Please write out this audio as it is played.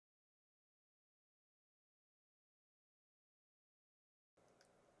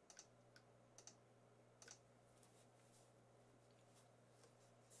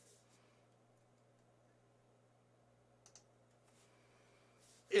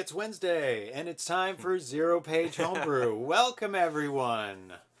It's Wednesday, and it's time for ZeroPage Homebrew. Welcome,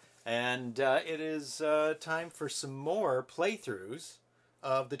 everyone. And it is time for some more playthroughs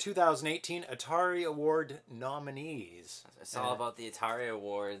of the 2018 Atari Award nominees. It's all about the Atari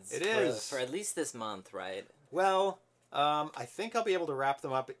Awards. It is. For at least this month, right? Well, I think I'll be able to wrap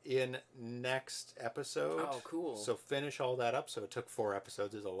them up in next episode. Oh, cool. So finish all that up. So it took 4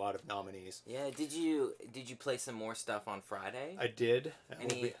 episodes. There's a lot of nominees. Yeah, did you play some more stuff on Friday? I did.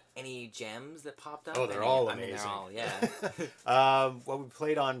 Any gems that popped up? Oh, they're all amazing. I mean, they're all, yeah. What we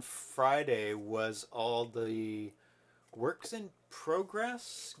played on Friday was all the works in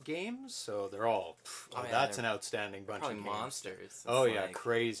progress games, so they're all that's an outstanding bunch of games. Monsters. It's yeah,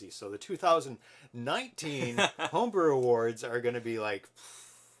 crazy. So the 2019 Homebrew Awards are going to be like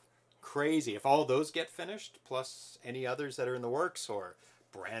crazy. If all those get finished, plus any others that are in the works or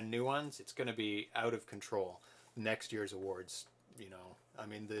brand new ones, it's going to be out of control. Next year's awards, you know, I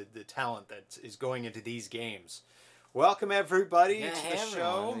mean the talent that is going into these games. Welcome everybody to the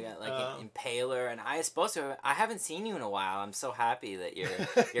show. We got like Impaler and I suppose I haven't seen you in a while. I'm so happy that you're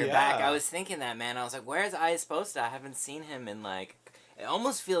Yeah. back. I was thinking that, man. I was like, where's I supposed to? I haven't seen him in like it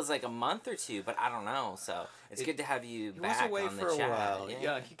almost feels like a month or two, but I don't know. So it's good to have you back away on the for a chat. while.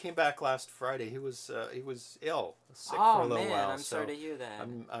 Yeah, he came back last Friday. He was ill, sick oh, for a little man, while. I'm sorry to hear that.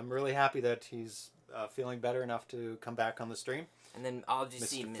 I'm really happy that he's feeling better enough to come back on the stream. And then I'll just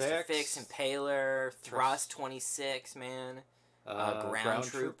see Mr. Fix, Impaler, Thrust 26, man. Ground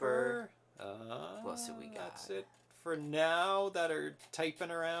Trooper. What else do we got? That's it for now that are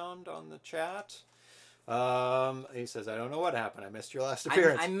typing around on the chat. He says, I don't know what happened. I missed your last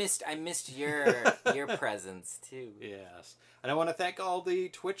appearance. I missed your presence too. Yes. And I want to thank all the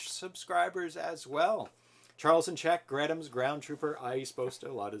Twitch subscribers as well. Charles and Check, Gretham's, Ground Trooper, Ice Posta,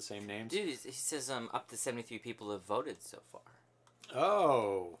 a lot of the same names. Dude, he says up to 73 people have voted so far.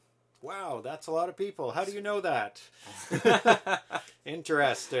 Oh, wow, that's a lot of people. How do you know that?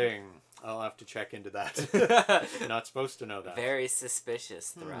 Interesting. I'll have to check into that. You're not supposed to know that. Very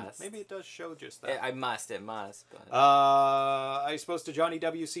suspicious, Thrust. Maybe it does show just that. It must. But... I supposed to Johnny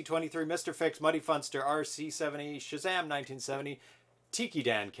WC23, Mr. Fix, Muddy Funster, RC70, Shazam 1970, Tiki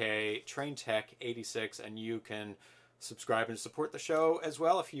Dan K, Train Tech 86, and you can subscribe and support the show as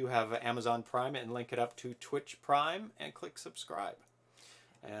well if you have Amazon Prime and link it up to Twitch Prime and click subscribe.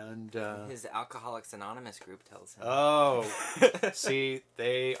 And his Alcoholics Anonymous group tells him. Oh, see,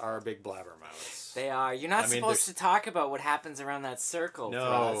 they are big blabbermouths. They are. You're not supposed to talk about what happens around that circle.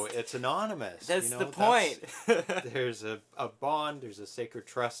 No, Thrust. it's anonymous. That's the point. There's a bond. There's a sacred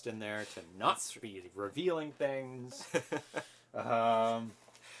trust in there to not be revealing things.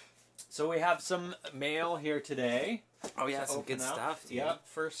 So we have some mail here today. Oh yeah, some good stuff, dude. Yeah,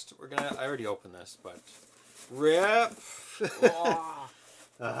 first we're gonna. I already opened this, but rip.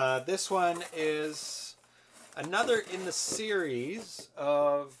 This one is another in the series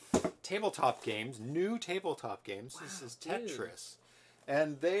of tabletop games, new tabletop games. Wow, this is Tetris.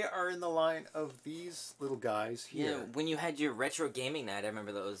 And they are in the line of these little guys here. Yeah, when you had your retro gaming night, I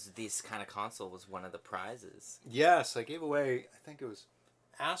remember these kind of console was one of the prizes. Yes, I gave away, I think it was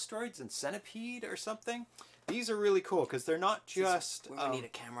Asteroids and Centipede or something. These are really cool because they're not just... We need a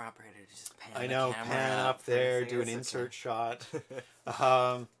camera operator to just pan I know, pan up there, do an insert shot.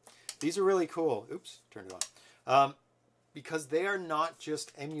 These are really cool. Oops, turned it on. Because they are not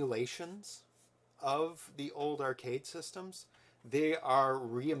just emulations of the old arcade systems. They are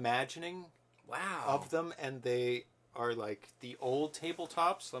reimagining of them, and they are like the old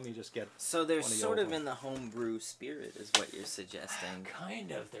tabletops. Let me just get... So they're sort of in the homebrew spirit is what you're suggesting.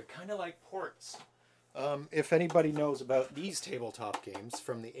 Kind of. They're kind of like ports. If anybody knows about these tabletop games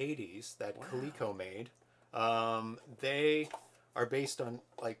from the 80s that Coleco made, they are based on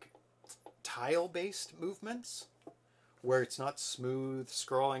like tile-based movements where it's not smooth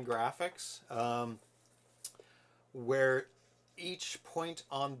scrolling graphics, where each point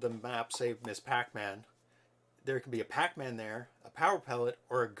on the map, say Miss Pac-Man, there can be a Pac-Man there, a power pellet,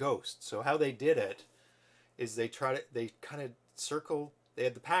 or a ghost. So how they did it is they kind of circle, they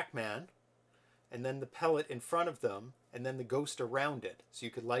had the Pac-Man, and then the pellet in front of them, and then the ghost around it. So you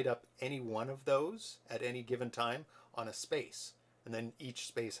could light up any one of those at any given time on a space. And then each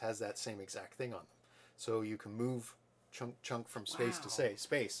space has that same exact thing on them. So you can move chunk from space to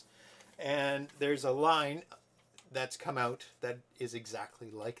space. And there's a line that's come out that is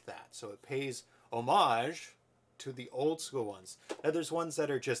exactly like that. So it pays homage to the old school ones. Now there's ones that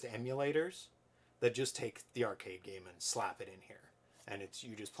are just emulators that just take the arcade game and slap it in here. And it's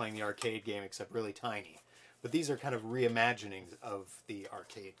you just playing the arcade game except really tiny. But these are kind of reimaginings of the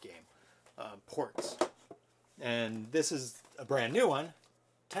arcade game ports. And this is a brand new one,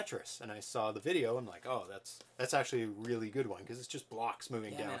 Tetris, and I saw the video. I'm like, oh, that's actually a really good one because it's just blocks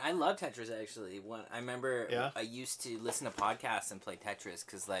moving down. Man, I love Tetris actually. I remember I used to listen to podcasts and play Tetris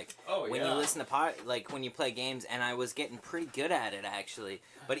because like when you listen to when you play games, and I was getting pretty good at it actually.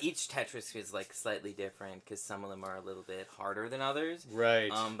 But each Tetris is like slightly different because some of them are a little bit harder than others.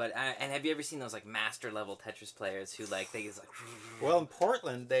 Right. And have you ever seen those like master level Tetris players who like they just like? Well, in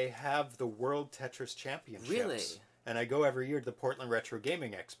Portland they have the World Tetris Championships. Really? And I go every year to the Portland Retro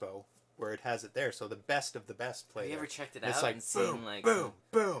Gaming Expo, where it has it there. So the best of the best play. Have you there. ever checked it It's out like and boom, seen like boom,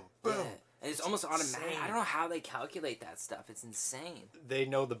 boom, boom. Yeah. And it's almost automatic. Insane. I don't know how they calculate that stuff. It's insane. They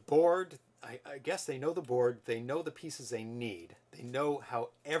know the board. I guess they know the board. They know the pieces they need. They know how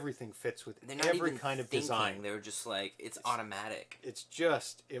everything fits with They're not every even kind of thinking. design. They're just like it's automatic. It's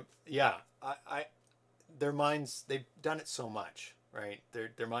just their minds. They've done it so much, right?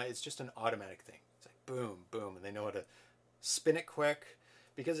 Their mind. It's just an automatic thing. It's like boom, boom, and they know how to spin it quick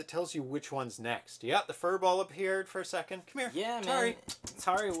because it tells you which one's next. Yeah, the fur ball appeared for a second. Come here. Yeah, Atari. man.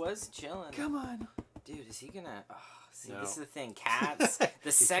 Atari was chilling. Come on. Dude, is he gonna... Oh, see, No. this is the thing. Cats,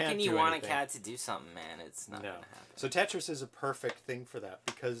 the second you want a cat to do something, man, it's not gonna happen. So Tetris is a perfect thing for that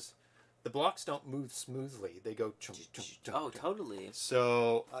because the blocks don't move smoothly. They go chunk, chunk, chunk. Oh, totally.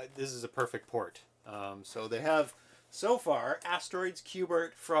 So this is a perfect port. So they have, so far, Asteroids,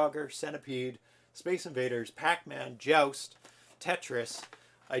 Q*bert, Frogger, Centipede, Space Invaders, Pac-Man, Joust, Tetris.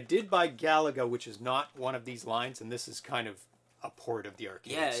 I did buy Galaga, which is not one of these lines, and this is kind of a port of the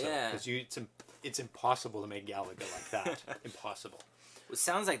arcade. Yeah. Because it's impossible to make Galaga like that. Impossible. It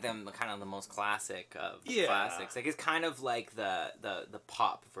sounds like them kind of the most classic of classics. Like it's kind of like the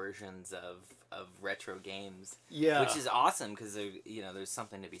pop versions of retro games. Yeah. Which is awesome because there's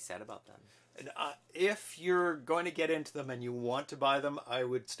something to be said about them. And, if you're going to get into them and you want to buy them, I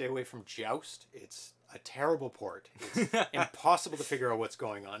would stay away from Joust. It's a terrible port. It's impossible to figure out what's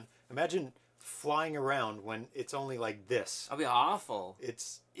going on. Imagine flying around when it's only like this. That'd be awful.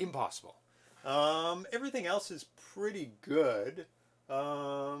 It's impossible. Everything else is pretty good.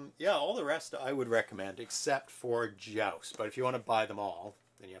 All the rest I would recommend except for Joust. But if you want to buy them all,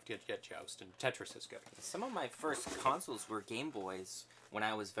 then you have to get Joust, and Tetris is good. Some of my first consoles were Game Boys when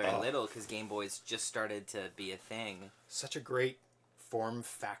I was very little because Game Boys just started to be a thing. Such a great form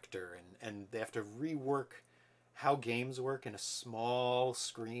factor, and they have to rework how games work in a small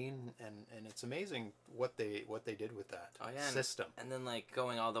screen, and it's amazing what they did with that system. And then like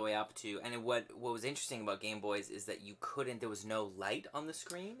going all the way up to, and what was interesting about Game Boys is that there was no light on the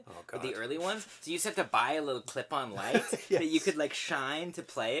screen with the early ones, so you just had to buy a little clip-on light that you could like shine to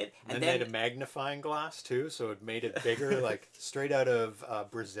play it. And then they had a magnifying glass too, so it made it bigger, like straight out of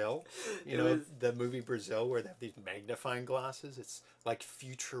Brazil. The movie Brazil, where they have these magnifying glasses. It's like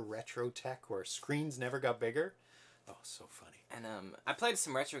future retro tech where screens never got bigger. Oh, so funny. And I played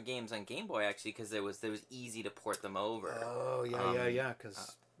some retro games on Game Boy actually because it was easy to port them over. Oh yeah,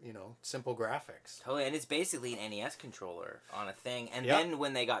 because simple graphics. Totally, and it's basically an NES controller on a thing. And then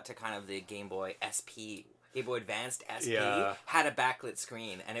when they got to kind of the Game Boy SP, Game Boy Advanced SP had a backlit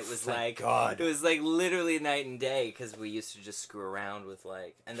screen, and it was it was like literally night and day because we used to just screw around with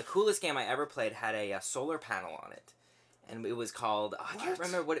like. And the coolest game I ever played had a solar panel on it. And it was called, I can't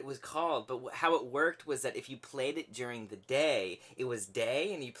remember what it was called, but how it worked was that if you played it during the day, it was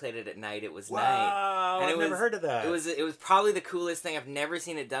day, and you played it at night, it was night. Wow, I've never heard of that. It was probably the coolest thing. I've never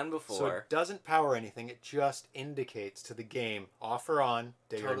seen it done before. So it doesn't power anything, it just indicates to the game, off or on,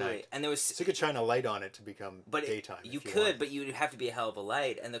 day or night. And there was... So you could shine a light on it to become daytime. You could, but you'd have to be a hell of a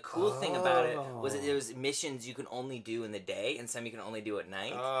light. And the cool thing about it was that there was missions you can only do in the day, and some you can only do at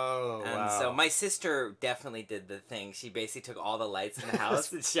night. So my sister definitely did the thing. She basically took all the lights in the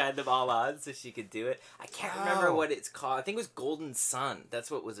house and shined them all on so she could do it. I can't remember what it's called. I think it was Golden Sun. That's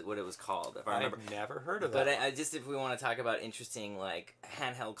what it was called. If I remember. I've never heard of that. But if we want to talk about interesting like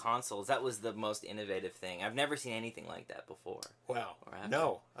handheld consoles, that was the most innovative thing. I've never seen anything like that before. Wow.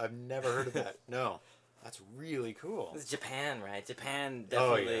 No, I've never heard of that. No, that's really cool. It's Japan, right? Japan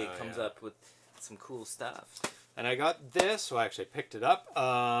definitely comes up with some cool stuff. And I got this. Well, actually, I picked it up.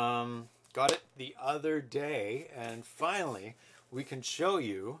 Got it the other day, and finally we can show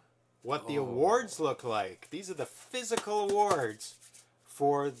you what the awards look like. These are the physical awards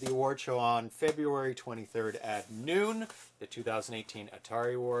for the award show on February 23rd at noon, the 2018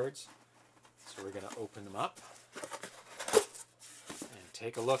 Atari Awards. So we're going to open them up and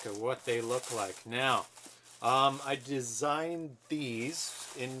take a look at what they look like. Now, I designed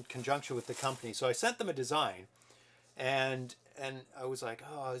these in conjunction with the company, so I sent them a design, and I was like,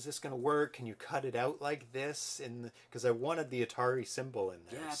 oh, is this going to work? Can you cut it out like this? Because I wanted the Atari symbol in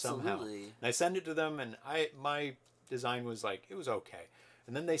there somehow. And I sent it to them, and my design was like, it was okay.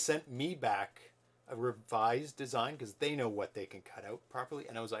 And then they sent me back a revised design because they know what they can cut out properly.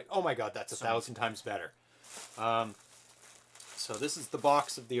 And I was like, oh my God, that's 1,000 times better. So this is the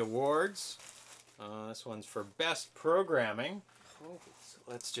box of the awards. This one's for Best Programming. So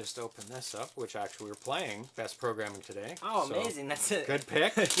let's just open this up, which actually we're playing Best Programming today. Oh, so amazing. That's a good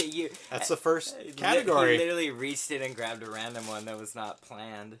pick. you, That's the first category. You literally reached in and grabbed a random one that was not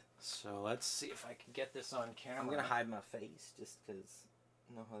planned. So let's see if I can get this on camera. I'm going to hide my face just because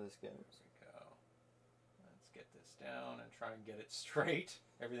I know how this goes. There we go. Let's get this down and try and get it straight.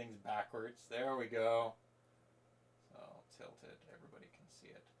 Everything's backwards. There we go. So I'll tilt it. Everybody can see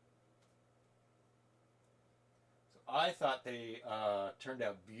it. So I thought they turned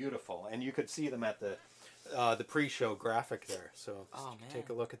out beautiful, and you could see them at the pre-show graphic there. So take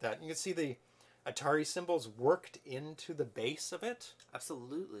a look at that. You can see the Atari symbols worked into the base of it.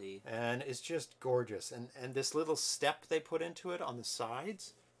 Absolutely. And it's just gorgeous. And this little step they put into it on the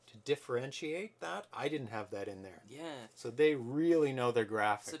sides to differentiate that, I didn't have that in there. Yeah. So they really know their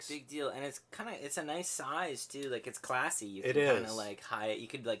graphics. It's a big deal, and it's a nice size too. Like, it's classy. You it can is. Kind of like hide it. You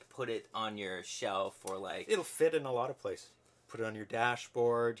could like put it on your shelf or like. It'll fit in a lot of places. Put it on your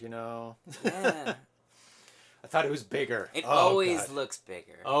dashboard, you know. Yeah. I thought it was bigger. It always looks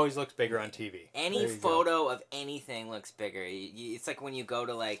bigger. Always looks bigger on TV. Any photo of anything looks bigger. It's like when you go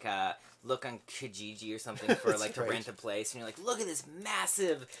to like look on Kijiji or something for like to rent a place, and you're like, look at this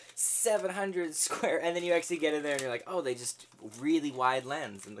massive 700 square, and then you actually get in there and you're like, oh, they just really wide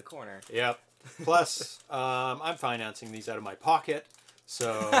lens in the corner. Yep. Plus, I'm financing these out of my pocket,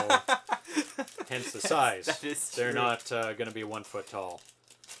 so hence the size. That is They're true. not going to be 1 foot tall.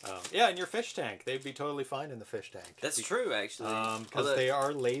 Yeah, in your fish tank. They'd be totally fine in the fish tank. That's true, actually. Because they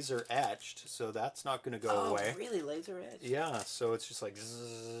are laser etched, so that's not going to go away. Oh, really? Laser etched? Yeah, so it's just like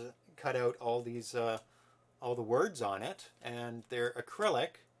zzz, cut out all these, all the words on it, and they're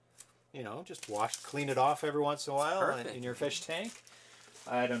acrylic. You know, just clean it off every once in a while in your fish tank.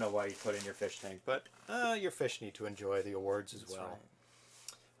 I don't know why you put it in your fish tank, but your fish need to enjoy the awards as well.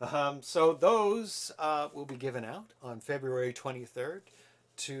 Right. So those will be given out on February 23rd.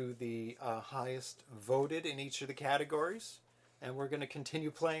 To the highest voted in each of the categories, and we're going to continue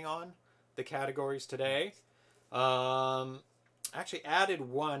playing on the categories today. Actually added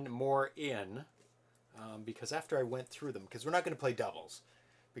one more in because after I went through them, because we're not going to play doubles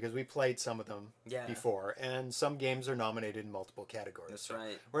because we played some of them before, and some games are nominated in multiple categories. That's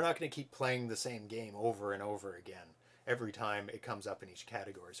right. We're not going to keep playing the same game over and over again every time it comes up in each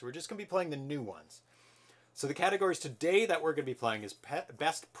category. So we're just going to be playing the new ones. So the categories today that we're going to be playing is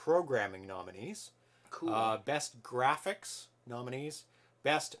Best Programming nominees, cool. Best Graphics nominees,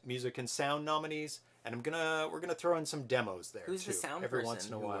 Best Music and Sound nominees, and we're gonna throw in some demos there. Who's too, the sound every person once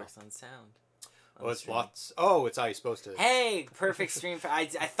in a who while. works on sound? Oh, it's lots. Oh, it's I supposed to. Hey, perfect stream. I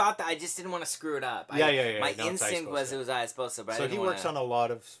thought that I just didn't want to screw it up. Yeah. My instinct was it was I supposed to, but so I didn't he works on a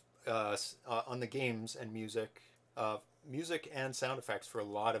lot of on the games and music and sound effects for a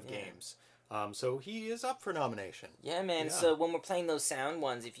lot of games. So he is up for nomination. Yeah, man. Yeah. So when we're playing those sound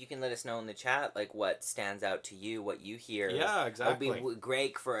ones, if you can let us know in the chat, like what stands out to you, what you hear. Yeah, exactly. It would be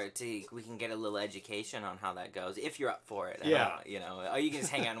great we can get a little education on how that goes, if you're up for it. You know, you can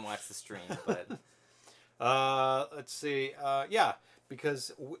just hang out and watch the stream. But let's see.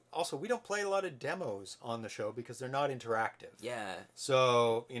 Because also we don't play a lot of demos on the show because they're not interactive. Yeah.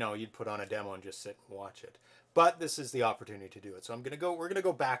 So, you know, you'd put on a demo and just sit and watch it. But this is the opportunity to do it. So we're going to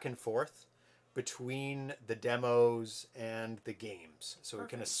go back and forth between the demos and the games. So we're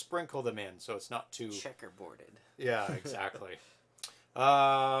going to sprinkle them in so it's not too checkerboarded. Yeah, exactly.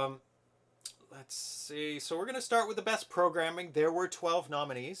 Let's see. So we're going to start with the Best Programming. There were 12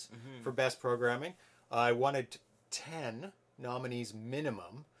 nominees for Best Programming. I wanted 10 nominees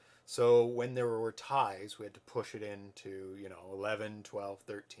minimum. So when there were ties, we had to push it into, 11, 12,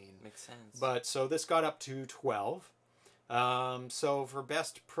 13. Makes sense. But so this got up to 12. So for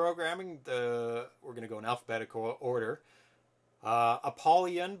Best Programming, we're going to go in alphabetical order.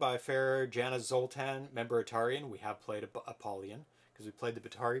 Apollyon by Fair Jana Zoltan, member Atarian. We have played Apollyon because we played the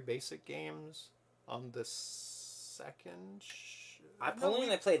Atari basic games on the second.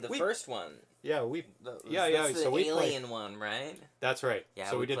 Apollyon, I played the first one. Yeah, That's the alien one, right? That's right. Yeah,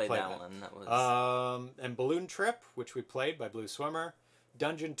 so we did play that one. That was. And Balloon Trip, which we played by Blue Swimmer.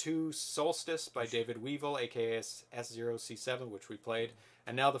 Dungeon 2 Solstice by David Weevil, aka S0C7, which we played.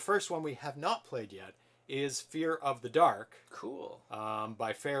 And now the first one we have not played yet is Fear of the Dark. Cool.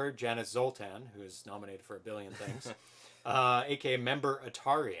 By Fair Janice Zoltan, who is nominated for a billion things, aka member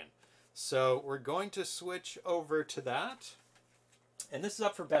Atarian. So we're going to switch over to that. And this is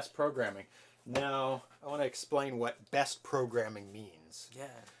up for Best Programming. Now, I want to explain what best programming means. Yeah.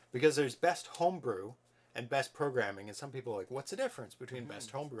 Because there's best homebrew and best programming, and some people are like, what's the difference between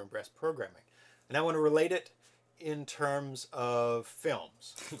best homebrew and best programming? And I want to relate it in terms of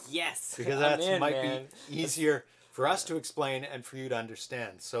films. Yes. Because that might be easier for us to explain and for you to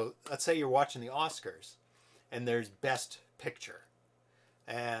understand. So let's say you're watching the Oscars, and there's best picture.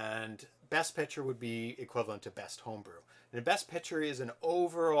 And best picture would be equivalent to best homebrew. And best picture is an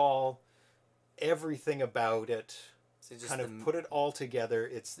overall, everything about it, so just kind of put it all together.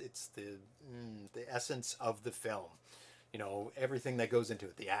 It's the essence of the film. You know, everything that goes into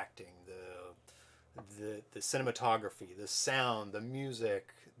it, the acting, the cinematography, the sound, the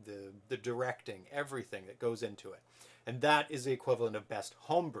music, the directing, everything that goes into it. And that is the equivalent of best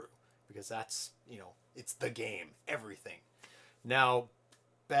homebrew, because that's, you know, it's the game, everything. Now,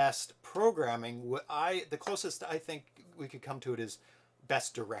 best programming, the closest I think we could come to it is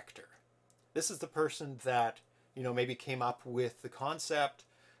best director. This is the person that, you know, maybe came up with the concept,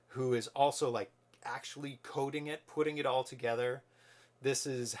 who is also like actually coding it, putting it all together. This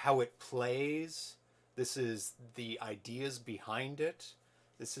is how it plays. This is the ideas behind it.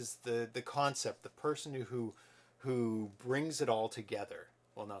 This is the concept, the person who brings it all together.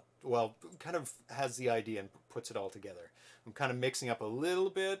 Kind of has the idea and puts it all together. I'm kind of mixing up a little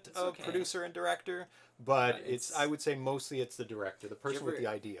bit of producer and director, but I would say mostly it's the director, the person with the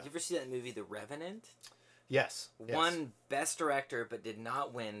idea. Did you ever see that movie, The Revenant? Yes. Won Best Director, but did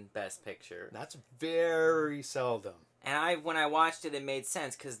not win Best Picture. That's very seldom. And when I watched it, it made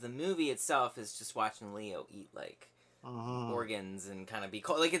sense, because the movie itself is just watching Leo eat, like, organs and kind of be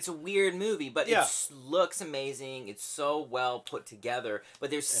cold. Like, it's a weird movie, but it looks amazing. It's so well put together,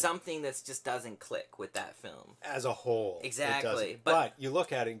 but there's something that just doesn't click with that film. As a whole. Exactly. But you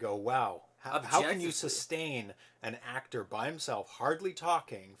look at it and go, wow, how can you sustain an actor by himself, hardly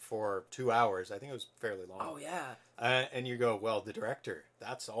talking, for 2 hours? I think it was fairly long. Oh, yeah. And you go, well, the director,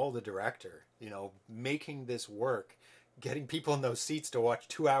 that's all the director. You know, making this work, getting people in those seats to watch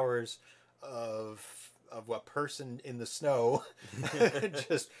 2 hours of what person in the snow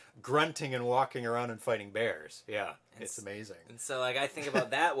just grunting and walking around and fighting bears. Yeah, it's amazing. And so, like, I think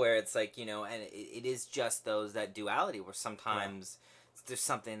about that, where it's like, you know, and it is just that duality where sometimes there's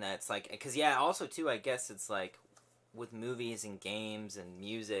something that's like, because also too, I guess it's like with movies and games and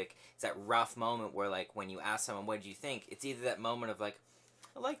music, it's that rough moment where, like, when you ask someone, what did you think? It's either that moment of like,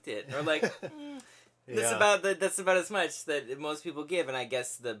 I liked it, or like, that's about as much that most people give. And I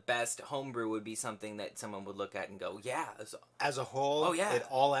guess the best homebrew would be something that someone would look at and go, yeah. As a whole, it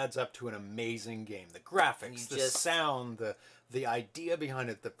all adds up to an amazing game. The graphics, the sound, the idea behind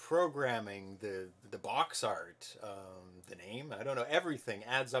it, the programming, the box art, the name, I don't know, everything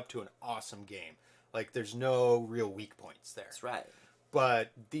adds up to an awesome game. Like, there's no real weak points there. That's right.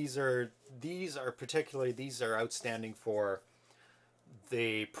 But these are outstanding for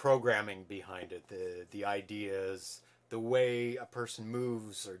the programming behind it, the ideas, the way a person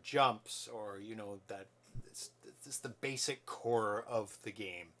moves or jumps, or, you know, that it's the basic core of the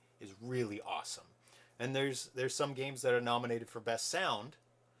game is really awesome. And there's some games that are nominated for best sound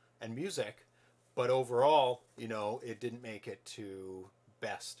and music, but overall, you know, it didn't make it to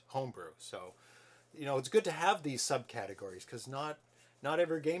best homebrew. So, you know, it's good to have these subcategories, because not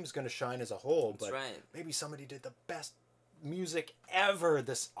every game is going to shine as a whole. But maybe somebody did the best music ever,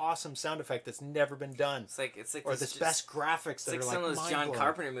 this awesome sound effect that's never been done. It's like or this best graphics that are like some of those John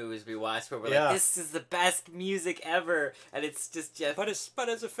Carpenter movies we watched where we're like, this is the best music ever, and it's just But as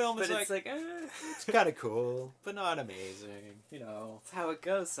a film, it's like it's kind of cool, but not amazing. You know, it's how it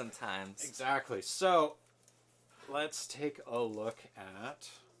goes sometimes. Exactly. So let's take a look at.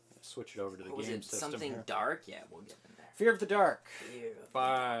 Switch it over to the game system. Something here. Dark? Yeah, we'll get in there. Fear of the Dark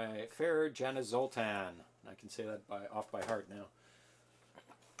by Fer Jana Zoltan. I can say that off by heart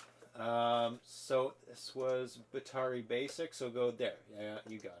now. So this was Atari Basic, so go there. Yeah,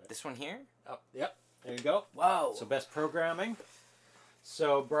 you got it. This one here? Oh, yep. There you go. Whoa. So best programming.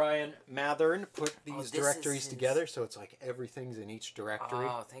 So Brian Mathern put these directories together, so it's like everything's in each directory.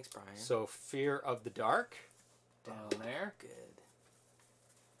 Oh, thanks, Brian. So Fear of the Dark down there. Good.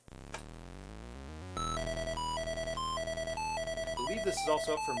 I believe this is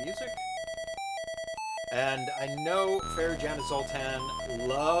also up for music. And I know Fer Jana Zoltan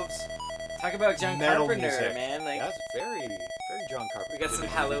loves talk about John Carpenter, music. Man. Like, that's very John Carpenter. We got some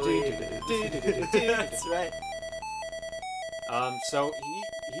Halloween. That's right. So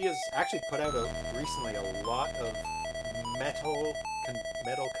he has actually put out recently a lot of metal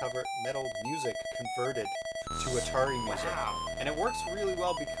music converted to Atari music. Wow. And it works really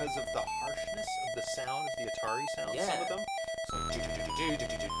well because of the harshness of the sound of the Atari sound, some of them.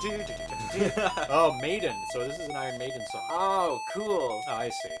 Oh, Maiden. So this is an Iron Maiden song. Oh, cool. Oh, I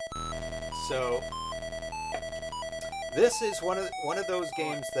see. So this is one of those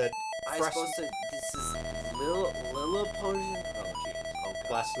games that I'm supposed to. This is Lilliputian. Oh, jeez. Oh,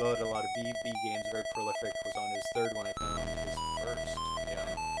 Blast loaded a lot of B games. Very prolific. Was on his third one. I found his first.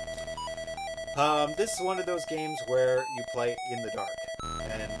 Yeah. This is one of those games where you play in the dark,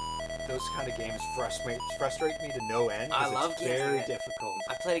 and those kind of games frustrate me to no end. I love it's games very like that. difficult.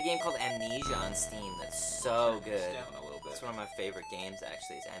 I played a game called Amnesia on Steam. That's so good. It's one of my favorite games,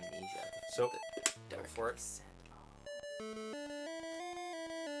 actually. Is Amnesia. So, go for it.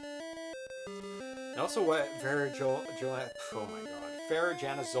 And also, what oh my god,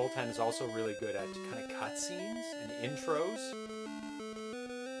 Farah Zoltan is also really good at kind of cutscenes and intros.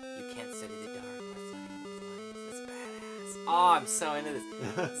 You can't study the dark by flooding with lights. That's badass. Oh, I'm so into this.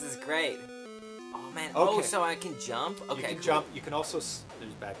 This is great. Oh man. Okay. Oh, so I can jump. Okay. You can cool. jump. You can also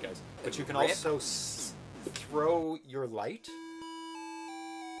there's bad guys, but you can also throw your light.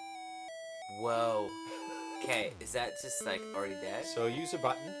 Whoa. Okay, is that just like already dead? So use a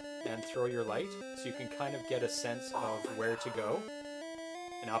button and throw your light, so you can kind of get a sense of where to go.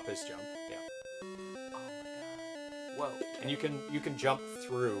 And up is jump. Yeah. Oh my god. Whoa. And you can jump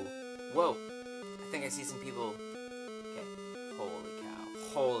through. Whoa. I think I see some people. Okay. Holy cow.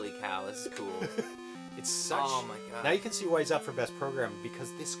 Holy cow. This is cool. It's such. Oh my god. Now you can see why he's up for best program,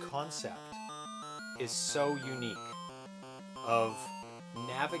 because this concept is so unique of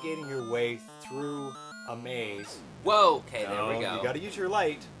navigating your way through a maze. Whoa. Okay, there we go. You got to use your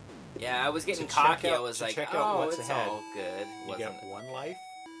light. Yeah, I was getting cocky. I was like, check out what's it's ahead. all good. You get one life.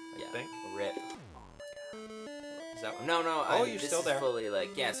 Yeah. I think. Rip. Is that one? No. Oh, you're still there. Fully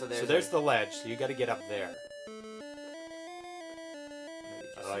like So there's the ledge. So you got to get up there.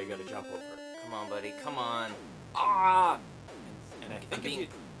 Oh, you got to jump over. Come on, buddy. Come on. Ah! And I think if you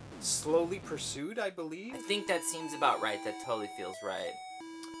slowly pursued, I believe. I think that seems about right. That totally feels right.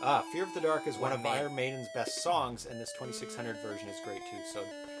 Fear of the Dark is one of Iron Maiden's best songs, and this 2600 version is great too. So,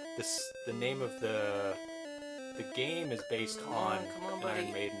 the name of the game is based on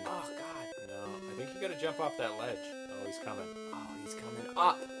Iron Maiden. Oh God! No, I think you got to jump off that ledge. Oh, he's coming. Oh, he's coming.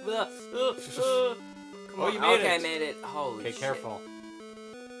 Come on. You made it. Okay, I made it. Holy shit. Okay, careful.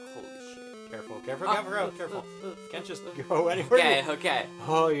 Holy shit. Careful. Can't just go anywhere. Okay.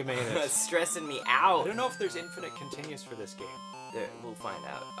 Oh, you made it. It's stressing me out. I don't know if there's infinite continues for this game. We'll find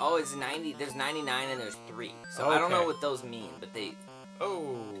out. Oh, it's 90. There's 99 and there's 3. So I don't know what those mean, but they.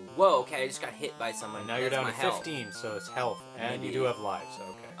 Oh. Whoa. Okay, I just got hit by someone. And now you're down to 15, so it's health, and you do have lives.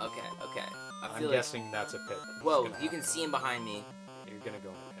 Okay. Okay. I'm guessing that's a pit. Whoa! You can see him behind me. You're gonna go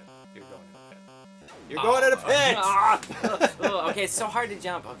in a pit. You're going in a pit. Okay, it's so hard to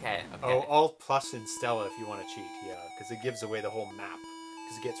jump. Okay. Oh, Alt plus in Stella if you want to cheat. Yeah, because it gives away the whole map.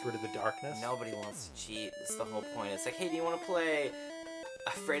 Because it gets rid of the darkness. Nobody wants to cheat. That's the whole point. It's like, hey, do you want to play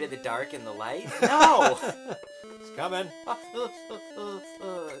Afraid of the Dark and the Light? No! It's coming.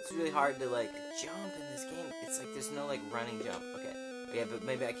 It's really hard to, like, jump in this game. It's like there's no, like, running jump. Okay. Yeah, but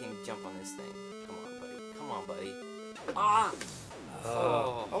maybe I can jump on this thing. Come on, buddy. Ah!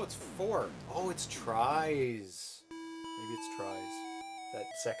 Oh, it's 4. Oh, it's tries. Maybe it's tries. That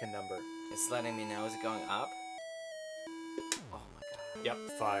second number. It's letting me know. Is it going up? Oh my god. Yep,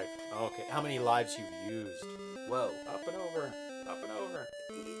 5. Okay, how many lives you've used? Whoa. Up and over.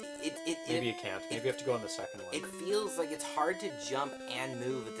 Maybe you can't. Maybe you have to go on the second one. It feels like it's hard to jump and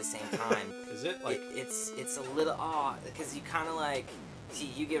move at the same time. Is it? Like it's a little because you kind of like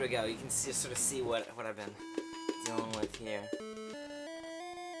you give it a go. You can sort of see what I've been dealing with here.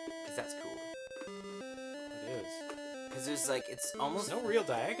 Because that's cool. It is. Because there's like it's almost no real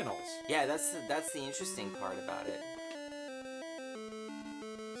diagonals. Yeah, that's the interesting part about it.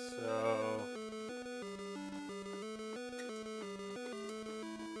 So.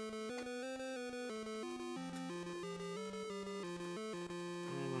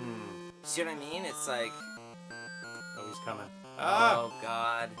 See what I mean? It's like. Oh, he's coming. Oh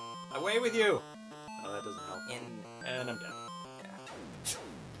God. Away with you! Oh, that doesn't help. And I'm dead. Yeah.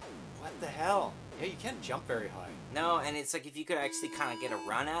 What the hell? Yeah, you can't jump very high. No, and it's like if you could actually kind of get a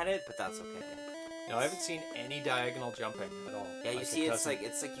run at it, but that's okay. No, I haven't seen any diagonal jumping at all. Yeah, you see, it's like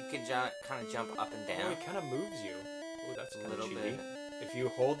you can kind of jump up and down. Oh, it kind of moves you. Oh, that's a little bit. If you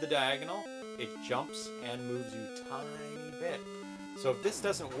hold the diagonal, it jumps and moves you tiny bit. So if this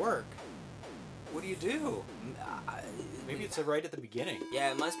doesn't work, what do you do? Maybe it's right at the beginning.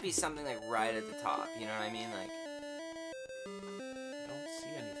 Yeah, it must be something like right at the top. You know what I mean? Like. I don't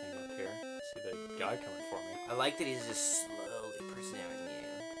see anything up here. I see the guy coming for me. I like that he's just slowly pursuing you.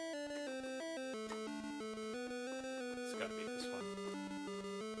 It's gotta be this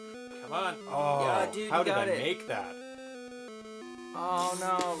Come on. Oh, yeah, dude, how did I it. make that? Oh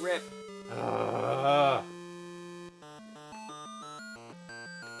no, rip.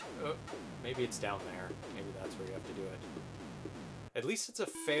 Maybe it's down there. Maybe that's where you have to do it. At least it's a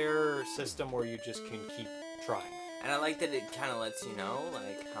fair system where you just can keep trying. And I like that it kind of lets you know,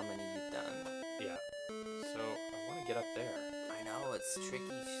 like, how many you've done. Yeah. So, I want to get up there. I know, it's tricky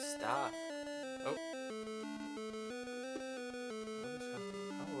stuff. Oh. What is happening?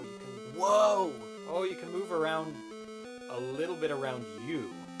 Oh, you can... Whoa! Oh, you can move around a little bit around you.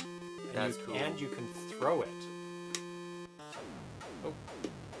 And That's cool. And you can throw it. Oh.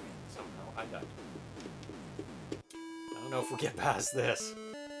 Somehow I died. I don't know if we'll get past this.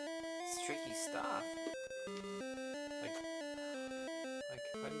 It's tricky stuff. Like,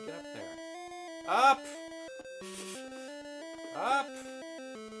 how do you get up there? Up! Up!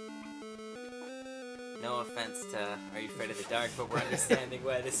 No offense to Are You Afraid of the Dark, but we're understanding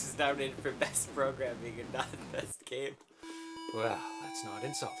why this is nominated for Best Programming and not Best Game. Well, let's not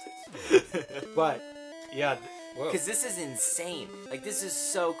insult it. But, yeah. Because this is insane. Like, this is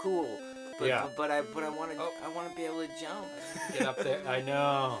so cool. But, yeah. But I want to be able to jump. Get up there. I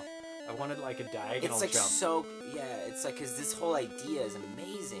know. I wanted like a diagonal jump. It's like jump. it's like, because this whole idea is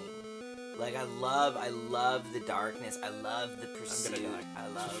amazing. Like, I love the darkness. I love the pursuit. I'm gonna die. I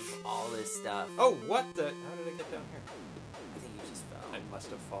love all this stuff. Oh, what the? How did I get down here? I think you just fell. I must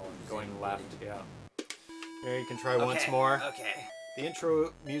have fallen. Going left, yeah. Here, you can try once more. Okay. The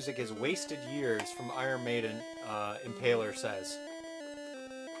intro music is Wasted Years from Iron Maiden, Impaler says.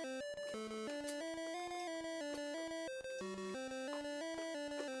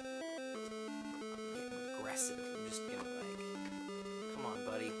 I'm just gonna come on,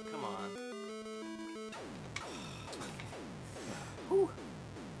 buddy, come on. Whew.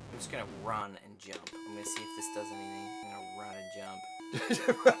 I'm just gonna run and jump. I'm gonna see if this does anything. I'm gonna run and jump.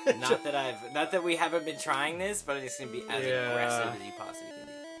 Not that we haven't been trying this, but I'm just gonna be as aggressive as you possibly can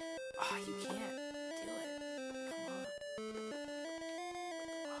be. Oh, you can't do it. Come on.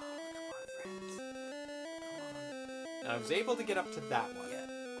 Oh, come on, friends. Come on. I was able to get up to that one. Yeah.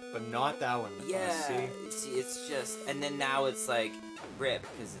 But not that one. Yeah. See, it's just, and then now it's like rip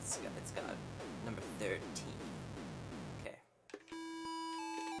because it's got number 13. Okay.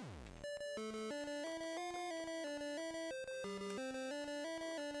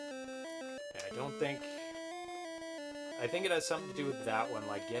 I think it has something to do with that one,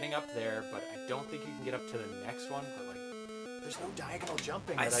 like getting up there, but I don't think you can get up to the next one. But like, there's no diagonal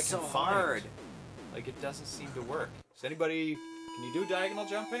jumping that I can find. Hard. Like, it doesn't seem to work. Does anybody? Can you do diagonal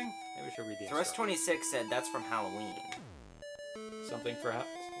jumping? Maybe we should read the Thrust 26 said that's from Halloween. Something for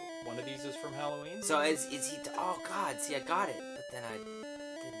one of these is from Halloween. So is he? Oh God! See, I got it, but then I didn't.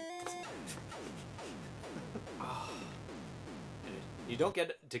 Doesn't matter. Oh. You don't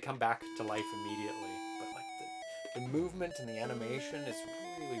get to come back to life immediately, but like the movement and the animation is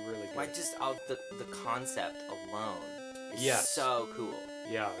really, really good. Like just the concept alone is so cool.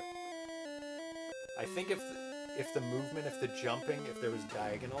 Yeah. I think if the movement, if the jumping, if there was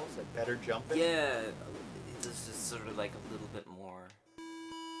diagonals, like better jumping. Yeah, it's just sort of like a little bit more.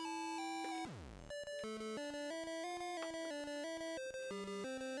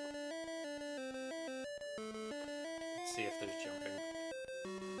 Let's see if there's jumping.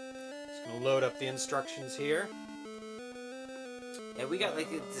 Just gonna load up the instructions here. Yeah, we got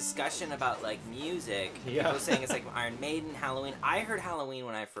like a discussion about like music. Yeah. People saying it's like Iron Maiden, Halloween. I heard Halloween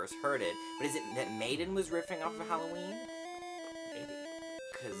when I first heard it, but is it that Maiden was riffing off of Halloween? Maybe.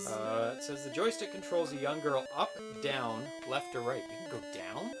 Because it says the joystick controls a young girl up, down, left, or right. You can go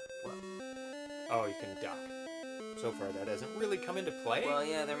down? What? Oh, you can duck. So far, that hasn't really come into play. Well,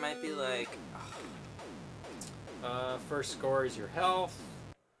 yeah, there might be like. First score is your health.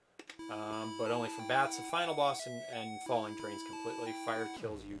 But only from bats. The final boss and falling drains completely. Fire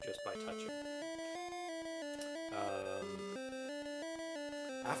kills you just by touching.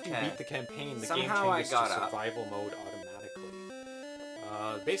 After you beat the campaign, the game changes to survival mode automatically.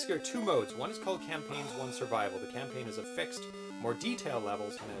 Basically, there are two modes. One is called campaigns, one survival. The campaign is a fixed, more detailed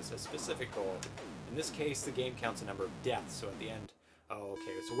levels and has a specific goal. In this case, the game counts a number of deaths. So at the end, oh,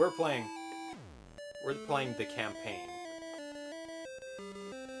 okay. So we're playing the campaign.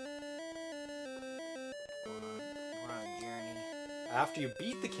 After you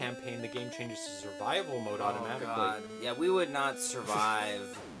beat the campaign, the game changes to survival mode automatically. Oh God. Yeah, we would not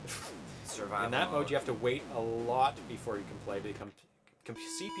survive. Survival In that mode, you have to wait a lot before you can play. The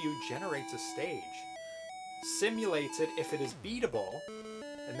CPU generates a stage, simulates it if it is beatable,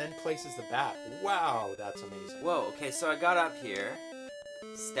 and then places the bat. Wow, that's amazing. Whoa, okay, so I got up here.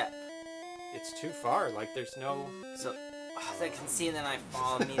 Step. It's too far. Like, there's no... So... I can see and then I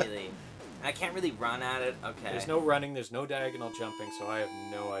fall immediately. And I can't really run at it. Okay. There's no running, there's no diagonal jumping, so I have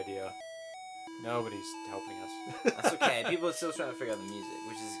no idea. Nobody's helping us. That's okay. People are still trying to figure out the music,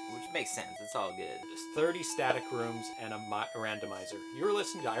 which makes sense. It's all good. There's 30 static rooms and a randomizer. You're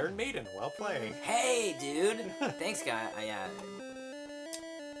listening to Iron Maiden while playing. Hey, dude. Thanks, guy.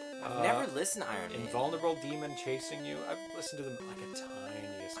 I've never listened to Iron Maiden. Invulnerable Demon Chasing You. I've listened to them like a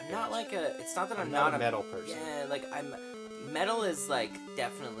tiniest bit. I'm not like a... It's not that I'm not a metal person. Yeah, like metal is like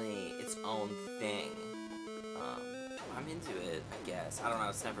definitely its own thing. I'm into it, I guess. I don't know.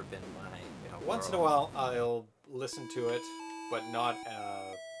 It's never been my... Once in a while, I'll listen to it, but not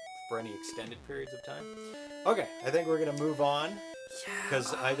for any extended periods of time. Okay, I think we're going to move on,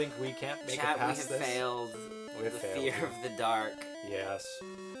 because I think we can't make it past this. We have failed the fear of the dark. Yes.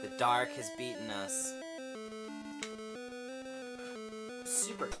 The dark has beaten us.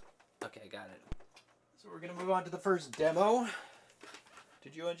 Super. Okay, got it. So we're going to move on to the first demo.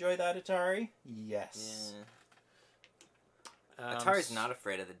 Did you enjoy that, Atari? Yes. Yeah. Atari's not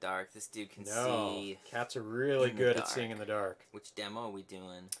afraid of the dark. This dude can see. Cats are really good at seeing in the dark. Which demo are we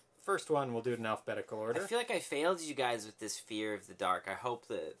doing? First one, we'll do it in alphabetical order. I feel like I failed you guys with this fear of the dark. I hope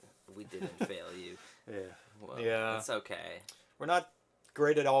that we didn't fail you. Yeah. Well, yeah. It's okay. We're not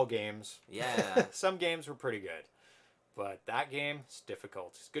great at all games. Yeah. Some games were pretty good. But that game is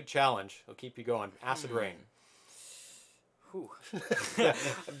difficult. It's a good challenge. It'll keep you going. Acid Rain. We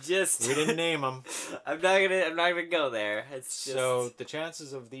didn't name them. I'm not gonna go there. It's just... So the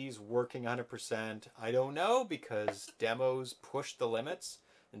chances of these working 100%, I don't know, because demos push the limits,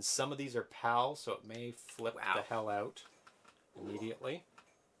 and some of these are PAL, so it may flip the hell out immediately.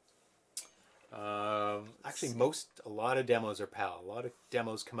 Actually, a lot of demos are PAL. A lot of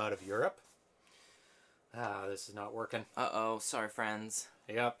demos come out of Europe. This is not working. Uh-oh, sorry, friends.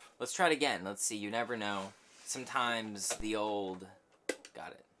 Yep. Let's try it again. Let's see. You never know. Sometimes the old...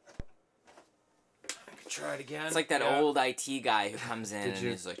 Got it. I could try it again. It's like that old IT guy who comes in and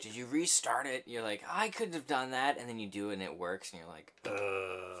he's like, did you restart it? You're like, I couldn't have done that. And then you do it and it works. And you're like,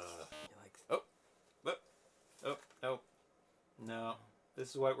 oh, no.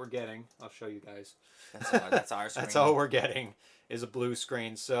 This is what we're getting. I'll show you guys. That's our screen. That's all we're getting is a blue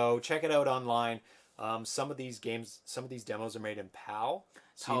screen. So check it out online. Some of these demos are made in PAL.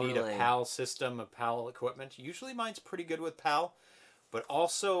 So you need a PAL system, a PAL equipment. Usually mine's pretty good with PAL, but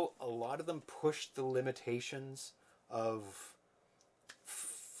also a lot of them push the limitations of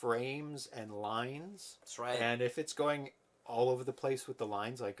frames and lines. That's right. And if it's going all over the place with the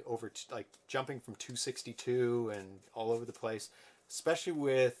lines, like jumping from 262 and all over the place,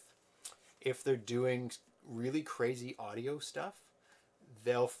 especially if they're doing really crazy audio stuff,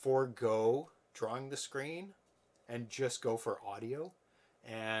 they'll forego drawing the screen and just go for audio.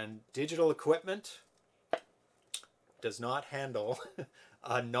 And digital equipment does not handle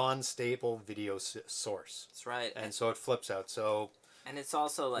a non-stable video source. That's right. And so it flips out. So and it's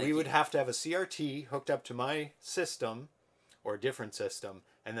also like we would have to have a CRT hooked up to my system or a different system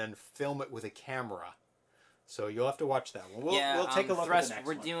and then film it with a camera. So you'll have to watch that one. We'll take a look at the next one.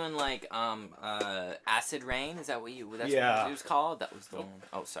 We're doing like Acid Rain. Is that what what it was called? That was the one.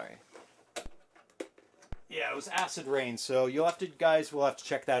 Oh, sorry. Yeah, it was Acid Rain, so we'll have to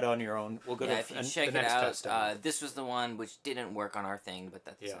check that on your own. We'll go to if you check it out. This was the one which didn't work on our thing, but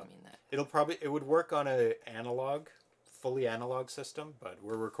that doesn't mean that. It would work on a fully analog system, but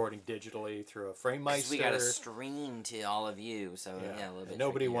we're recording digitally through a Framemeister. We got to stream to all of you, so a little bit.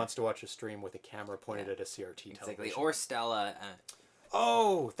 Nobody wants to watch a stream with a camera pointed at a CRT television. Or Stella.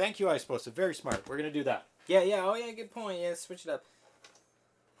 Oh, thank you, I suppose. Very smart. We're gonna do that. Yeah. Oh, yeah. Good point. Yeah, switch it up.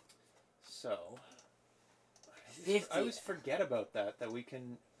 So. I always forget about that we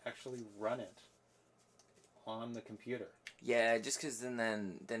can actually run it on the computer. Yeah, just because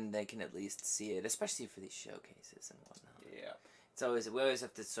then they can at least see it, especially for these showcases and whatnot. Yeah. We always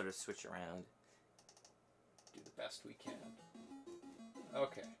have to sort of switch around. Do the best we can.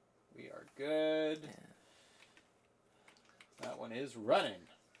 Okay, we are good. Yeah. That one is running.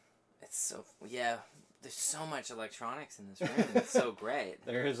 It's so There's so much electronics in this room. It's so great.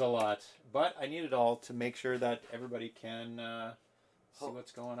 There is a lot. But I need it all to make sure that everybody can see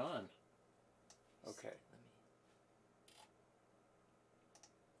what's going on. Okay.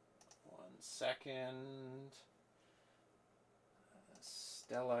 1 second.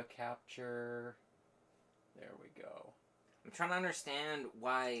 Stella capture. There we go. I'm trying to understand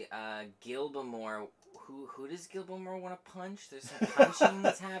why Gilbamore... Who does Gilbamore want to punch? There's some punching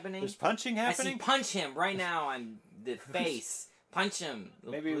that's happening. There's punching happening? I see punch him right now on the face. Punch him.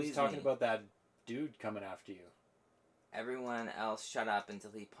 Maybe he was talking about that dude coming after you. Everyone else shut up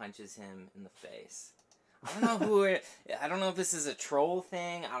until he punches him in the face. I don't know who I don't know if this is a troll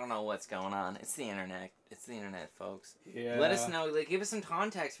thing. I don't know what's going on. It's the internet. It's the internet, folks. Yeah. Let us know. Like, give us some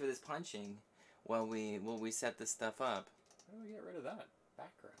context for this punching while we set this stuff up. How do we get rid of that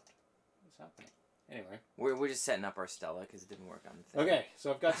background? What's happening? Anyway. We're just setting up our Stella because it didn't work on the thing. Okay, so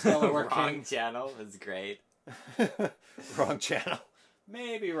I've got Stella working. Wrong channel. That's great. Wrong channel.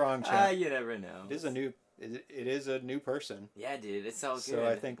 Maybe wrong channel. You never know. It is a new person. Yeah, dude, it's all good. So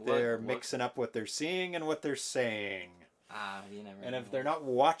I think they're mixing up what they're seeing and what they're saying. You never know. And if they're not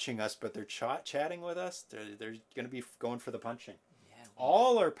watching us, but they're chatting with us, they're going to be going for the punching. Yeah.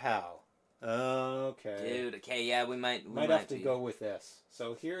 All are PAL. Okay. Dude, okay, yeah, we might have to go with this.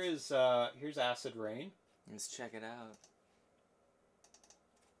 So here's Acid Rain. Let's check it out.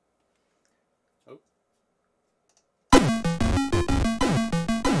 Oh.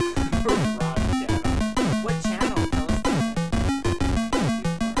 What channel? Tell us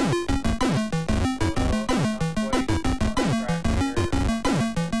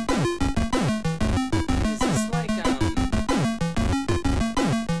Is this like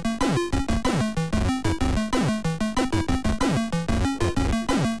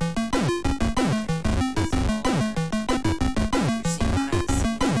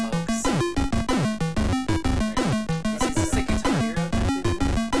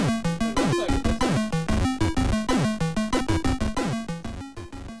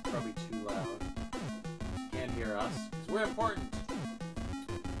important.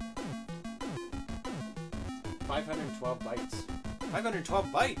 512 bytes. 512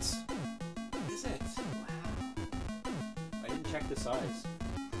 bytes? Is it? Wow. I didn't check the size.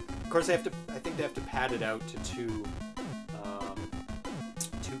 Of course, I think they have to pad it out to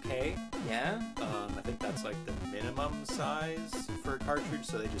 2K. Yeah? I think that's like the minimum size for a cartridge,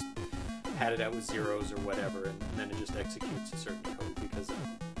 so they just pad it out with zeros or whatever, and then it just executes a certain code because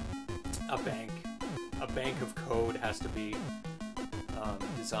a bank of code has to be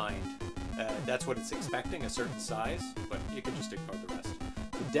designed. That's what it's expecting, a certain size, but you can just ignore the rest.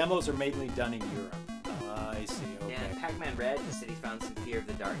 The demos are mainly done in Europe. I see, okay. Yeah, Pac-Man Red just said he found some Fear of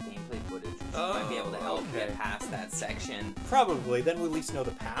the Dark gameplay footage, which might be able to help get past that section. Probably, then we'll at least know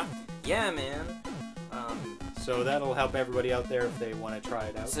the path. Yeah, man. So that'll help everybody out there if they want to try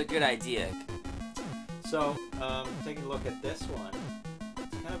it out. It's a good idea. So, taking a look at this one,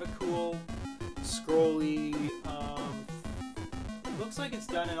 it's kind of a cool, scrolly, it looks like it's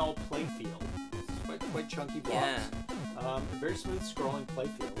done in all playfield. It's quite chunky blocks. Yeah. Very smooth scrolling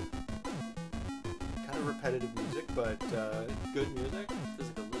playfield. Kind of repetitive music, but good music.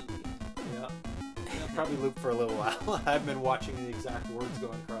 Physical loop. Yeah. Probably loop for a little while. I've been watching the exact words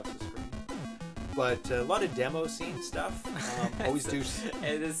going across the screen. But a lot of demo scene stuff. Always do.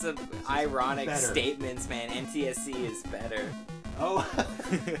 And it's some ironic statements, man. NTSC is better. Oh.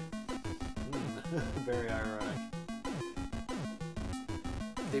 Very ironic.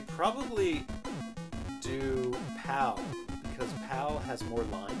 They probably do PAL because PAL has more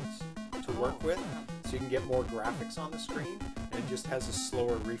lines to work with, so you can get more graphics on the screen, and it just has a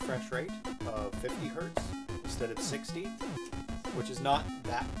slower refresh rate of 50 hertz instead of 60, which is not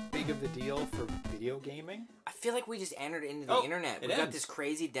that big of a deal for video gaming. I feel like we just entered into the internet. We've got this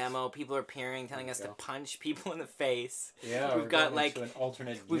crazy demo. People are appearing, telling us to punch people in the face. Yeah, we've got like an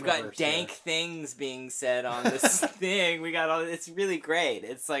alternate we've got dank things being said on this thing. We got all. It's really great.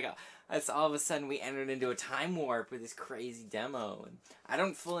 It's like it's all of a sudden we entered into a time warp with this crazy demo, and I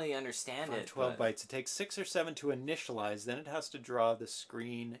don't fully understand it. 12 bytes. It takes 6 or 7 to initialize. Then it has to draw the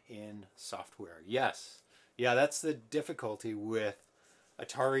screen in software. Yes. Yeah, that's the difficulty with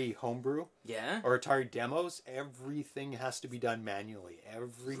Atari Homebrew. Yeah? Or Atari demos. Everything has to be done manually.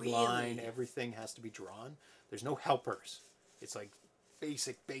 Every line, everything has to be drawn. There's no helpers. It's like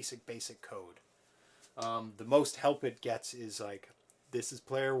basic code. The most help it gets is like, this is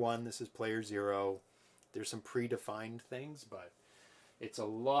player 1, this is player 0. There's some predefined things, but it's a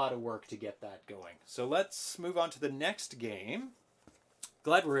lot of work to get that going. So let's move on to the next game.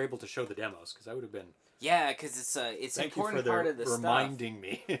 Glad we're able to show the demos, because I would have been... Yeah, because it's an important part of the stuff. Reminding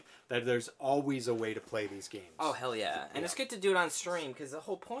me that there's always a way to play these games. Oh, hell yeah. And it's good to do it on stream, because the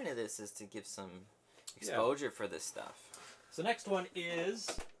whole point of this is to give some exposure for this stuff. So next one is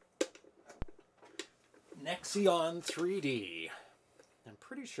Nexion 3D. I'm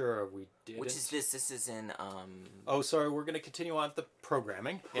pretty sure we did. Which is this? This is in... Oh, sorry. We're going to continue on with the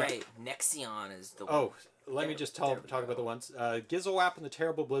programming. Right. Yeah. Nexion is the one. Oh, let me just talk about the ones. Gizowap and the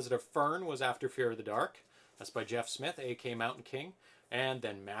Terrible Blizzard of Fern was after Fear of the Dark. That's by Jeff Smith, a.k.a. Mountain King. And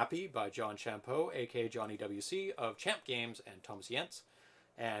then Mappy by John Champeau, a.k.a. Johnny W.C. of Champ Games and Thomas Yentz.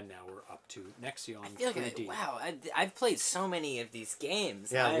 And now we're up to Nexion I feel 3D. I've played so many of these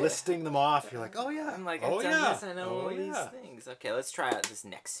games. Yeah, listing them off, you're like, oh yeah. I'm like, I've done this, I know all these things. Okay, let's try out this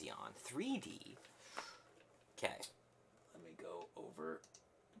Nexion 3D. Okay. Let me go over.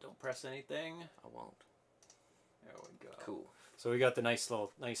 Don't press anything. I won't. There we go. Cool. So we got the nice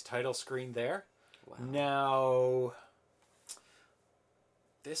title screen there. Wow. Now,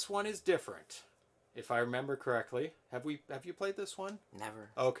 this one is different. If I remember correctly, have you played this one? Never.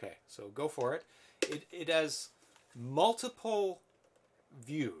 Okay, so go for it. It has multiple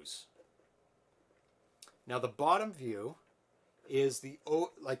views. Now the bottom view is the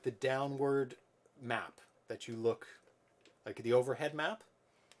downward map that you look, like the overhead map.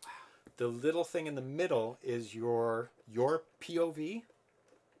 Wow. The little thing in the middle is your POV,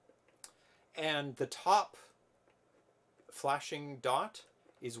 and the top flashing dot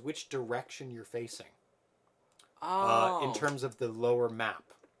is which direction you're facing. Oh. In terms of the lower map.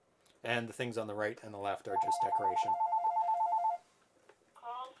 And the things on the right and the left are just decoration.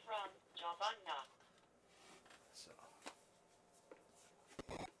 Call from Giovanna. So.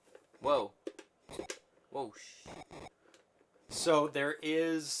 Whoa. Whoa. So there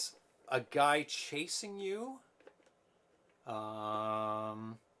is a guy chasing you.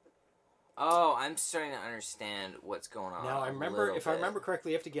 Oh, I'm starting to understand what's going on. Now, if I remember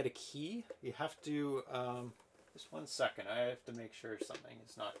correctly, you have to get a key. You have to, just 1 second. I have to make sure something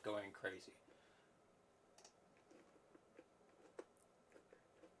is not going crazy.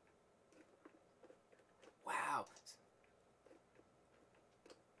 Wow.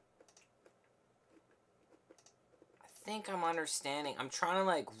 I think I'm understanding. I'm trying to,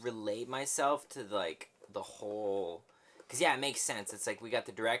 like, relate myself to, like, the whole... Because, yeah, it makes sense. It's like we got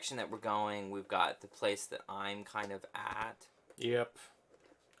the direction that we're going. We've got the place that I'm kind of at. Yep.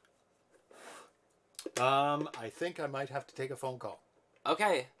 I think I might have to take a phone call.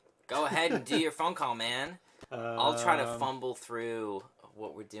 Okay. Go ahead and do your phone call, man. I'll try to fumble through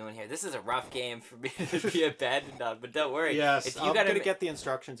what we're doing here. This is a rough game for me to be abandoned on, but don't worry. Yes, if you I'm gotta going to get the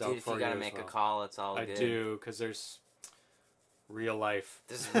instructions out for you. If you got to make a call, it's all good. I do, because there's real life.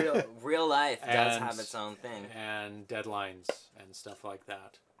 This is real life does have its own thing. And deadlines and stuff like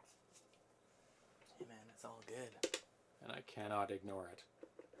that. Hey man, it's all good. And I cannot ignore it.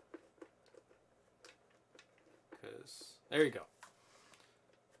 Because, there you go.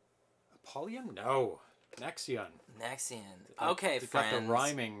 Apollyon? No. Nexion. Nexion. Okay, friends. Got the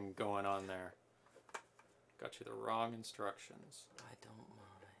rhyming going on there. Got you the wrong instructions. I don't mind.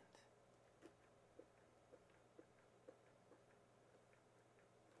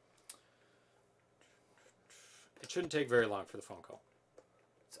 It shouldn't take very long for the phone call.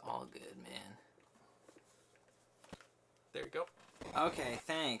 It's all good, man. There you go. Okay,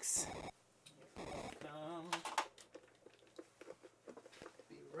 thanks.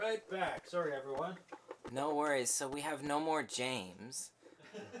 Be right back. Sorry, everyone. No worries. So we have no more James.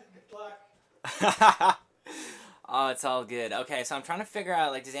 Good luck. Oh, it's all good. Okay, so I'm trying to figure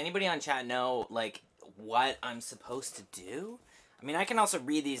out, like, does anybody on chat know, like, what I'm supposed to do? I mean, I can also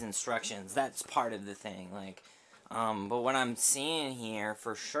read these instructions. That's part of the thing. Like, but what I'm seeing here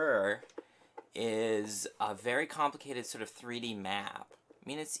for sure is a very complicated sort of 3D map. I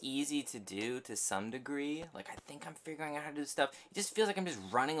mean, it's easy to do to some degree. Like, I think I'm figuring out how to do stuff. It just feels like I'm just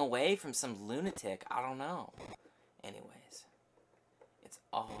running away from some lunatic. I don't know. Anyways, it's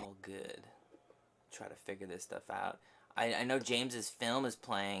all good. Try to figure this stuff out. I know James's film is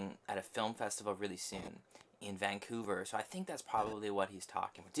playing at a film festival really soon in Vancouver, so I think that's probably what he's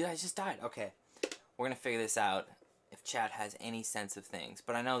talking about. Dude, I just died. Okay, we're gonna figure this out if chat has any sense of things.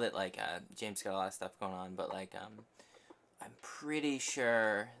 But I know that, like, James got a lot of stuff going on, but, like, I'm pretty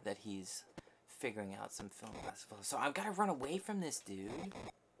sure that he's figuring out some film festival. So I've got to run away from this dude.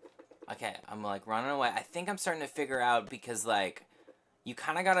 Okay, I'm, like, running away. I think I'm starting to figure out because, like, you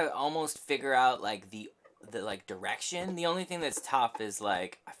kind of got to almost figure out, like, the like, direction. The only thing that's tough is,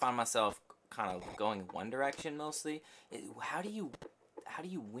 like, I find myself kind of going one direction mostly. How do you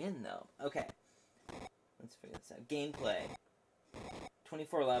win, though? Okay. Let's figure this out. Gameplay.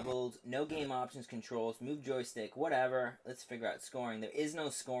 24 levels, no game options, controls, move joystick, whatever. Let's figure out scoring. There is no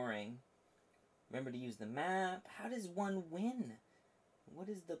scoring. Remember to use the map. How does one win? What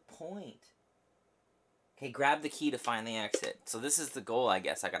is the point? Okay, grab the key to find the exit. So this is the goal, I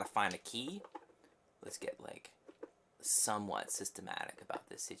guess. I gotta find a key. Let's get, like, somewhat systematic about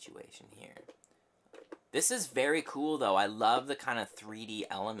this situation here. This is very cool, though. I love the kind of 3D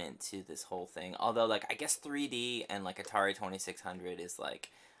element to this whole thing. Although, like, I guess 3D and, like, Atari 2600 is,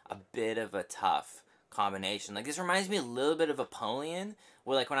 like, a bit of a tough combination. Like, this reminds me a little bit of Apollyon,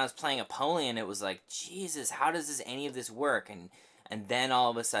 where, like, when I was playing Apollyon, it was like, Jesus, how does any of this work? And and then all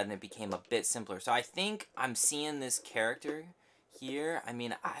of a sudden it became a bit simpler. So I think I'm seeing this character here. I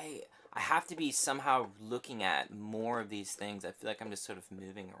mean, I have to be somehow looking at more of these things. I feel like I'm just sort of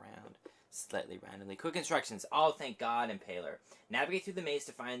moving around slightly randomly. Quick instructions. Oh, thank God, Impaler. Navigate through the maze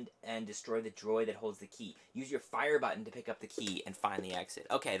to find and destroy the droid that holds the key. Use your fire button to pick up the key and find the exit.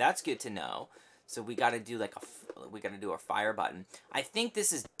 Okay, that's good to know. So we got to do like our fire button. I think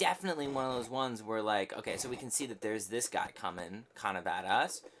this is definitely one of those ones where like, okay, so we can see that there's this guy coming kind of at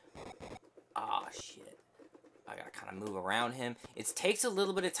us. Oh, shit. I gotta kind of move around him. It takes a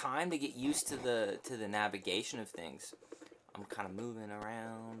little bit of time to get used to the navigation of things. I'm kind of moving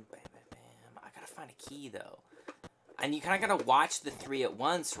around. Bam, bam, bam. I gotta find a key though, and you kind of gotta watch the three at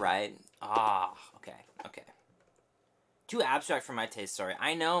once, right? Ah, okay, okay. Too abstract for my taste. Sorry.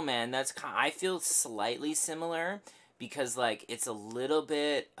 I know, man. I feel slightly similar because like it's a little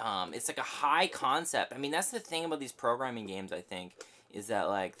bit. It's like a high concept. I mean, that's the thing about these programming games. I think is that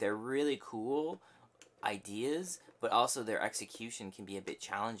like they're really cool ideas, but also their execution can be a bit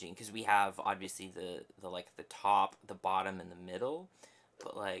challenging because we have obviously the like the top, the bottom, and the middle,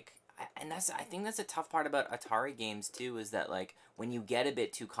 but like I think that's a tough part about Atari games too, is that like when you get a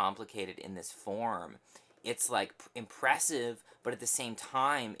bit too complicated in this form, it's like impressive, but at the same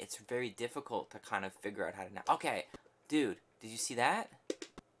time it's very difficult to kind of figure out how to okay, dude, did you see that?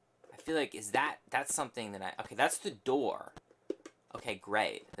 I feel like that's something that okay, that's the door. Okay,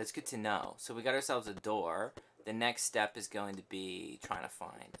 great. That's good to know. So we got ourselves a door. The next step is going to be trying to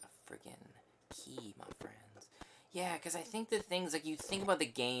find a friggin' key, my friends. Yeah, because I think the things, like you think about the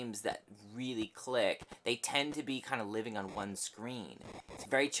games that really click, they tend to be kind of living on one screen. It's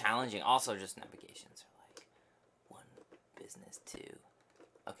very challenging. Also, just navigations are like one business too.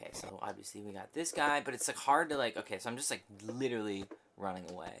 Okay, so obviously we got this guy, but it's like hard to like, okay, so I'm just like literally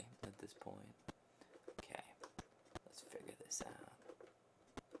running away at this point. Okay, let's figure this out.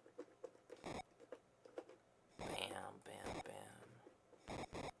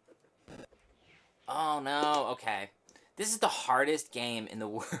 Oh no, okay. This is the hardest game in the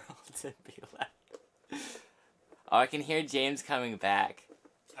world to be left. Oh, I can hear James coming back.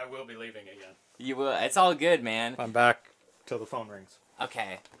 I will be leaving again. You will. It's all good, man. I'm back till the phone rings.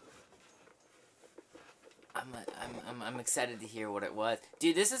 Okay. I'm excited to hear what it was.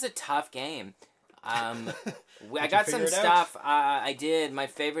 Dude, this is a tough game. I got some stuff. I did. My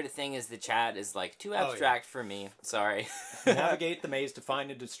favorite thing is the chat is like too abstract for me. Sorry. Navigate the maze to find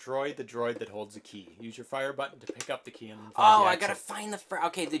and destroy the droid that holds the key. Use your fire button to pick up the key and find the exit. I gotta find the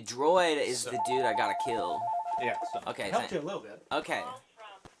okay, the droid is the dude I gotta kill. Yeah. So okay. Helped you a little bit. Okay.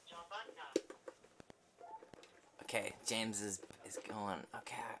 Okay, James is going.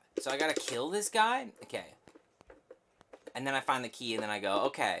 Okay, so I gotta kill this guy. Okay. And then I find the key, and then I go,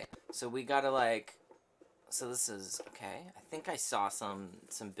 okay, so we gotta, like, so this is, okay, I think I saw some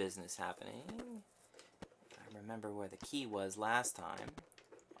business happening. I remember where the key was last time.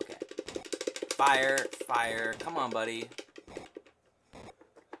 Okay. Fire, come on, buddy.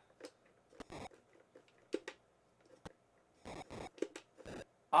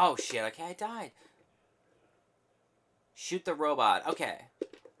 Oh, shit, okay, I died. Shoot the robot, okay.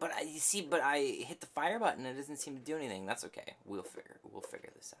 But you see, I hit the fire button and it doesn't seem to do anything. That's okay. We'll figure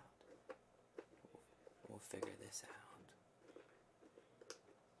this out. We'll figure this out.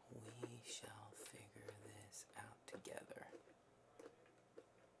 We shall figure this out together.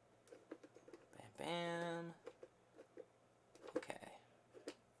 Bam, bam. Okay.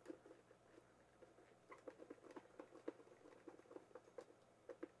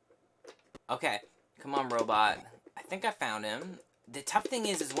 Okay. Come on, robot. I think I found him. The tough thing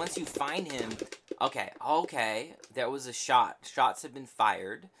is once you find him, okay, there was a shot. Shots have been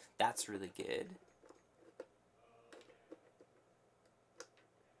fired. That's really good.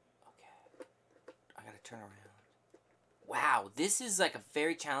 Okay. I gotta turn around. Wow, this is like a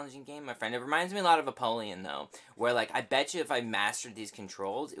very challenging game, my friend. It reminds me a lot of Apollyon, though, where like I bet you if I mastered these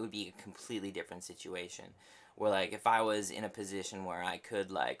controls, it would be a completely different situation. Where, like, if I was in a position where I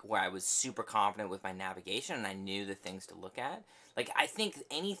could, like, where I was super confident with my navigation and I knew the things to look at. Like, I think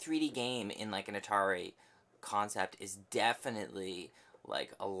any 3D game in, like, an Atari concept is definitely,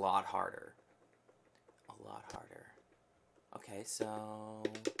 like, a lot harder. A lot harder. Okay, so...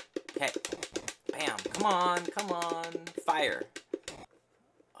 Okay. Bam. Come on. Fire.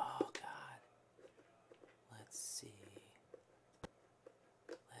 Oh, God. Let's see.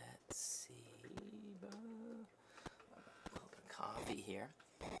 Coffee here.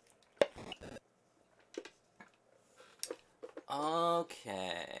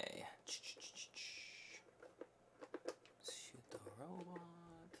 Okay. Shoot the robot.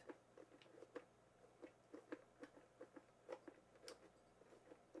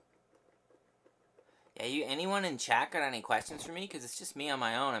 Yeah, anyone in chat got any questions for me? Because it's just me on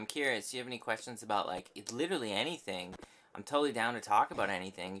my own. I'm curious. Do you have any questions about, like, literally anything? I'm totally down to talk about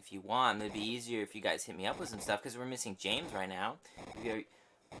anything if you want. It'd be easier if you guys hit me up with some stuff, because we're missing James right now.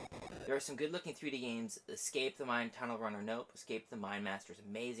 There are some good-looking 3D games. Escape the Mind, Tunnel Runner, nope. Escape the Mind Master's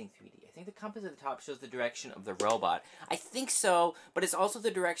amazing 3D. I think the compass at the top shows the direction of the robot. I think so, but it's also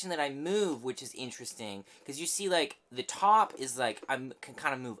the direction that I move, which is interesting. Because you see, like, the top is, like, I can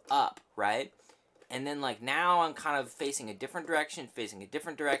kind of move up, right? And then, like, now I'm kind of facing a different direction,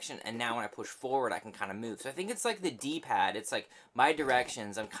 and now when I push forward, I can kind of move. So I think it's like the D-pad. It's like my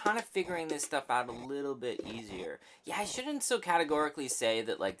directions. I'm kind of figuring this stuff out a little bit easier. Yeah, I shouldn't so categorically say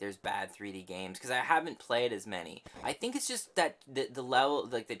that, like, there's bad 3D games, because I haven't played as many. I think it's just that the level,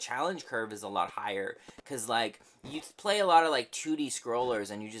 like, the challenge curve is a lot higher, because, like, you play a lot of, like, 2D scrollers,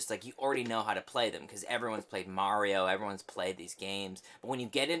 and you just, like, you already know how to play them, because everyone's played Mario, everyone's played these games. But when you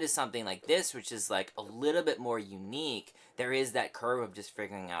get into something like this, which is, like, a little bit more unique, there is that curve of just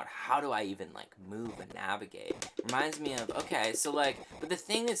figuring out, how do I even, like, move and navigate? Reminds me of, okay, so, like, but the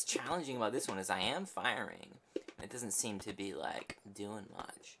thing that's challenging about this one is I am firing. It doesn't seem to be, like, doing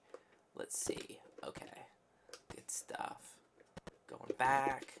much. Let's see. Okay. Good stuff. Going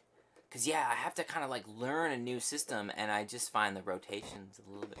back. Because, yeah, I have to kind of, like, learn a new system, and I just find the rotations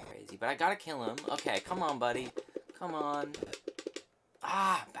a little bit crazy. But I gotta kill him. Okay, come on, buddy. Come on.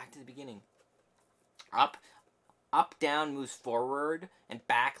 Ah, back to the beginning. Up, down moves forward, and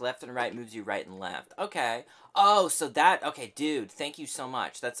back, left, and right moves you right and left. Okay. Oh, so that... Okay, dude, thank you so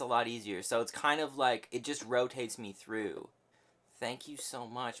much. That's a lot easier. So it's kind of like, it just rotates me through. Thank you so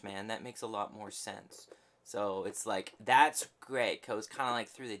much, man. That makes a lot more sense. So it's like, that's great, because kind of like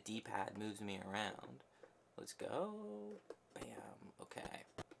through the D-pad moves me around. Let's go. Bam. Okay.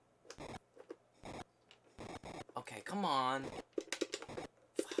 Okay, come on.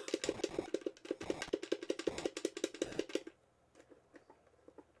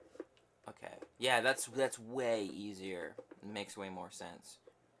 Okay. Yeah, that's way easier. It makes way more sense.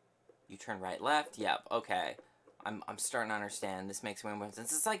 You turn right, left. Yep. Okay. I'm starting to understand. This makes way more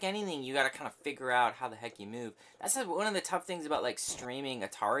sense. It's like anything, you gotta kind of figure out how the heck you move. That's like one of the tough things about, like, streaming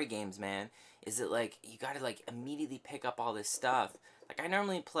Atari games, man, is that, like, you gotta, like, immediately pick up all this stuff. Like, I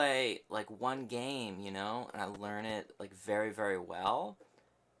normally play, like, one game, you know, and I learn it, like, very, very well.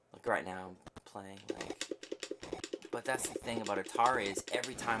 Like, right now, I'm playing, like... But that's the thing about Atari, is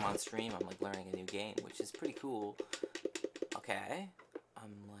every time on stream, I'm, like, learning a new game, which is pretty cool. Okay.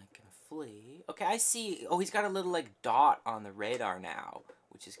 I'm, like, gonna flee. Okay, I see. Oh, he's got a little, like, dot on the radar now,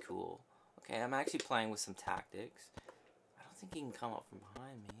 which is cool. Okay, I'm actually playing with some tactics. I don't think he can come up from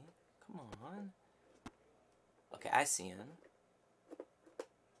behind me. Come on. Okay, I see him.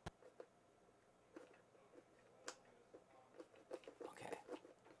 Okay.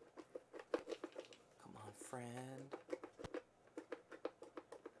 Come on, friend.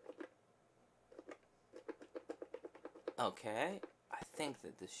 Okay. I think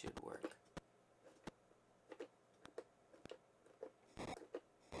that this should work.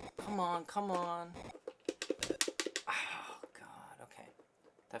 Come on, come on. Oh, God, okay.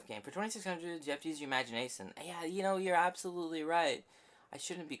 Tough game. For 2600, you have to use your imagination. Yeah, you know, you're absolutely right. I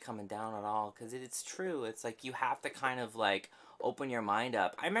shouldn't be coming down at all, because it's true. It's like, you have to kind of, like, open your mind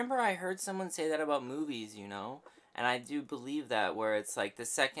up. I remember I heard someone say that about movies, you know? And I do believe that, where it's like the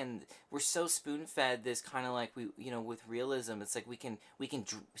second we're so spoon-fed this kind of like, we, you know, with realism, it's like we can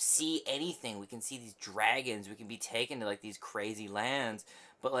see anything. We can see these dragons. We can be taken to, like, these crazy lands.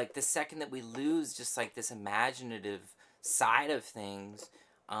 But, like, the second that we lose just, like, this imaginative side of things,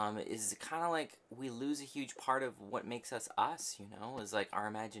 is kind of like we lose a huge part of what makes us us, you know, is, like, our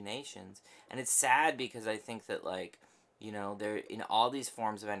imaginations. And it's sad, because I think that, like, you know, there in all these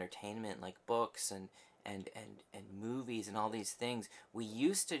forms of entertainment, like books and movies and all these things, we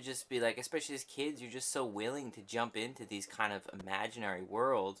used to just be like, especially as kids, you're just so willing to jump into these kind of imaginary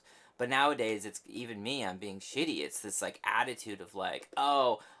worlds. But nowadays, it's even me, I'm being shitty. It's this, like, attitude of, like,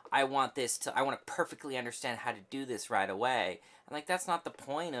 oh, I want to perfectly understand how to do this right away. And, like, that's not the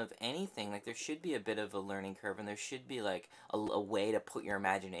point of anything. Like, there should be a bit of a learning curve, and there should be, like, a way to put your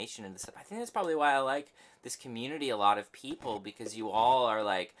imagination into stuff. I think that's probably why I like this community, a lot of people, because you all are,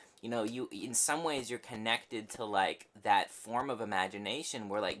 like, you know, you, in some ways, you're connected to, like, that form of imagination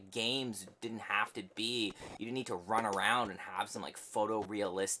where, like, games didn't have to be, you didn't need to run around and have some, like,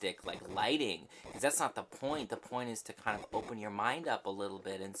 photorealistic, like, lighting, because that's not the point. The point is to kind of open your mind up a little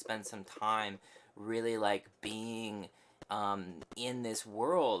bit and spend some time really, like, being in this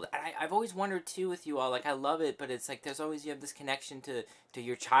world. And I've always wondered too with you all, like I love it, but it's like there's always, you have this connection to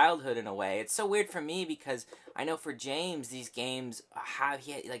your childhood in a way. It's so weird for me because I know for James these games have,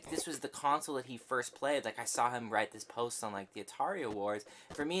 like this was the console that he first played. Like I saw him write this post on like the Atari Awards.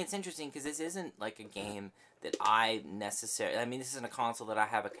 For me it's interesting because this isn't like a game that I necessarily, I mean this isn't a console that I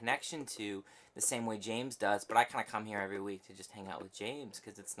have a connection to the same way James does, but I kind of come here every week to just hang out with James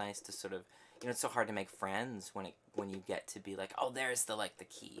because it's nice to sort of, you know, it's so hard to make friends when you get to be like, oh, there's the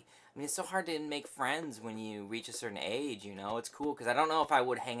key. I mean, it's so hard to make friends when you reach a certain age, you know. It's cool because I don't know if I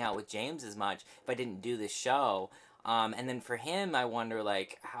would hang out with James as much if I didn't do this show. And then for him, I wonder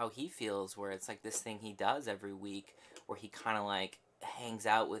like how he feels, where it's like this thing he does every week where he kind of like hangs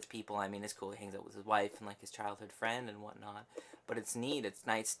out with people. I mean, it's cool. He hangs out with his wife and like his childhood friend and whatnot. But it's neat. It's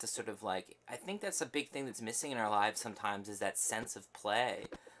nice to sort of like, I think that's a big thing that's missing in our lives sometimes is that sense of play.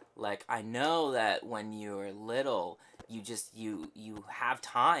 Like, I know that when you're little, you just, you have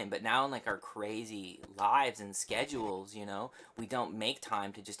time, but now in, like, our crazy lives and schedules, you know, we don't make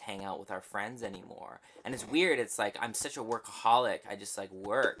time to just hang out with our friends anymore. And it's weird, it's like, I'm such a workaholic, I just, like,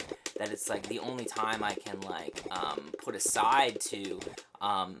 work, that it's, like, the only time I can, like, put aside to,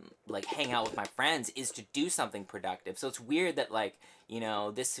 like, hang out with my friends is to do something productive. So it's weird that, like, you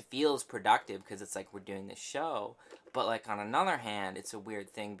know, this feels productive because it's, like, we're doing this show. But, like, on another hand, it's a weird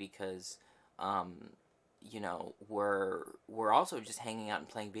thing because, you know, we're also just hanging out and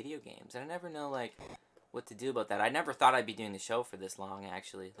playing video games. And I never know, like, what to do about that. I never thought I'd be doing the show for this long,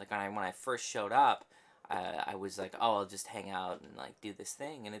 actually. Like, when I first showed up, I was like, oh, I'll just hang out and, like, do this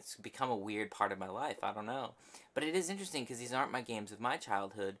thing. And it's become a weird part of my life. I don't know. But it is interesting because these aren't my games of my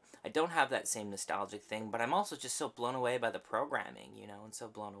childhood. I don't have that same nostalgic thing, but I'm also just so blown away by the programming, you know, and so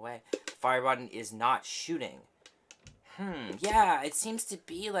blown away. Fire button is not shooting. Yeah, it seems to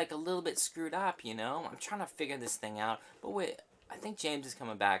be, like, a little bit screwed up, you know? I'm trying to figure this thing out. But wait, I think James is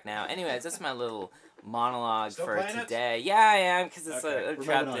coming back now. Anyways, that's my little monologue Still for today. It? Yeah, I am, because it's okay,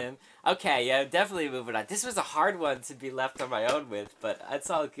 trapped in. Okay, yeah, definitely moving on. This was a hard one to be left on my own with, but it's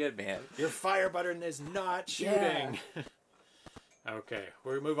all good, man. Your fire button is not shooting. Yeah. Okay,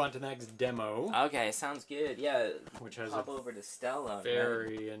 we'll move on to the next demo. Okay, sounds good. Yeah, which has pop over to Stella.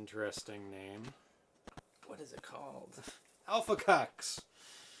 Very interesting name. What is it called? Alpha Cucks.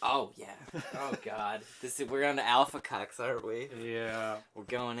 Oh, yeah. Oh, God. We're on to Alpha Cucks, aren't we? Yeah. We're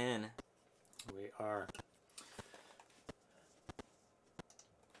going in. We are.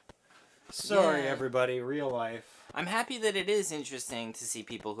 Sorry, everybody. Real life. I'm happy that it is interesting to see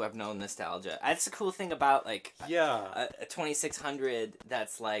people who have no nostalgia. That's the cool thing about, like, a 2600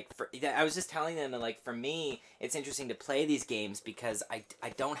 that's, like, I was just telling them, that, like, for me, it's interesting to play these games because I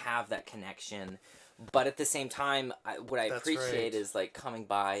don't have that connection. But at the same time, what I appreciate is, like, coming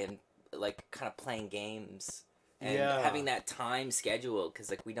by and, like, kind of playing games and having that time scheduled because,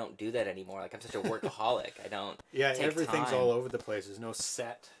 like, we don't do that anymore. Like, I'm such a workaholic. I don't take everything's time. all over the place. There's no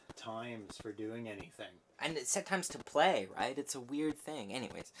set times for doing anything. And it's set times to play, right? It's a weird thing.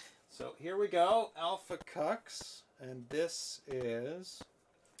 Anyways. So, here we go. Alpha Cucks. And this is...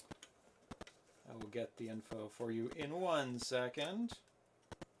 I will get the info for you in 1 second.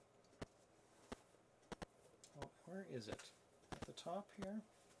 Where is it? At the top here?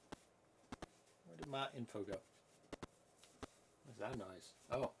 Where did my info go? What is that noise?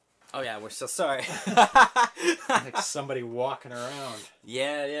 Oh. Oh, yeah, we're still sorry. Like somebody walking around.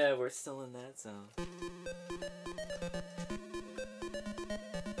 Yeah, we're still in that zone.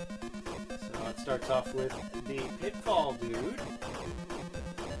 So it starts off with the Pitfall dude.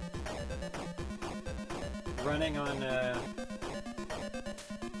 Running on a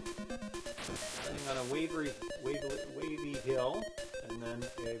wavy hill, and then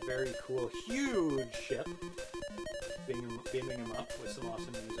a very cool, huge ship beaming him up with some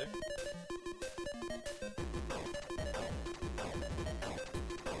awesome music.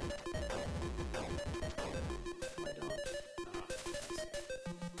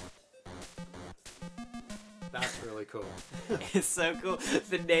 That's really cool. It's so cool.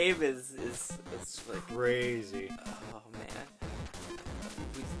 The name is like crazy. Oh man.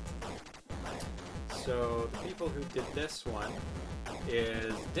 So the people who did this one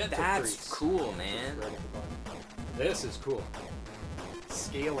is That's cool, man. This is cool.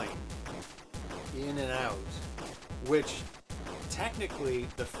 Scaling in and out, which technically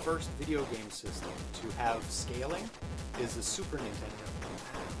the first video game system to have scaling is the Super Nintendo.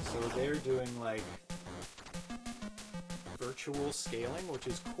 So they're doing like virtual scaling, which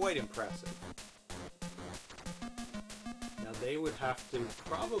is quite impressive. Now they would have to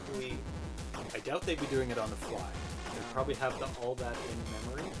probably, I doubt they'd be doing it on the fly. They'd probably have all that in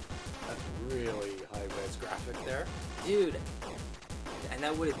memory. That's really high-res graphic there. Dude, and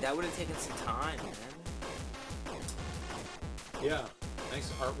that would have taken some time, man. Yeah, nice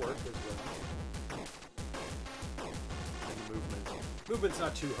artwork as well. And movement. Movement's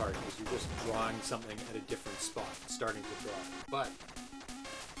not too hard because you're just drawing something at a different spot, starting to draw. But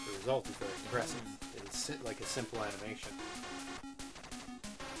the result is very impressive. It's like a simple animation.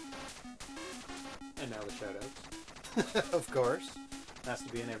 And now the shoutouts. Of course. Has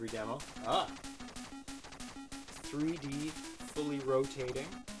to be in every demo. 3D, fully rotating.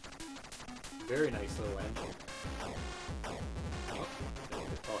 Very nice little engine. Oh,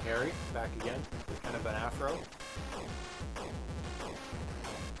 call Harry back again with kind of an afro.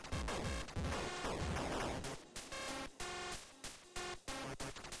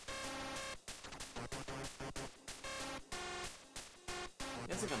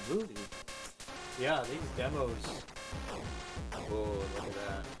 It's like a movie. Yeah, these demos. Oh, look at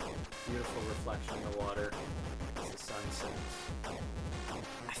that. Beautiful reflection in the water. It's the sunsets.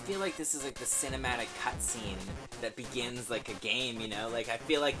 I feel like this is like the cinematic cutscene that begins like a game, you know? Like I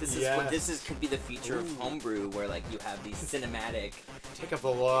feel like this is what this is could be the future of homebrew, where like you have these cinematic. Take up a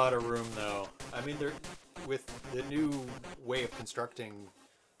lot of room though. I mean, they're with the new way of constructing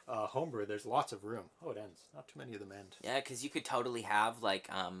homebrew, there's lots of room. Oh, it ends. Not too many of them end. Yeah, because you could totally have like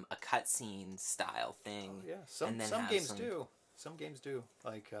a cutscene style thing. Oh, yeah, some games do. Some games do.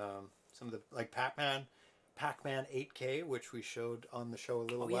 Like some of the Pac-Man 8K, which we showed on the show a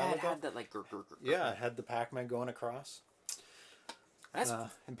little while ago. It had that like. Yeah, it had the Pac-Man going across.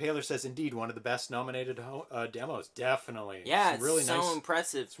 Impaler says, indeed, one of the best nominated demos. Definitely. Yeah, it's really so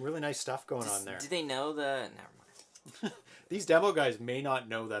impressive. It's really nice stuff going on there. Do they know the? Never mind. These demo guys may not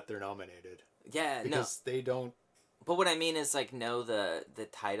know that they're nominated. Yeah, because they don't. But what I mean is, like, know the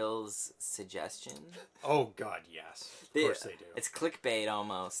title's suggestion. Oh God, yes. Of course they do. It's clickbait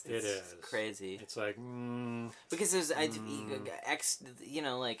almost. It is crazy. It's like because there's you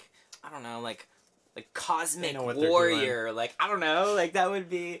know, like I don't know, like Cosmic Warrior, like I don't know, like that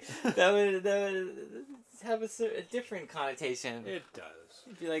would have a different connotation. It does.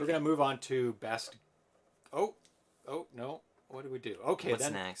 It'd be like, we're gonna move on to best. Oh no. What do we do? Okay, what's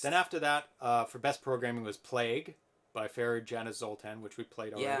next? Then after that, for best programming was Plague by Farah Jana Zoltan, which we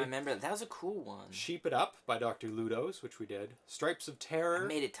played already. Yeah, I remember that was a cool one. Sheep It Up by Dr. Ludos, which we did. Stripes of Terror. I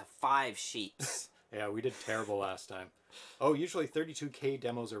made it to 5 sheeps. Yeah, we did terrible last time. Oh, usually 32K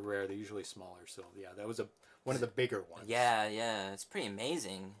demos are rare. They're usually smaller. So yeah, that was one of the bigger ones. Yeah, it's pretty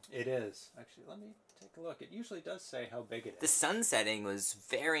amazing. It is. Actually, let me take a look. It usually does say how big it is. The sun setting was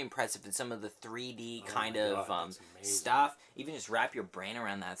very impressive, and some of the 3D kind of stuff. Even just wrap your brain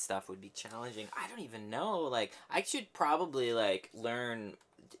around that stuff would be challenging. I don't even know. Like, I should probably learn,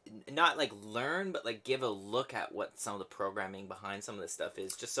 not learn, but give a look at what some of the programming behind some of this stuff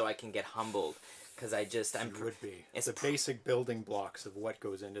is, just so I can get humbled. Because it's the basic building blocks of what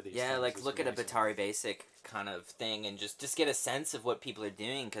goes into these. Yeah, things. Look at a Atari Basic kind of thing and just get a sense of what people are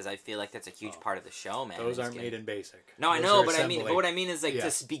doing, because I feel like that's a huge part of the show, man. Those aren't made in Basic. No, I know, but what I mean is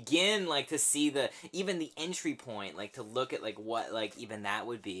to begin to see even the entry point, to look at what even that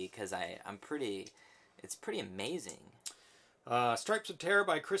would be, because it's pretty amazing. Stripes of Terror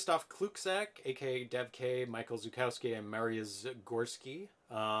by Krzysztof Kluksak, aka Dev K, Michael Zukowski, and Maria Zgorski.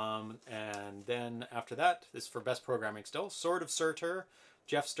 And then after that, this is for best programming still. Sword of Surtur,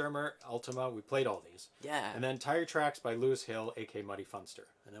 Jeff Sturmer, Ultima. We played all these. Yeah. And then Tire Tracks by Lewis Hill, aka Muddy Funster.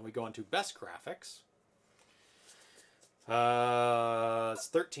 And then we go on to best graphics. It's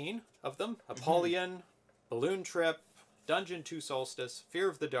 13 of them. Apollyon, Balloon Trip, Dungeon 2 Solstice, Fear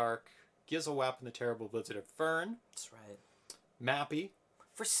of the Dark, Gizzlewap and the Terrible Blizzard of Fern. That's right. Mappy.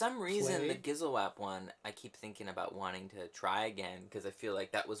 For some reason, Plague. the Gizzlewap one, I keep thinking about wanting to try again, because I feel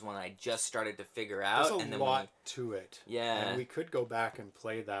like that was one I just started to figure out. There's a lot to it. Yeah. And we could go back and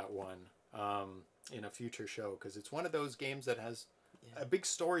play that one in a future show, because it's one of those games that has a big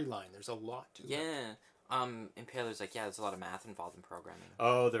storyline. There's a lot to it. Yeah. Impaler's there's a lot of math involved in programming.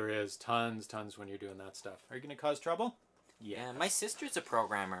 Oh, there is. Tons when you're doing that stuff. Are you going to cause trouble? Yeah, my sister's a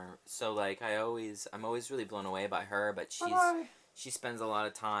programmer, so I'm always really blown away by her, but she spends a lot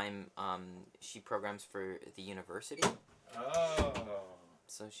of time, she programs for the university. Oh.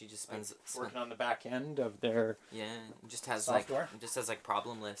 So she just spends working on the back end of their just has software.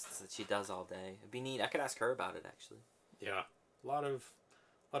 Problem lists that she does all day. It'd be neat. I could ask her about it, actually. Yeah. A lot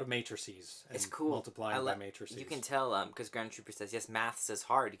of matrices. And it's cool. Multiplying by matrices. You can tell, because Grand Trooper says, yes, maths is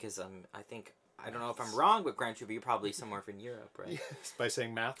hard, because I don't know if I'm wrong, but Grand Trooper, you're probably somewhere in Europe, right? Yes, by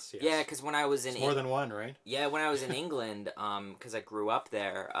saying maths, yes. Yeah, because when I was in... more than one, right? Yeah, when I was in England, because I grew up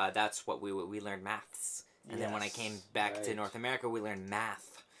there, that's what we learned maths. And then when I came back to North America, we learned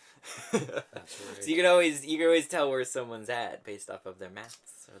math. That's right. So you can always tell where someone's at based off of their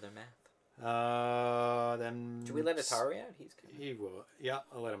maths or their math. Then... Should we let Atari out? He will. Yeah,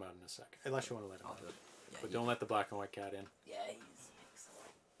 I'll let him out in a second. Unless you want to let him out. Yeah, but don't let the black and white cat in. Yeah, he's...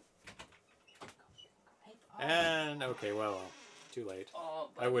 And, okay, well, too late. Oh,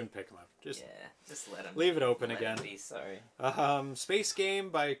 I wouldn't pick him up. Just let him. Leave it open again. Him be, sorry. Space Game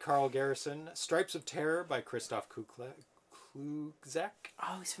by Carl Garrison. Stripes of Terror by Christoph Klugzak.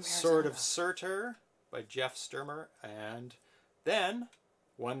 Oh, he's from Arizona. Sword of Surtur by Jeff Sturmer. And then,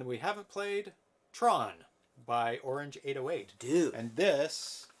 one we haven't played, Tron by Orange 808. Dude. And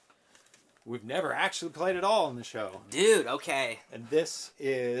this, we've never actually played at all in the show. Dude, okay. And this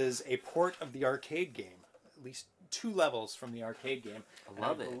is a port of the arcade game. At least 2 levels from the arcade game. I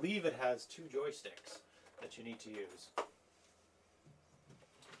love it. I believe it has 2 joysticks that you need to use.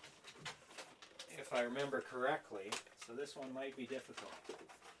 If I remember correctly, so this one might be difficult.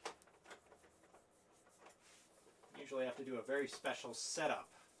 Usually I have to do a very special setup.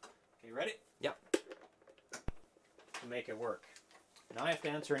 Okay, ready? Yep. To make it work. Now I have to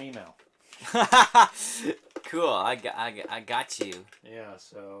answer an email. Cool, I got you. Yeah,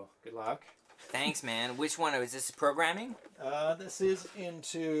 so good luck. Thanks, man. Which one? Is this programming? This is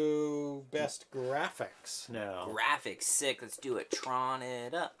into best graphics now. Graphics, sick. Let's do it. Tron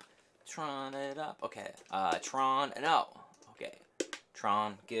it up. Tron it up. Okay. Tron, no. Okay.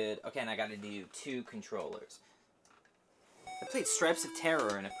 Tron, good. Okay, and I gotta do 2 controllers. I played Stripes of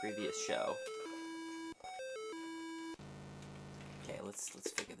Terror in a previous show. Okay, let's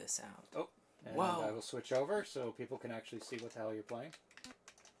figure this out. Oh, and whoa. I will switch over so people can actually see what the hell you're playing.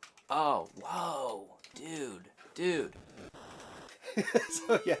 Oh, whoa, dude.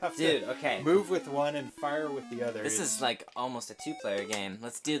 So you have to okay. move with one and fire with the other. This is like almost a 2-player game.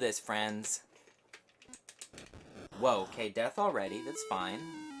 Let's do this, friends. Whoa, okay, death already. That's fine.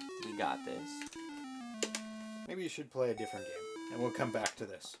 We got this. Maybe you should play a different game, and we'll come back to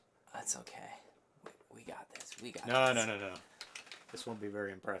this. That's okay. We got this. We got No, this. no. This won't be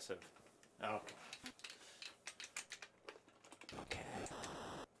very impressive. Okay. Okay.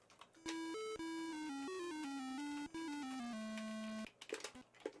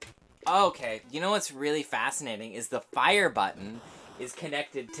 Okay, you know what's really fascinating is the fire button is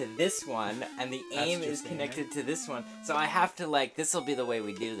connected to this one, and the aim is connected to this one. So I have to, like, this will be the way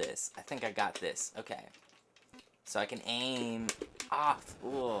we do this. I think I got this. Okay. So I can aim off.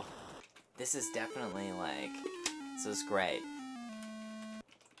 Ooh. This is definitely, like, this is great.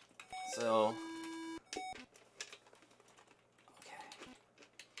 So, okay,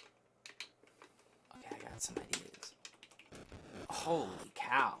 I got some ideas. Holy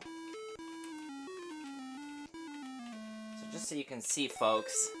cow. So just so you can see,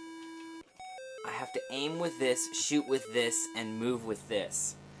 folks, I have to aim with this, shoot with this, and move with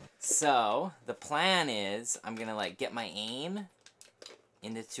this. So, the plan is, I'm gonna, like, get my aim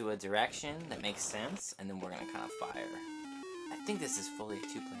into a direction that makes sense, and then we're gonna kind of fire. I think this is fully a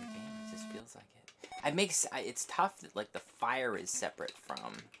 2-player game. It just feels like it. It's tough that, like, the fire is separate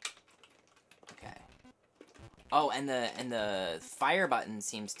from... Okay. Oh, and the fire button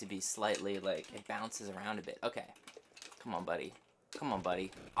seems to be slightly, like, it bounces around a bit. Okay. Come on, buddy. Come on,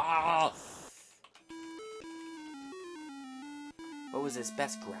 buddy. Oh! What was this?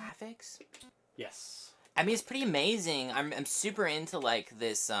 Best graphics? Yes. I mean, it's pretty amazing. I'm super into, like,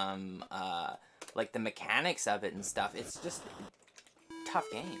 this, like, the mechanics of it and stuff. It's just a tough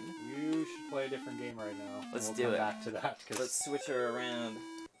game. You should play a different game right now. Let's we'll do come it. back to that. Let's switch her around.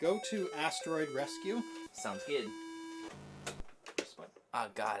 Go to Asteroid Rescue. Sounds good. This one. Oh,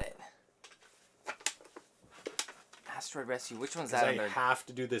 got it. Asteroid Rescue. Which one's that? I have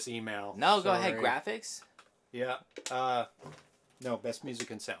to do this email. No, go ahead. Graphics? Yeah. No, best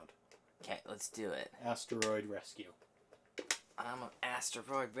music and sound. Okay, let's do it. Asteroid Rescue. I'm an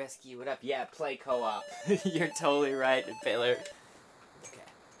Asteroid Rescue. What up? Yeah, play co-op. You're totally right, Baylor. Okay.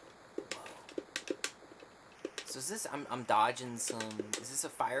 Whoa. So is this... I'm dodging some... Is this a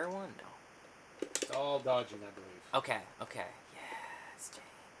fire one? No. It's all dodging, I believe. Okay, okay. Yes,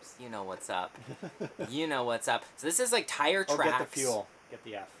 James. You know what's up. You know what's up. So this is like tire tracks. Oh, get the fuel. Get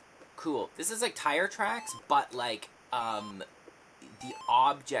the F. Cool. This is like tire tracks, but like, the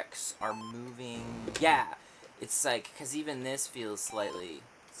objects are moving. Yeah. It's like, because even this feels slightly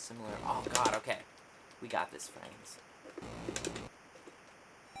similar. Oh, God, okay. We got this, friends.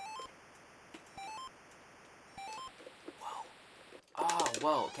 Whoa. Oh,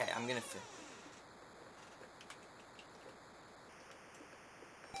 whoa. Okay, I'm gonna...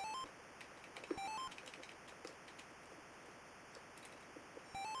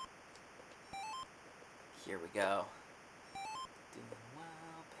 Here we go. Doing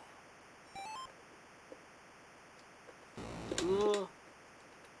well,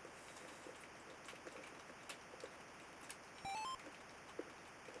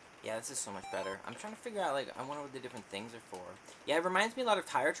 Yeah, this is so much better. I'm trying to figure out, like, I wonder what the different things are for. Yeah, it reminds me a lot of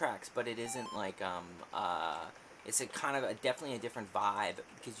Tire Tracks, but it isn't, like, it's a kind of definitely a different vibe,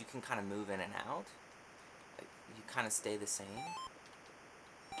 because you can kind of move in and out. Like, you kind of stay the same.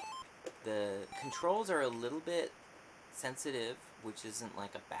 The controls are a little bit sensitive, which isn't,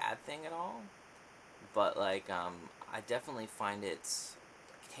 like, a bad thing at all. But, like, I definitely find it's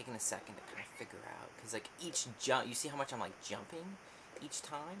taking a second to kind of figure out. Because, like, each jump, you see how much I'm, like, jumping each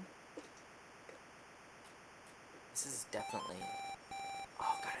time? This is definitely...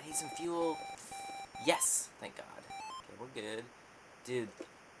 Oh, God, I need some fuel. Yes! Thank God. Okay, we're good. Dude,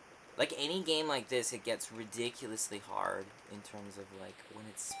 like, any game like this, it gets ridiculously hard in terms of, like, when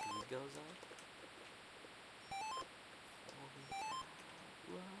its speed goes up.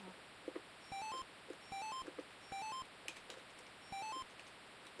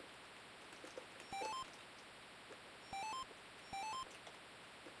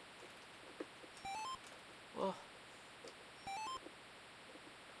 Whoa.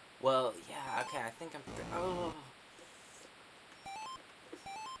 Well, yeah, okay, I think I'm... Oh.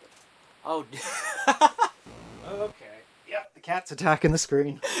 Oh. Okay. Yep, the cat's attacking the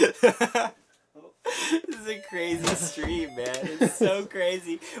screen. This is a crazy stream, man. It's so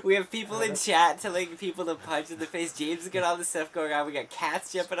crazy. We have people in chat telling people to punch in the face. James has got all this stuff going on. We got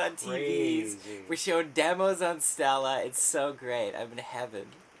cats jumping on TVs. We're showing demos on Stella. It's so great. I'm in heaven.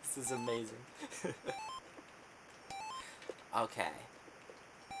 This is amazing. Okay.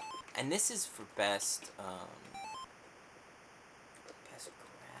 And this is for best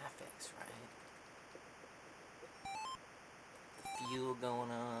graphics, right? The fuel going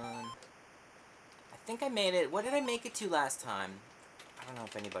on. I think I made it. What did I make it to last time? I don't know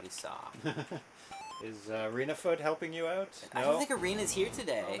if anybody saw. Is Arenafoot helping you out? No? I don't think Arena's here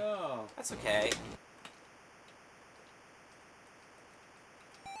today. Oh, no. That's okay.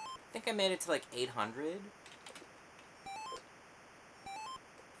 I think I made it to like 800.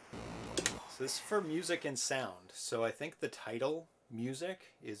 So this is for music and sound. So I think the title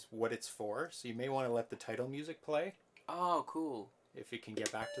music is what it's for. So you may want to let the title music play. Oh, cool. If you can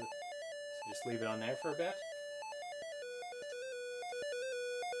get back to the... So just leave it on there for a bit.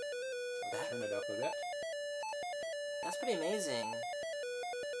 Let's turn it up a bit. That's pretty amazing.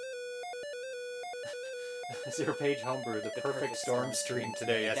 ZeroPage Homebrew, the perfect storm stream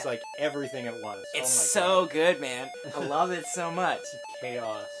today. It's like everything at once. It's so good, man. I love it so much.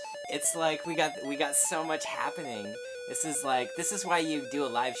 Chaos. It's like we got so much happening. This is why you do a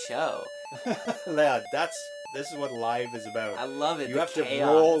live show. Yeah, this is what live is about. I love it. You have to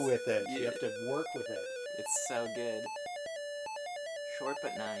roll with it. You have to work with it. It's so good. Short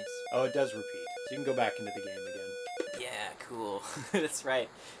but nice. Oh, it does repeat. So you can go back into the game again. Yeah, cool. That's right.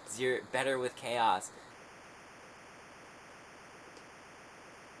 You're better with chaos.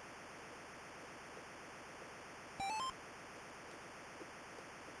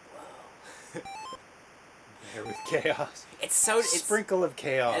 There with chaos. It's so sprinkle of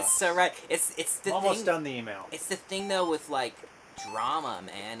chaos. It's so right. It's the almost thing, done the email. It's the thing though with like drama,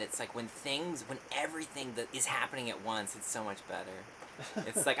 man. It's like when everything that is happening at once, it's so much better.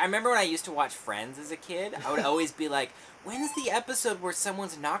 It's like I remember when I used to watch Friends as a kid. I would always be like, when's the episode where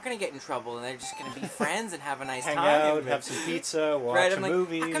someone's not going to get in trouble and they're just going to be friends and have a nice Hang time? out, have some pizza, watch a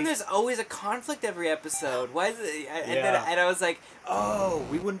movie. How come there's always a conflict every episode? Why is it? And I was like, oh,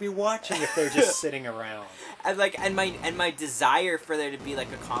 we wouldn't be watching if they're just sitting around. And my desire for there to be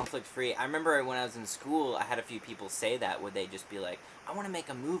like a conflict free. I remember when I was in school, I had a few people say that, where they just be like, I want to make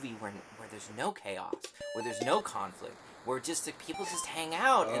a movie where there's no chaos, where there's no conflict, where just like, people just hang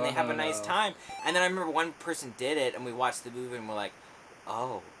out and they have a nice time. And then I remember one person did it, and we watched the movie and we're like,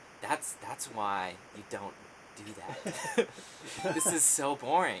 oh, that's why you don't do that. This is so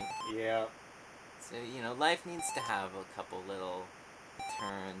boring. Yeah. So life needs to have a couple little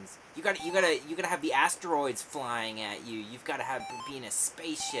turns. You gotta have the asteroids flying at you. You've gotta be in a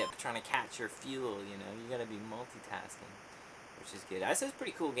spaceship trying to catch your fuel. You gotta be multitasking, which is good. That's a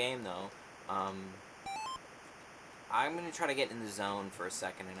pretty cool game though. I'm gonna try to get in the zone for a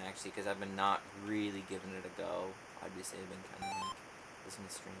second, and actually, because I've been not really giving it a go. Obviously, I've been kind of like listening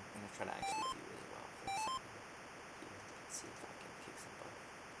to stream. I'm gonna try to actually do really well for a second here. Let's see if I can kick some butt.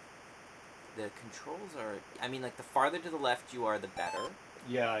 The controls are, I mean, like the farther to the left you are, the better.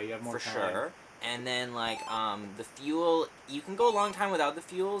 Yeah, you have more for time. sure. And then like the fuel, you can go a long time without the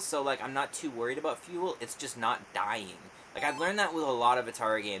fuel, so like I'm not too worried about fuel. It's just not dying. Like I've learned that with a lot of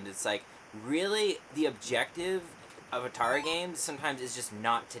Atari games. It's like really the objective of Atari games sometimes is just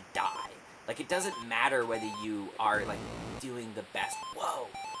not to die. Like it doesn't matter whether you are like doing the best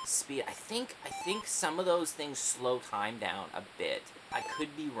speed. I think some of those things slow time down a bit I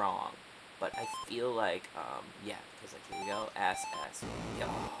could be wrong, but I feel like, yeah, because like, here we go, S. Yeah.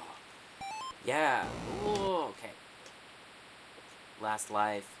 Yeah. Ooh, okay. Last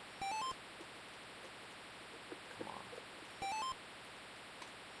life. Come on.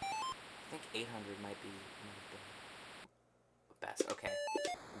 I think 800 might be the best. Okay.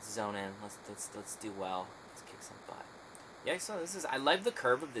 Let's zone in. Let's do well. Let's kick some butt. Yeah, so this is, I like the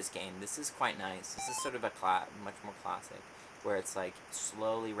curve of this game. This is quite nice. This is sort of a much more classic, where it's like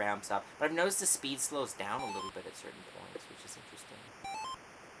slowly ramps up. But I've noticed the speed slows down a little bit at certain points, which is interesting.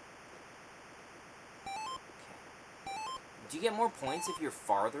 Okay. Do you get more points if you're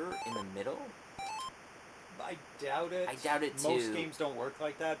farther in the middle? I doubt it. I doubt it too. Most games don't work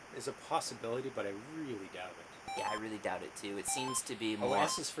like that. It's a possibility, but I really doubt it. Yeah, I really doubt it too. It seems to be more... Oh,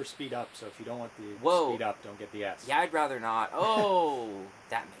 S is for speed up, so if you don't want the speed up, don't get the S. Yeah, I'd rather not. Oh,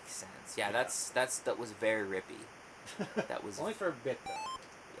 that makes sense. Yeah, that was very rippy. That was... Only for a bit, though.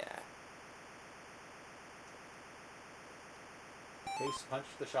 Yeah. Face punch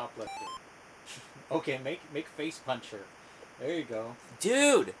the shoplifter. Okay, make face puncher. There you go.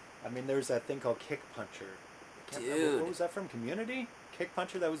 Dude! I mean, there's that thing called kick puncher. Dude. What was that from, Community? Kick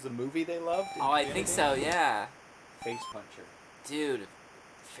puncher, that was the movie they loved? Oh, I think so, yeah. Face puncher. Dude,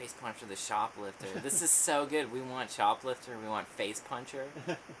 face puncher the shoplifter. This is so good. We want shoplifter, we want face puncher.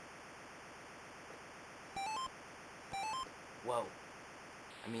 Whoa.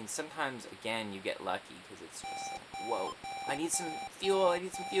 I mean, sometimes, again, you get lucky, because it's just like, whoa. I need some fuel, I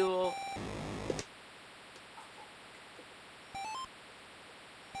need some fuel.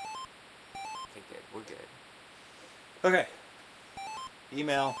 Okay, good, we're good. Okay.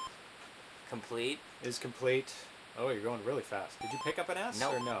 Email. Complete. Is complete. Oh, you're going really fast. Did you pick up an S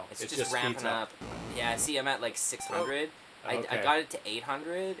nope. or no? It's just ramping up. Yeah, see, I'm at like 600. Oh. Okay. I got it to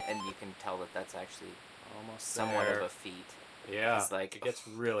 800, and you can tell that that's actually almost somewhat there. of a feat. Yeah, it's like, it gets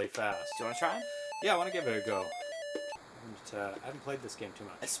really fast. Do you want to try? Yeah, I want to give it a go. I haven't played this game too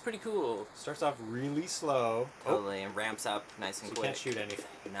much. It's pretty cool. Starts off really slow. Totally, and ramps up nice and quick. You can't shoot anything.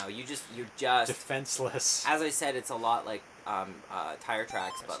 No, you're just defenseless. As I said, it's a lot like Tire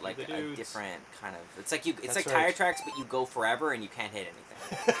Tracks, but like a different kind of. It's like Tire Tracks, but you go forever and you can't hit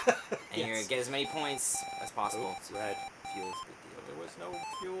anything. And you're gonna get as many points as possible. Oops, red. Fuel's a big deal. But there was no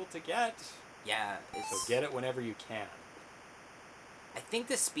fuel to get. Yeah, so get it whenever you can. I think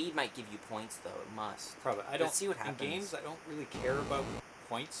the speed might give you points, though. It must. Probably. Let's see what happens. In games, I don't really care about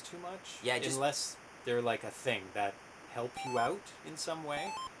points too much. Yeah, unless they're like a thing that help you out in some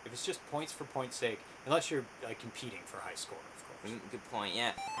way. If it's just points for point's sake, unless you're like competing for high score, of course. Good point.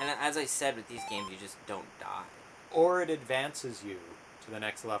 Yeah, and as I said, with these games, you just don't die. Or it advances you to the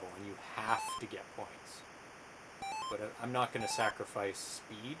next level, and you have to get points. But I'm not going to sacrifice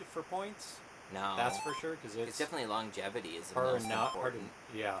speed for points. No, that's for sure, because it's definitely longevity is the most important.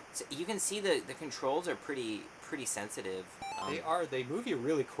 Yeah, so you can see the controls are pretty sensitive. They move you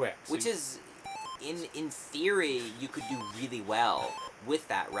really quick, so which is in theory you could do really well with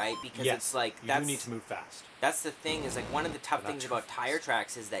that, right? Because it's like you do need to move fast. That's the thing, is like one of the tough things about Tire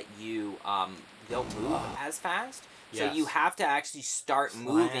Tracks is that you don't move as fast. So you have to actually start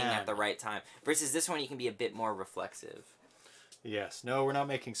moving at the right time. Versus this one, you can be a bit more reflexive. Yes. No, we're not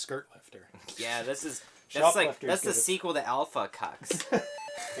making Skirt Lifter. Yeah, that's the sequel to Alpha Cucks.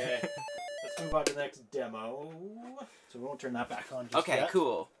 Okay. Let's move on to the next demo. So we won't turn that back on just yet.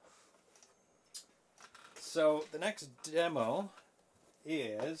 Cool. So the next demo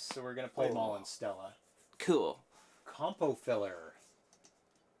is, so we're going to play Mall and Stella. Cool. Compo Filler.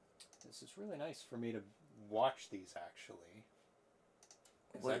 This is really nice for me to watch these, actually.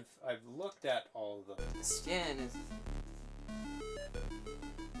 I've looked at all of them. The skin is...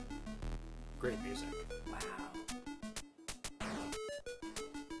 Great music. Wow.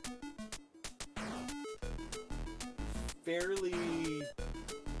 Fairly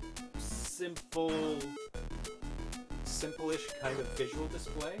simple-ish kind of visual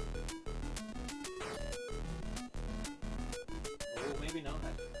display. Oh, maybe not.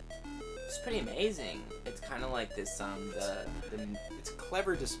 It's pretty amazing. It's kind of like this it's a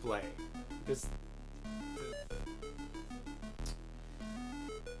clever display because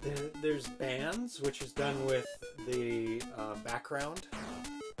there's bands, which is done with the background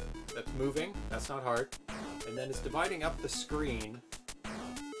that's moving. That's not hard. And then it's dividing up the screen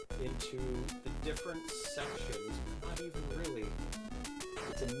into the different sections. Not even really.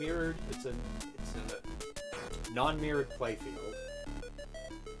 It's a non-mirrored playfield.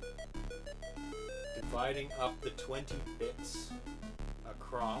 Dividing up the 20 bits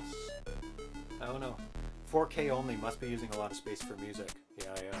across. I don't know. 4K only, must be using a lot of space for music.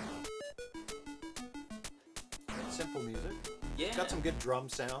 Yeah. simple music. Yeah. It's got some good drum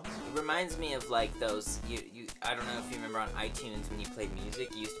sounds. It reminds me of like those, I don't know if you remember on iTunes when you played music,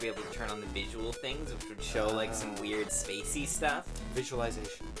 you used to be able to turn on the visual things, which would show like some weird spacey stuff.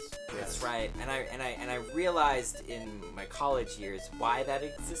 Visualizations. Yes. That's right. And I realized in my college years why that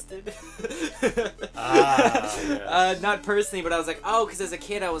existed. Yes. Not personally, but I was like, oh, because as a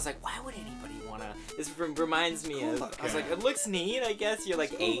kid I was like, why would anybody want to? This reminds me of, I was like, it looks neat, I guess. You're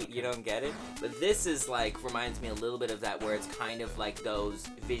like 8, you don't get it. But this is like, reminds me a little bit of that, where it's kind of like those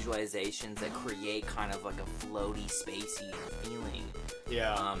visualizations that create kind of like a floaty, spacey feeling.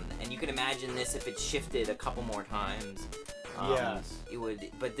 Yeah. And you can imagine this if it shifted a couple more times. Yes. It would,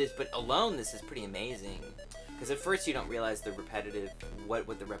 but alone, this is pretty amazing. Because at first you don't realize the repetitive, what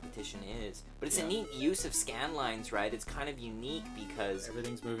the repetition is. But it's a neat use of scan lines, right? It's kind of unique because...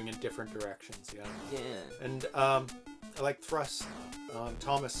 everything's moving in different directions, yeah. Yeah. And like Thrust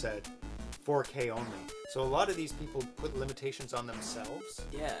Thomas said, 4K only. So a lot of these people put limitations on themselves.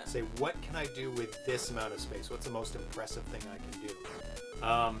 Yeah. Say, what can I do with this amount of space? What's the most impressive thing I can do?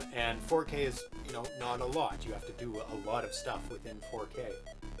 And 4K is, not a lot. You have to do a lot of stuff within 4K.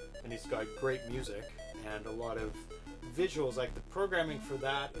 And it's got great music and a lot of visuals. Like the programming for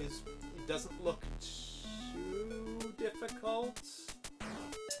that it doesn't look too difficult.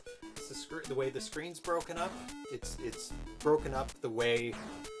 It's the way the screen's broken up. It's broken up the way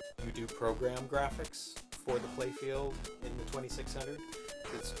you do program graphics for the playfield in the 2600.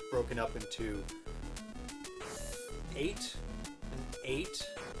 It's broken up into 8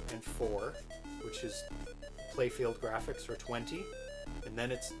 and 4, which is playfield graphics for 20, and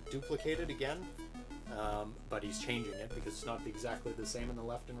then it's duplicated again, but he's changing it because it's not exactly the same in the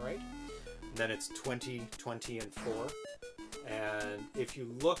left and right. And then it's 20, 20, and 4, and if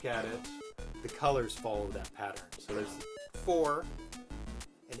you look at it, the colors follow that pattern. So there's 4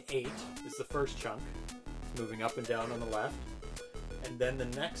 and 8 is the first chunk, moving up and down on the left, and then the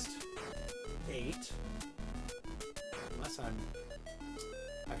next 8, unless I'm...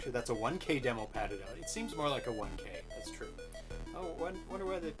 actually, that's a 1K demo padded out. It seems more like a 1K. That's true. Oh, wonder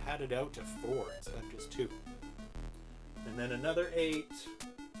why they padded out to 4 instead of just 2. And then another 8.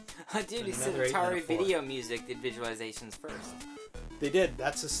 Dude, he said Atari Video Music did visualizations first. They did.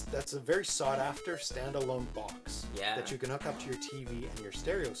 That's a very sought after standalone box. Yeah. That you can hook up to your TV and your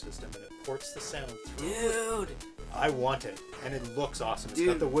stereo system, and it ports the sound through. Dude! I want it, and it looks awesome. It's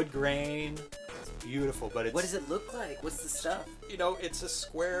got the wood grain. It's beautiful, but it's... what does it look like? What's the stuff? It's a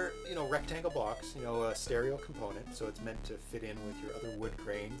square, rectangle box, a stereo component, so it's meant to fit in with your other wood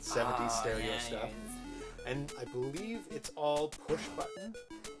grain 70s stereo stuff. Yeah. And I believe it's all push button,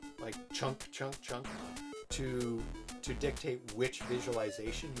 like chunk, to dictate which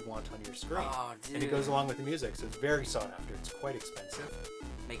visualization you want on your screen. Oh, dude. And it goes along with the music, so it's very sought after. It's quite expensive.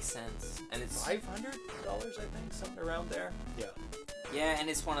 Makes sense. And it's $500, I think, something around there. Yeah. Yeah, and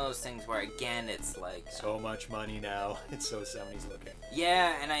it's one of those things where, again, it's like... so much money now. It's so 70s looking.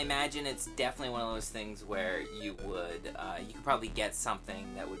 Yeah, and I imagine it's definitely one of those things where you would... you could probably get something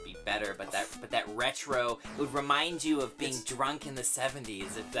that would be better, but that retro would remind you of being drunk in the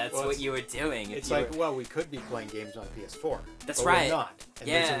 70s, if that's what you were doing. It's like, well, we could be playing games on PS4. That's but right. We're not. And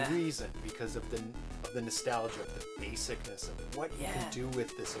there's a reason, because of the nostalgia, of the basicness of what you can do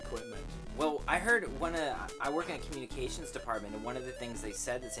with this equipment. Well, I heard I work in a communications department, and one of the things they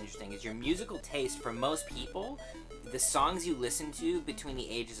said that's interesting is your musical taste, for most people, the songs you listen to between the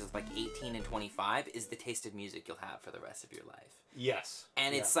ages of like 18 and 25 is the taste of music you'll have for the rest of your life. Yes.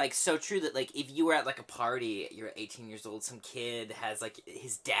 And it's like so true that like if you were at like a party, you're 18 years old, some kid has like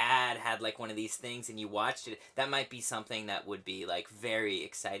his dad had like one of these things and you watched it, that might be something that would be like very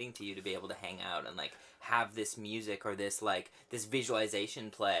exciting to you to be able to hang out and like have this music or this like this visualization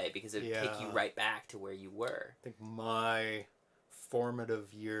play, because it would take you right back to where you were. I think my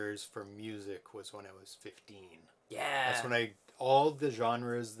formative years for music was when I was 15. Yeah. That's when all the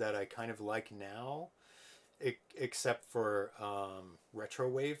genres that I kind of like now, except for retro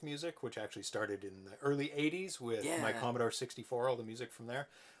wave music, which actually started in the early 80s with my Commodore 64, all the music from there.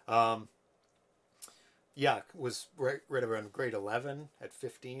 Was right around grade 11 at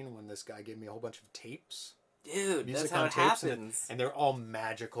 15 when this guy gave me a whole bunch of tapes. Dude, music that's how it happens. And they're all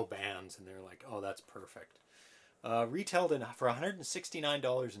magical bands, and they're like, oh, that's perfect. Retailed for $169 in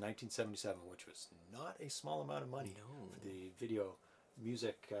 1977, which was not a small amount of money for the video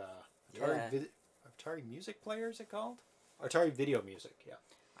music. Atari Music Player, is it called? Atari Video Music, yeah.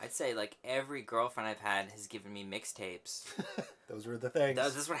 I'd say like every girlfriend I've had has given me mixtapes. Those were the things.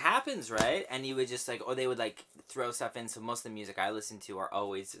 That's what happens, right? And you would just like, or they would like throw stuff in. So most of the music I listen to are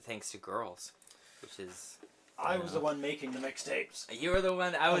always thanks to girls, which is... I was the one making the mixtapes. You were the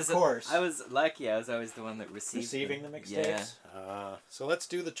one. Of course. I was lucky. I was always the one that receiving the mixtapes. Yeah. So let's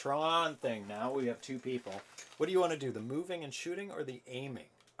do the Tron thing now. We have 2 people. What do you want to do? The moving and shooting or the aiming?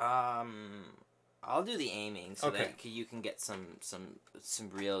 I'll do the aiming so that you can get some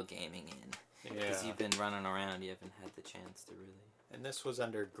real gaming in. Yeah. Because you've been running around, you haven't had the chance to really. And this was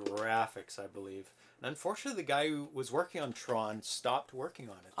under graphics, I believe. And unfortunately, the guy who was working on Tron stopped working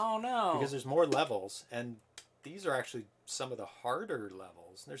on it. Oh no! Because there's more levels, and these are actually some of the harder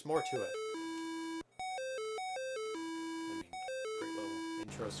levels. There's more to it. I mean, great little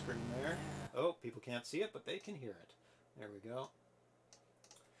intro screen there. Oh, people can't see it, but they can hear it. There we go.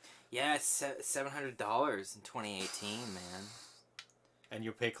 Yeah, it's $700 in 2018, man. And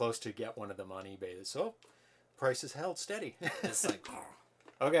you pay close to get one of them on eBay. So, price is held steady. It's like...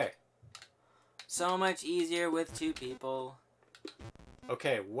 Okay. So much easier with 2 people.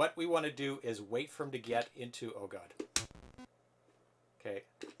 Okay, what we want to do is wait for him to get into... Oh, God. Okay.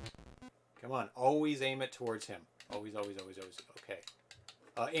 Come on. Always aim it towards him. Always, always, always, always. Okay.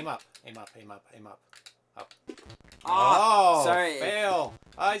 Aim up. Aim up. Aim up. Aim up. Up. Oh, sorry. Fail.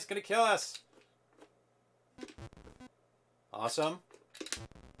 Oh, he's going to kill us. Awesome.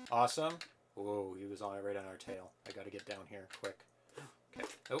 Awesome. Whoa, he was right on our tail. I got to get down here quick. Okay.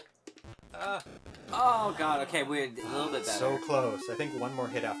 Oh. Oh, God. Okay, we're a little bit better. So close. I think one more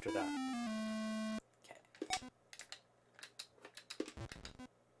hit after that. Okay.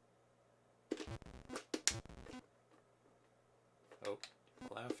 Oh,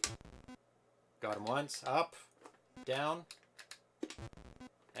 left. Got him once. Up. Down.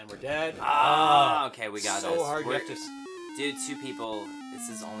 And we're dead. Ah, okay, we got this. So hard. Dude, 2 people. This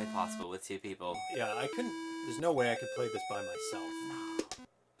is only possible with 2 people. Yeah, I couldn't... There's no way I could play this by myself.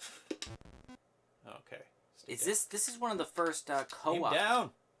 Okay. This is one of the first co-op. Aim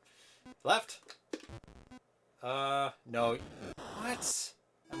down. Left. No. What?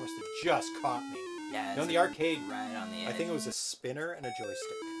 That must have just caught me. Yeah. No, in the arcade, right on the edge. I think it was a spinner and a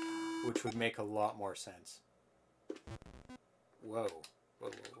joystick, which would make a lot more sense. Whoa. Whoa, whoa,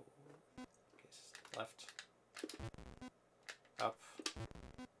 whoa. Okay, left. Up.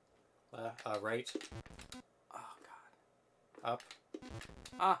 Right. Oh, God. Up.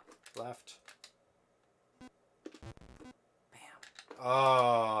 Ah. Left. Bam.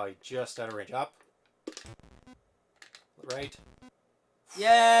 Oh, just out of range. Up. Right.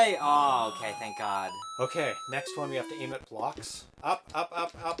 Yay! Oh, okay, thank God. Okay, next one we have to aim at blocks. Up, up,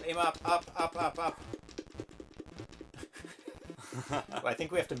 up, up, aim up, up, up, up, up. I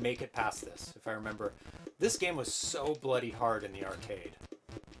think we have to make it past this, if I remember. This game was so bloody hard in the arcade.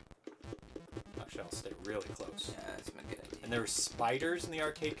 Actually, I'll stay really close. Yeah, that's a good idea. And there were spiders in the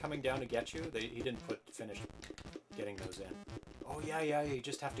arcade coming down to get you. He didn't finish getting those in. Oh, yeah, you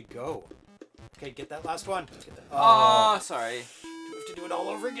just have to go. Okay, get that last one. Oh, sorry. Do we have to do it all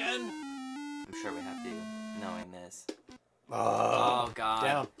over again? I'm sure we have to, knowing this. Oh, God.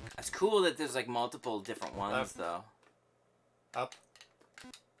 Down. That's cool that there's like multiple different ones, though. Up.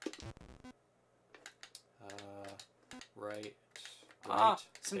 Right. Right.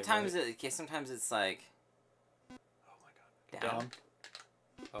 Sometimes it's like. Oh my God. Down.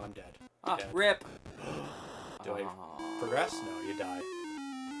 Oh, I'm dead. Dead. Rip. Do I progress? No, you die.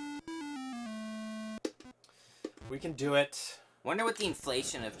 We can do it. Wonder what the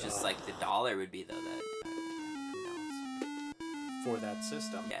inflation of just like the dollar would be though. That who knows? For that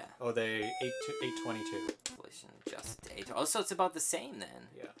system. Yeah. Oh, they 822. Inflation just 8. Oh, so it's about the same then.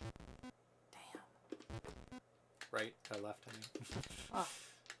 Yeah. Right, left, I mean.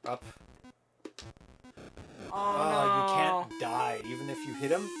 Up. Oh, you can't die. Even if you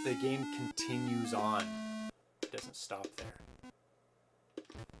hit him, the game continues on. It doesn't stop there.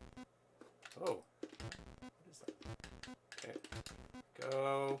 Oh. What is that? Okay.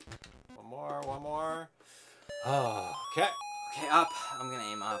 Go. One more. Oh, okay. Okay, up. I'm gonna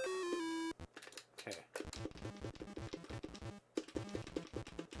aim up. Okay.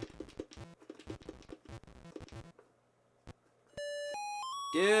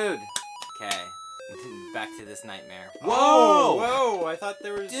 Dude! Okay. Back to this nightmare. Whoa! Whoa! I thought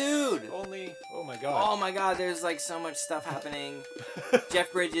there was Dude! Only... Oh my God. Oh my God, there's like so much stuff happening.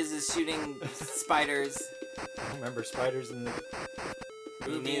 Jeff Bridges is shooting spiders. I don't remember spiders in the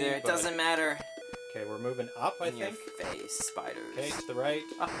movie. Me neither. It doesn't matter. Okay, we're moving up, I think. In your face, spiders. Okay, to the right.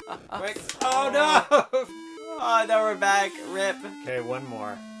 Quick. Oh no! Oh, now we're back. Rip. Okay, one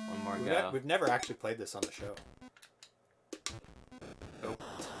more. One more go. We've never actually played this on the show. Nope.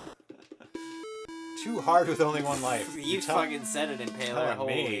 Too hard with only one life. You fucking said it, Impaler.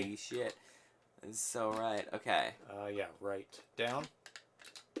 Holy shit. That's so right. Okay. Yeah, right. Down.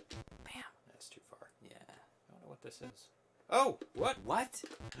 Bam. That's too far. Yeah. Oh, what this is. Oh, what? What?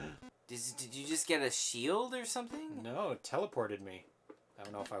 Did you just get a shield or something? No, it teleported me. I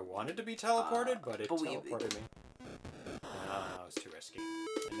don't know if I wanted to be teleported, but it teleported me. No, it was too risky.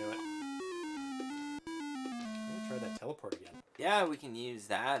 I knew it. I'm gonna try that teleport again. Yeah, we can use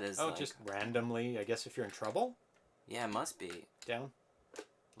that as just randomly, I guess if you're in trouble? Yeah, it must be. Down.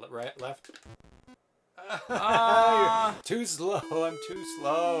 Right, left. Ah! Too slow, I'm too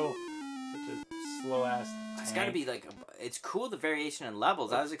slow. Such a slow ass. It's gotta be like, it's cool the variation in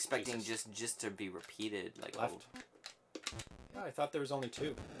levels. I was expecting just to be repeated. Like left. Yeah, I thought there was only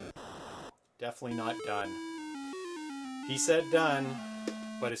 2. Definitely not done. He said done,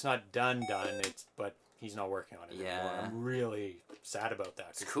 but it's not done. But he's not working on it anymore. I'm really sad about that.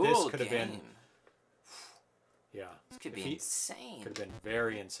 It's cool. This could have been. Yeah. This could be insane. Could have been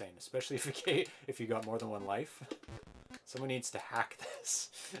very insane, especially if you got more than 1 life. Someone needs to hack this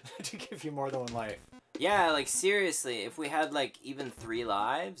to give you more than 1 life. Yeah, like seriously, if we had like even 3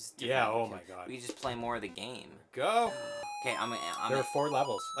 lives. Yeah. Oh my god. We could just play more of the game. Go. Okay, there are 4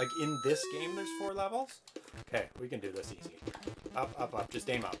 levels. Like in this game, there's 4 levels. Okay, we can do this easy. Up, up, up. Just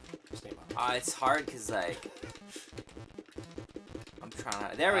aim up. Just aim up. It's hard because like I'm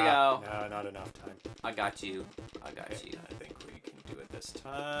trying to. There we go. No, not enough time. I got you. I got you. I think we can do it this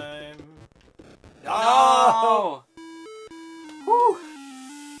time. No! Whew!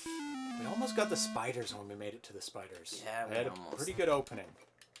 We almost got the spiders when we made it to the spiders. Yeah, we had a pretty good opening.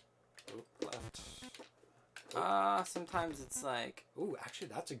 Oop, left. Sometimes it's like... Ooh, actually,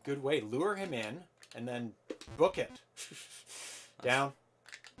 that's a good way. Lure him in, and then book it. Down.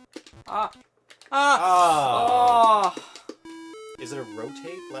 Oh! Is it a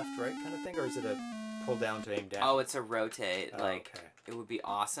rotate, left, right kind of thing, or is it a pull down to aim down? Oh, it's a rotate. Okay. It would be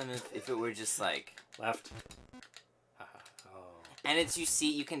awesome if it were just like... Left. And it's,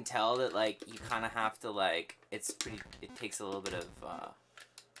 you can tell that, like, you kind of have to, like, it takes a little bit of,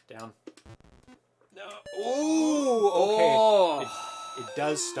 Down. No. Ooh, okay. Oh. It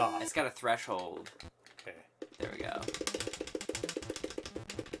does stop. It's got a threshold. Okay. There we go.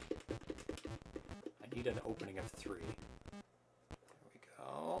 I need an opening of 3. There we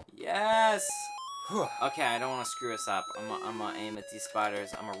go. Yes! Okay, I don't want to screw us up. I'm gonna aim at these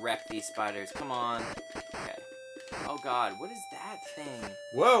spiders. I'm gonna wreck these spiders. Come on. Okay. Oh god, what is that thing?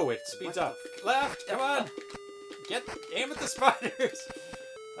 Whoa, it speeds up. Left, come on. Aim at the spiders.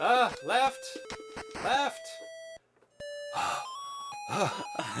 Left.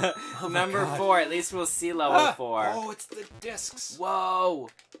 Oh Number 4, at least we'll see level 4. Oh, it's the discs. Whoa.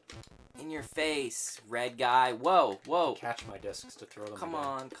 In your face, red guy. Whoa. Catch my discs to throw them Come again.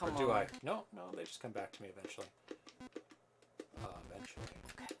 on, come or on. do I? No, they just come back to me eventually. Eventually.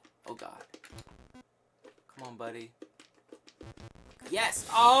 Okay. Oh god. Come on, buddy. Yes!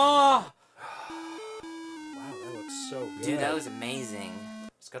 Oh! Wow, that looks so good. Dude, that was amazing.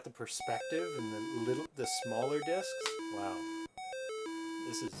 It's got the perspective and the smaller discs. Wow.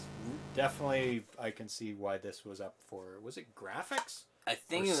 This is definitely, I can see why this was up for, was it graphics? I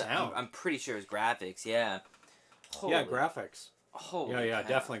think I'm pretty sure it's graphics, yeah. Holy. Yeah, graphics. Holy yeah, cow.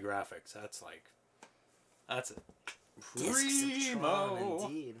 definitely graphics. That's a primo.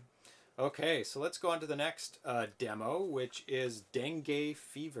 Indeed. Okay, so let's go on to the next demo, which is dengue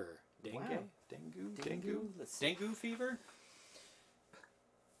fever. Dengue? Wow. Dengue? Dengue fever?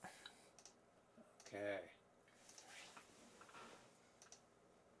 Okay.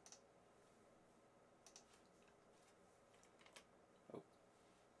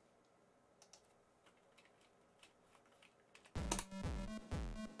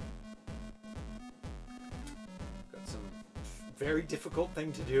 Got some very difficult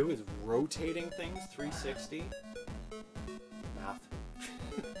thing to do is rotating things 360. Math.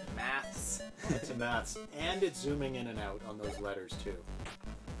 Maths. It's a maths. And it's zooming in and out on those letters too.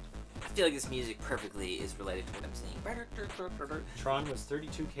 I feel like this music perfectly is related to what I'm saying. Tron was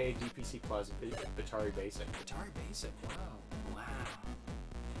 32K DPC plus Atari Basic. Atari Basic, wow.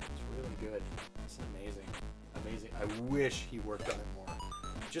 It's really good. It's amazing. I wish he worked on it more.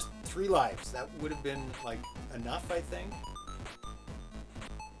 Just 3 lives. That would have been like enough, I think.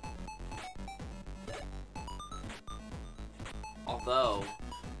 Although,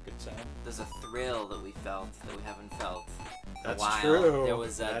 good sound. There's a thrill that we felt that we haven't felt. That's while. true. There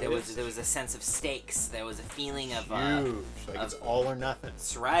was a sense of stakes. There was a feeling of huge. It's all or nothing.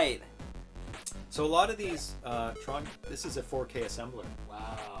 That's right. So a lot of these Tron. This is a 4K assembler.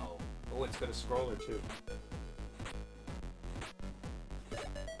 Wow. Oh, it's got a scroller too.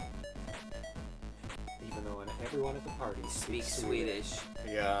 Even though everyone at the party speaks Swedish.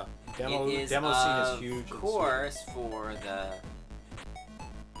 Yeah. Demo it is, scene is huge. Of course, for the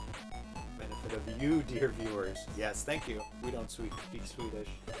benefit benefit of you, dear viewers. Yes, thank you. We don't speak Swedish,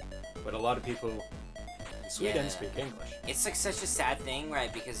 but a lot of people in Sweden speak English. It's like such a sad thing,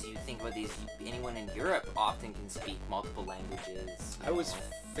 right? Because you think about these, anyone in Europe often can speak multiple languages. I was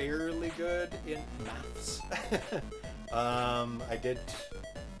fairly good in maths. I did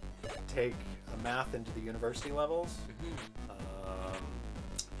take a math into the university levels,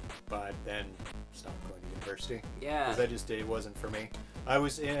 but then stopped going to university. Yeah. Because it wasn't for me. I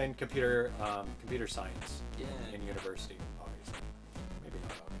was in computer science in university, obviously. Maybe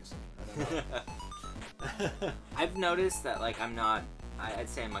not obviously. I don't know. I've noticed that like I'm not. I'd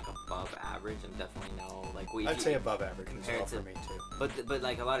say I'm like above average. I'm definitely like I'd say above average as well for me too. But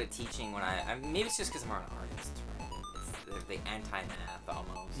like a lot of teaching when I maybe it's just because I'm an artist, right? It's the anti-math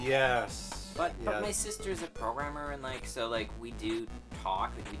almost. Yes. But my sister's a programmer and like so like we do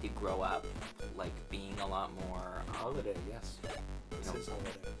talk. Like, we did grow up like being a lot more. Holiday, yes. This is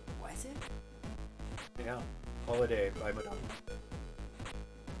Holiday. What is it? Yeah, Holiday by Madonna.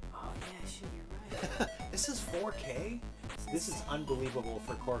 Oh yeah, shit, you're right. This is 4K? This is unbelievable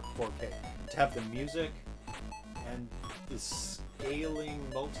for 4K. To have the music and the scaling,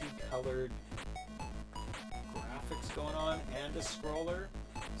 multicolored graphics going on and a scroller,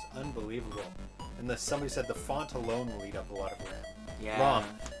 it's unbelievable. And somebody said the font alone will eat up a lot of RAM. Yeah. ROM.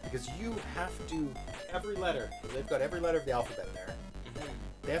 Because you have to, every letter, they've got every letter of the alphabet there.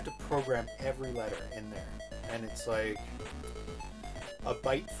 They have to program every letter in there. And it's like a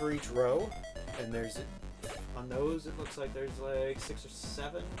byte for each row. And there's, on those, it looks like there's like 6 or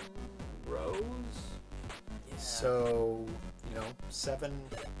 7 rows. Yeah. So, 7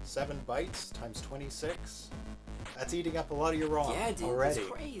 bytes times 26. That's eating up a lot of your ROM already. That's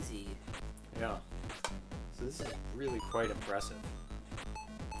crazy. Yeah. So this is really quite impressive.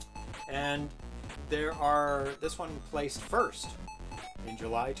 And this one placed first in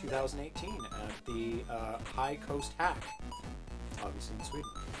July 2018 at the High Coast Hack, obviously in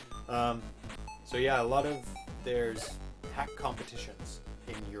Sweden. So yeah, there's hack competitions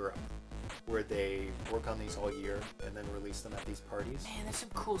in Europe where they work on these all year and then release them at these parties. Man, there's some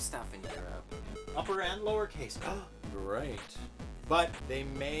cool stuff in Europe. Upper and lower case. Right. But they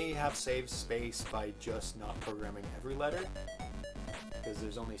may have saved space by just not programming every letter, because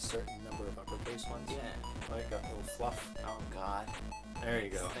there's only a certain number of uppercase ones. Yeah. Like a little fluff. Oh God. There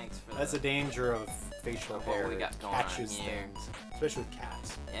you go. Thanks for That's the danger of facial hair. What we got going catches on here. things, especially with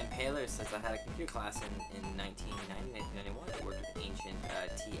cats. And Paler says I had a computer class in 1990, 1991. I worked with ancient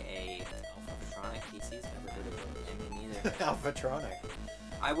TA Alphatronic PCs. Never heard of them. I mean, neither. Alphatronic.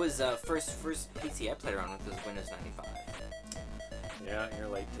 I was first PC I played around with was Windows 95. Yeah, you're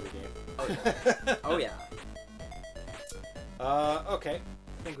late to the game. Oh yeah. Okay.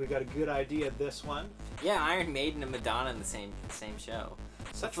 I think we got a good idea of this one. Yeah, Iron Maiden and Madonna in the same show.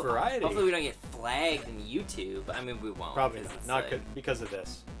 Such variety. Hopefully we don't get flagged in YouTube. I mean, we won't. Probably not. Because of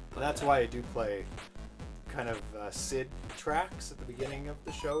this. That's why I do play kind of SID tracks at the beginning of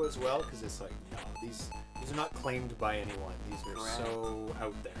the show as well, because it's like, no, these are not claimed by anyone. These are so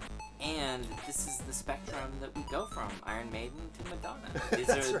out there. And this is the spectrum that we go from Iron Maiden to Madonna. These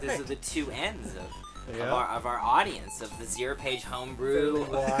are the two ends of our audience, of the ZeroPage Homebrew.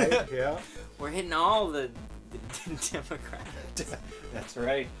 Wide, yeah. We're hitting all the demographics. That's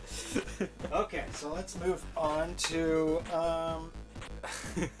right. Okay, so let's move on to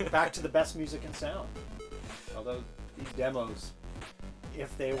back to the best music and sound. Although these demos,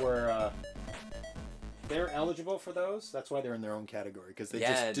 if they're eligible for those, that's why they're in their own category, because they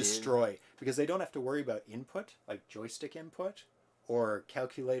just destroy. Because they don't have to worry about input, like joystick input, or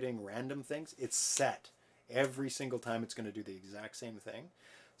calculating random things. It's set. Every single time it's going to do the exact same thing.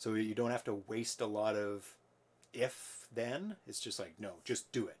 So you don't have to waste a lot of if, then. It's just like, no,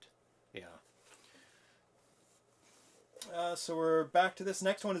 just do it. Yeah. So we're back to this.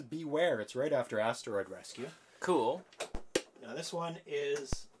 Next one is Beware. It's right after Asteroid Rescue. Cool. Now this one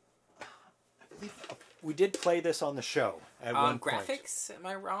is, I believe, we did play this on the show at one point. Graphics, am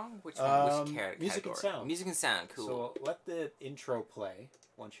I wrong? Which one? Which category? Music and sound. Music and sound, cool. So let the intro play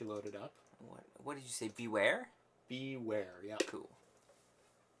once you load it up. What did you say? Beware? Beware, yeah. Cool.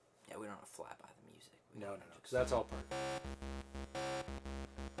 Yeah, we don't have to fly by the music. No, because that's all part.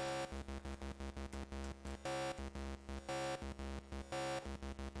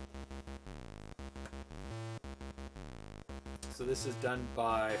 So this is done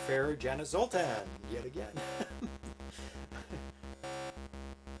by Farah Jana Zoltan, yet again.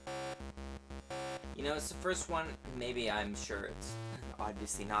 It's the first one. Maybe I'm sure it's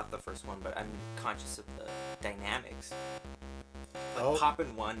obviously not the first one, but I'm conscious of the dynamics. Like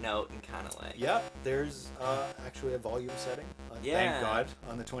popping one note and kind of like... Yeah, there's actually a volume setting. Thank God,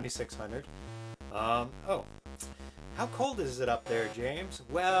 on the 2600. Oh. How cold is it up there, James?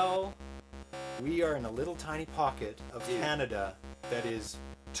 Well, we are in a little tiny pocket of Canada that is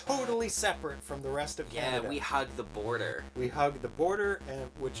totally separate from the rest of Canada. Yeah, we hug the border. We hug the border,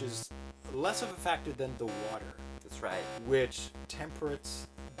 which is less of a factor than the water. That's right. Which temperates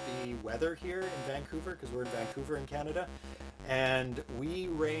the weather here in Vancouver, because we're in Vancouver in Canada. And we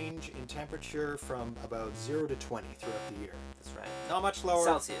range in temperature from about 0 to 20 throughout the year. That's right. Not much lower.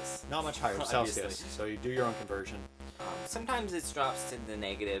 Celsius. Not much higher. Celsius. So you do your own conversion. Sometimes it drops to the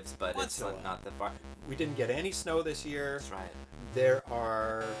negatives, but it's not the far. We didn't get any snow this year. That's right. There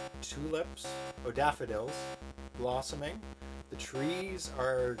are tulips, or daffodils, blossoming. The trees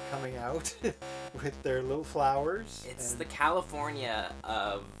are coming out with their little flowers. It's the California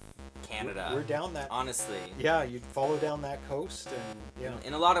of Canada. We're down that. Honestly. Yeah, you follow down that coast, and yeah.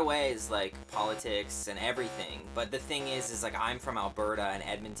 In a lot of ways, like politics and everything. But the thing is like I'm from Alberta and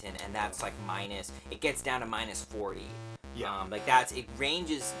Edmonton, and that's like it gets down to -40. Yeah. Like it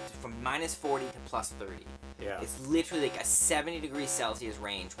ranges from -40 to +30. Yeah. It's literally like a 70°C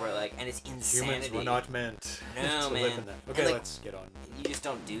range where and it's insanity. Humans were not meant to live in that. Okay, let's get on. You just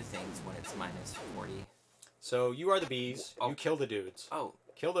don't do things when it's -40. So you are the bees. You kill the dudes. Oh.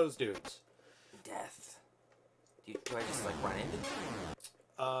 Kill those dudes. Death. Do I just run into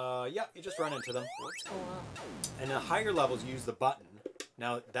them? Yeah, you just run into them. What's going on? And at higher levels, use the button.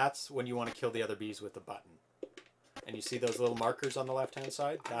 Now, that's when you want to kill the other bees with the button. And you see those little markers on the left-hand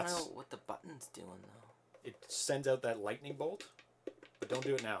side? I don't know what the button's doing, though. It sends out that lightning bolt. But don't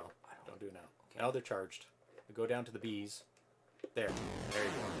do it now. Don't do it now. Okay. Now they're charged. You go down to the bees. There. There you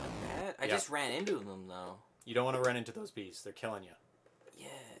go. Like that? I just ran into them, though. You don't want to run into those bees. They're killing you. Yeah,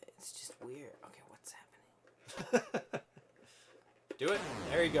 it's just weird. Okay, what's happening? Do it.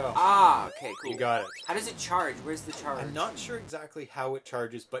 There you go. Ah, okay, cool. You got it. How does it charge? Where's the charge? I'm not sure exactly how it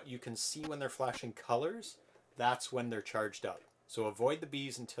charges, but you can see when they're flashing colors, that's when they're charged up. So avoid the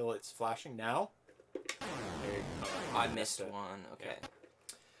bees until it's flashing now. There you go. I missed one. Okay. Yeah.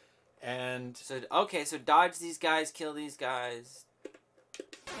 And so dodge these guys, kill these guys.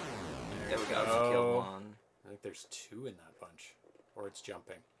 There we go. So kill one. I think there's 2 in that bunch, or it's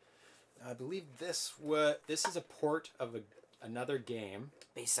jumping. I believe this is a port of another game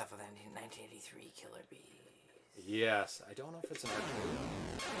based off of the 1983 Killer Bees. Yes, I don't know if it's an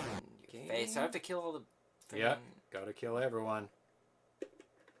arcade game. Face. I have to kill all the. Yeah, gotta kill everyone.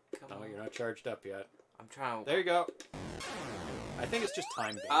 Come on. You're not charged up yet. I'm trying. There you go. I think it's just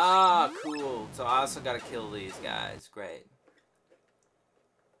time based. Ah, cool. So I also gotta kill these guys. Great.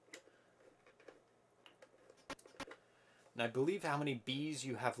 And I believe how many bees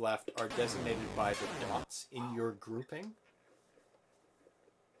you have left are designated by the dots in your grouping.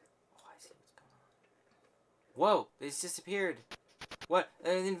 Oh, I see what's going on. Whoa! They just disappeared. What?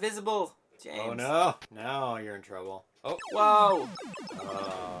 They're invisible, James. Oh no! Now you're in trouble. Oh! Whoa!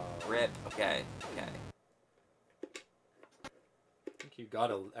 Rip. Okay. Okay. I think you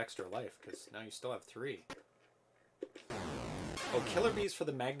got an extra life because now you still have 3. Oh, Killer Bees for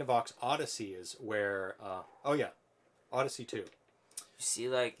the Magnavox Odyssey is where. Oh yeah. Odyssey 2. You see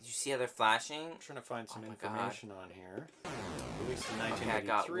how they're flashing? I'm trying to find some information on here. Released in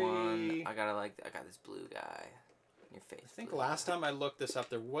 1983. Okay, I got one. I got this blue guy. In your face. I think last time I looked this up,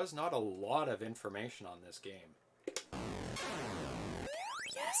 there was not a lot of information on this game.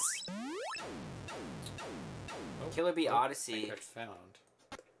 Yes. Oh, Killer Bee Odyssey. I think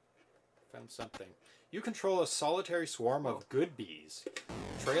I found something. You control a solitary swarm of good bees,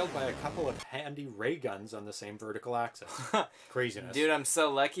 trailed by a couple of handy ray guns on the same vertical axis. Craziness. Dude, I'm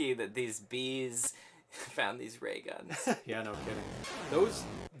so lucky that these bees found these ray guns. Yeah, no kidding. Those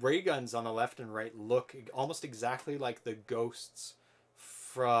ray guns on the left and right look almost exactly like the ghosts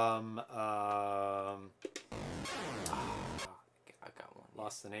from... I got one.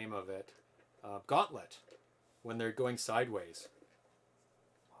 Lost the name of it. Gauntlet, when they're going sideways.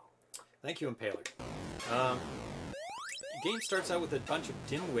 Thank you, Impaler. The game starts out with a bunch of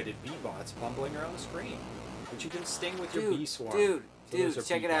dim-witted bee-bots bumbling around the screen, which you can sting with your bee swarm. Dude,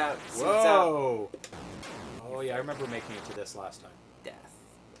 check it out. Whoa! Oh yeah, I remember making it to this last time. Death.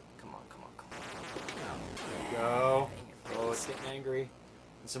 Come on. There you go. Oh, it's getting angry.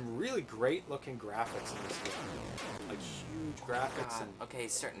 And some really great-looking graphics in this game. Like, huge graphics. And... Okay,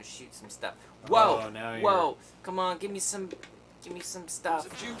 he's starting to shoot some stuff. Whoa! Oh, now you're... Whoa! Come on, give me some stuff.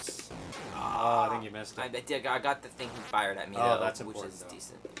 Some juice. Oh, I think you missed it. I got the thing he fired at me, though, that's which important, is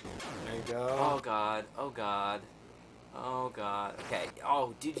decent. There you go. Oh god. Okay.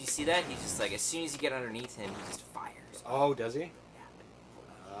 Oh, dude, you see that? He's just like, as soon as you get underneath him, he just fires. Oh, does he? Yeah.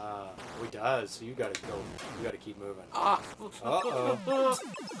 Oh, he does. So you gotta go. You gotta keep moving. Ah. Uh-oh.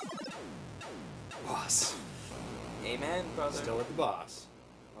 Boss. Amen, brother. Still at the boss.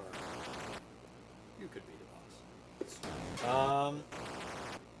 Or you could be the boss.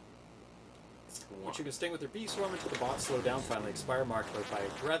 Which you can sting with your bee swarm until the boss slow down, finally expire, marked by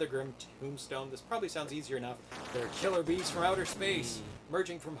a rather grim tombstone. This probably sounds easier enough. There are killer bees from outer space,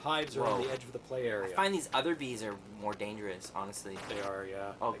 emerging from hives around the edge of the play area. I find these other bees are more dangerous, honestly. They are,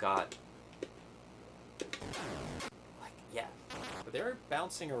 yeah. Oh, God. Like, yeah. But they're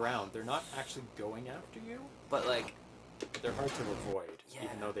bouncing around. They're not actually going after you. But, like... They're hard to avoid,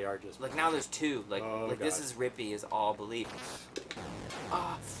 even though they are just... Like, now there's two. Like, God. this is Rippy is all belief.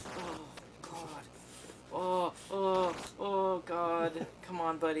 Oh, God. Oh, God. Come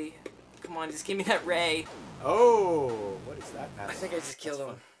on, buddy. Come on, just give me that ray. Oh, what is that? I think I just killed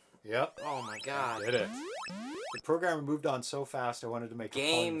him. Yep. Oh, my God. Did it. The programmer moved on so fast, I wanted to make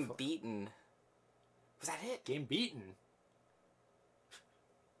Game beaten. Was that it? Game beaten.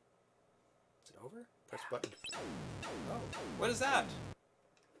 Is it over? Press button. Oh, what is that?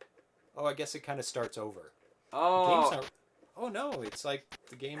 Oh, I guess it kind of starts over. Oh. Oh no, it's like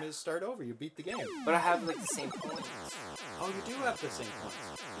the game is start over. You beat the game. But I have like the same points. Oh, you do have the same points.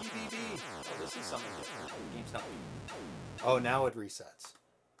 EBB. Oh, this is something different. The game's not beaten. Oh, now it resets.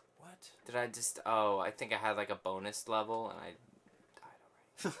 What? Did I just... Oh, I think I had like a bonus level and I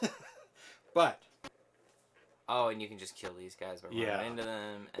died already. But... Oh, and you can just kill these guys by running into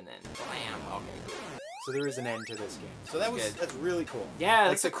them and then blam. Okay, cool. So there is an end to this game. So that's really cool. Yeah,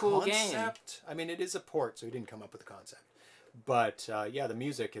 like that's a cool game. I mean, it is a port, so he didn't come up with the concept. But yeah, the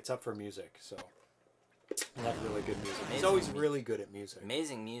music, it's up for music, so a lot of really good music. He's always really good at music.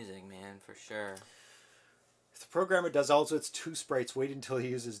 Amazing music, man, for sure. If the programmer does also its 2 sprites, wait until he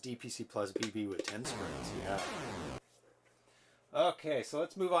uses DPC plus BB with 10 sprites. Yeah. Okay, so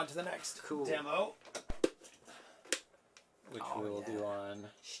let's move on to the next demo. Which we'll do on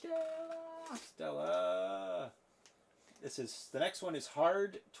Stella. The next one is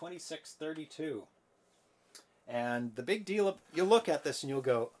Hard 2632. And the big deal, you'll look at this and you'll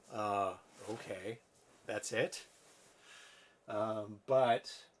go, okay, that's it.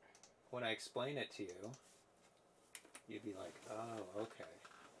 But when I explain it to you, you'd be like, oh, okay.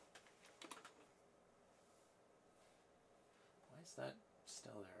 Why is that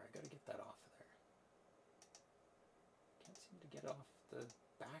still there? I gotta get that off of there. Can't seem to get off the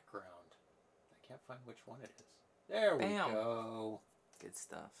background. I can't find which one it is. There we go. Good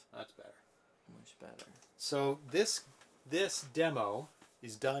stuff. That's better. Much better. So this demo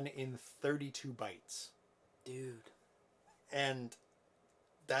is done in 32 bytes. Dude. And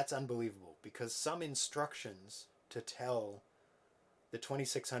that's unbelievable because some instructions to tell the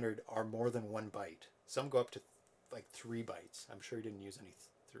 2600 are more than 1 byte. Some go up to like 3 bytes. I'm sure he didn't use any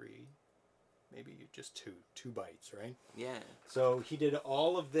 3. Maybe just 2 bytes, right? Yeah. So he did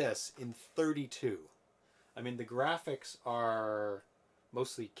all of this in 32. I mean, the graphics are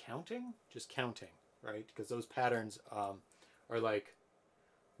mostly just counting, right? Because those patterns are like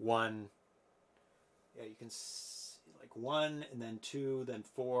 1. Yeah, you can see like 1 and then 2, then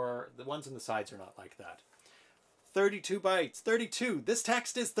 4. The ones on the sides are not like that. 32 bytes. 32. This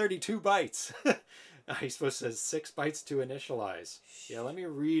text is 32 bytes. He's supposed to say 6 bytes to initialize. Yeah, let me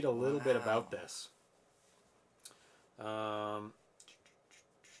read a little bit about this.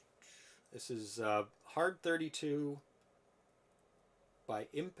 This is Hard 32 by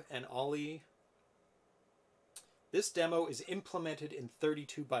Imp and Ollie. This demo is implemented in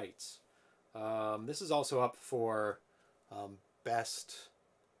 32 bytes. This is also up for Best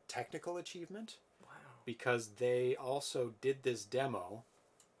Technical Achievement. Wow. Because they also did this demo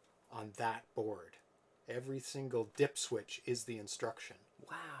on that board. Every single dip switch is the instruction.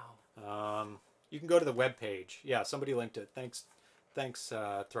 Wow. You can go to the webpage. Yeah, somebody linked it. Thanks,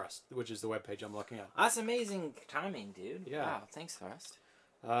 Thrust, which is the webpage I'm looking at. That's amazing timing, dude. Yeah. Wow, thanks, Thrust.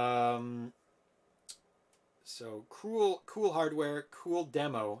 So cool hardware, cool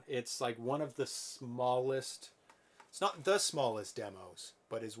demo. It's like one of the smallest. It's not the smallest demos,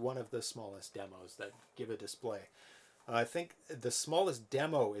 but is one of the smallest demos that give a display. I think the smallest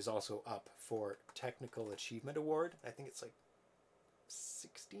demo is also up for Technical Achievement Award. I think it's like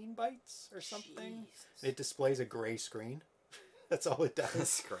 16 bytes or something. It displays a gray screen. That's all it does.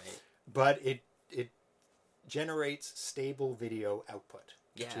 That's great. But it generates stable video output,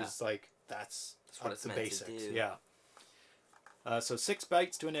 which is like that's what it's the meant basics. to do. Yeah. So 6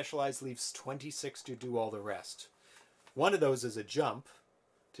 bytes to initialize leaves 26 to do all the rest. One of those is a jump,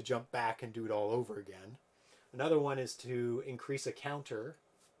 to jump back and do it all over again. Another one is to increase a counter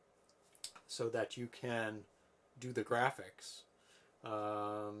so that you can do the graphics.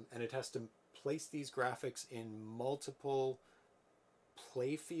 And it has to place these graphics in multiple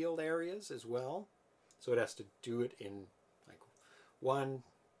play field areas as well. So it has to do it in like 1,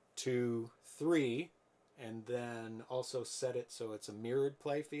 2, 3, and then also set it so it's a mirrored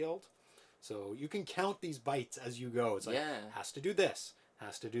play field. So you can count these bytes as you go. It's like, has to do this,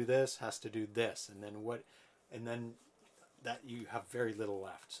 has to do this, has to do this, and then that you have very little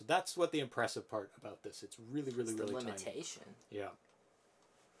left. So that's what the impressive part about this. It's really, really, really tiny. Limitation. Yeah.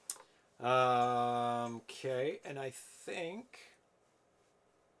 Okay, and I think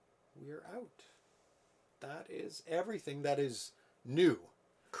we're out. That is everything that is new.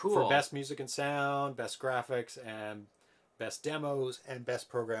 Cool. For best music and sound, best graphics, and best demos, and best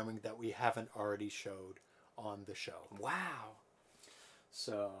programming that we haven't already showed on the show. Wow.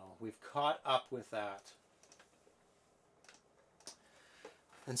 So we've caught up with that.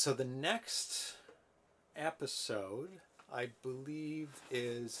 And so the next episode, I believe,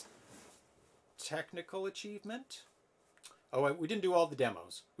 is technical achievement. Oh, we didn't do all the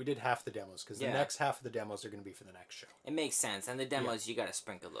demos. We did half the demos because the next half of the demos are going to be for the next show. It makes sense, and the demos you got to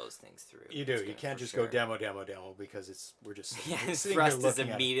sprinkle those things through. You do. You can't just go demo because we're just sitting Thrust is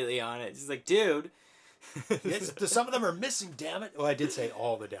immediately on it. It's just like, dude. Yes, some of them are missing. Damn it! Well, I did say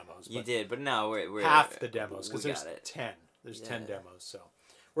all the demos. You did, but no, we're half the demos because there's 10. There's 10 demos, so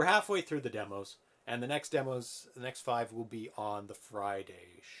we're halfway through the demos, and the next 5 will be on the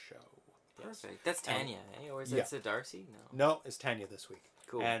Friday show. Perfect. That's Tanya, or is that Darcy? No, it's Tanya this week.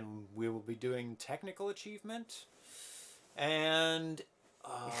 Cool. And we will be doing technical achievement and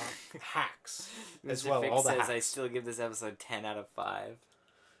hacks as well. Vic all the says hacks. I still give this episode 10 out of 5.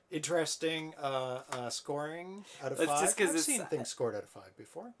 Interesting scoring out of 5. Just 'cause I've it's seen things scored out of 5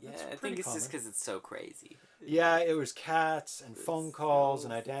 before. Yeah, That's I think it's just because it's so crazy. Yeah, it was cats and phone calls,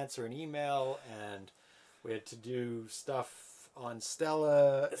 and I'd answer an email, and we had to do stuff on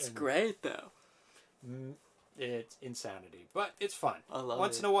Stella. It's great though. It's insanity, but it's fun. I love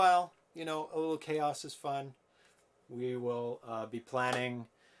Once it. in a while, a little chaos is fun. We will be planning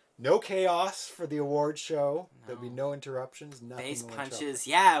no chaos for the award show. No. There'll be no interruptions. Nothing. Face punches,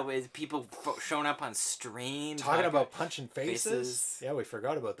 yeah, with people showing up on stream. Talking about punching faces. Yeah, we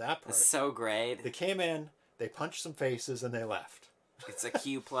forgot about that part. It's so great. They came in, they punched some faces, and they left. It's a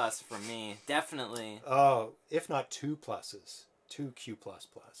Q+ for me, definitely. Oh, if not 2 pluses, 2 Q++.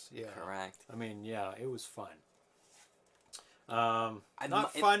 Yeah, correct. I mean, yeah, it was fun.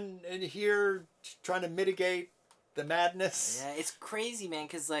 Not fun in here trying to mitigate the madness. Yeah, it's crazy, man.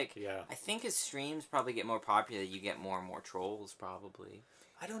 Cause I think as streams probably get more popular, you get more and more trolls, probably.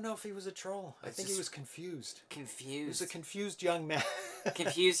 I don't know if he was a troll. I think he was confused. Confused. He was a confused young man.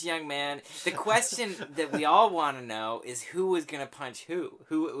 Confused young man. The question that we all want to know is who was gonna punch who?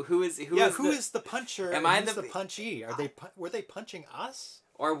 Who is the puncher? Am I the punchee? Were they punching us?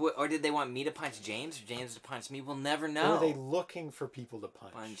 Or did they want me to punch James or James to punch me? We'll never know. Or are they looking for people to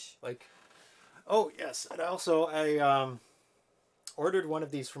punch? Oh yes, and also I ordered one of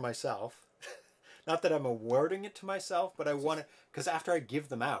these for myself. Not that I'm awarding it to myself, but I want to, because after I give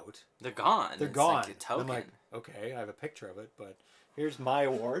them out, they're gone. They're gone. Like a token. I'm like, okay, I have a picture of it, but here's my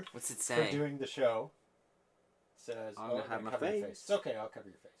award. What's it say? For doing the show. It says, I'm gonna have my face. It's okay, I'll cover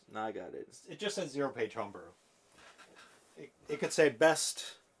your face. No, I got it. It just says ZeroPage Homebrew. It could say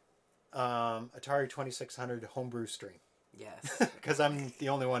best Atari 2600 homebrew stream. Yes. Because I'm the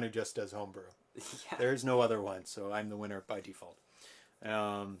only one who just does homebrew. Yeah. There's no other one, so I'm the winner by default.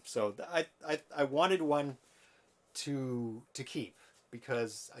 So I wanted one to keep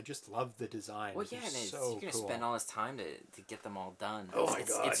because I just love the design. Well, yeah, and so you're gonna cool. spend all this time to get them all done. Oh my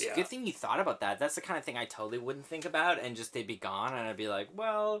god! It's a good thing you thought about that. That's the kind of thing I totally wouldn't think about, and just they'd be gone, and I'd be like,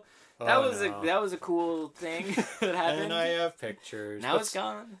 well, that was a cool thing that happened. And I have pictures. Now it's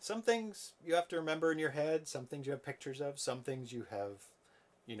gone. Some things you have to remember in your head. Some things you have pictures of. Some things you have,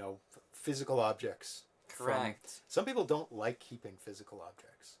 physical objects. Correct. Some people don't like keeping physical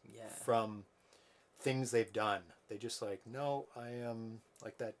objects. Yeah. From things they've done. They just no, I am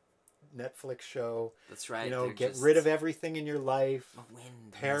like that Netflix show. That's right. Get rid of everything in your life. A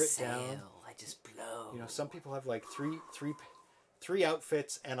wind, pare it sail, down. I just blow. Some people have like three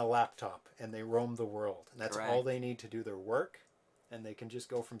outfits and a laptop, and they roam the world, and that's all they need to do their work, and they can just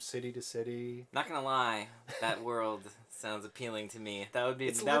go from city to city. Not gonna lie, that world sounds appealing to me. That would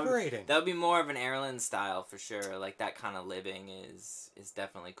be liberating. That would be more of an Erlen style for sure. Like that kind of living is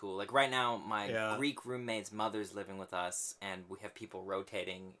definitely cool. Like right now, my Greek roommate's mother's living with us, and we have people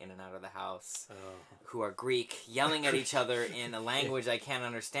rotating in and out of the house who are Greek, yelling at each other in a language I can't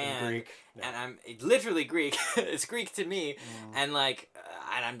understand. Greek, no. And I'm literally Greek. It's Greek to me, and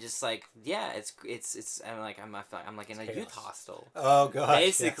and I'm just like, yeah, it's. I'm like in a youth hostel. Oh god.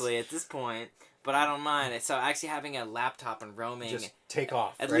 Basically, at this point. But I don't mind it. So actually having a laptop and roaming, just take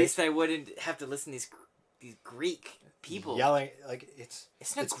off. At least I wouldn't have to listen to these Greek people yelling. Like it's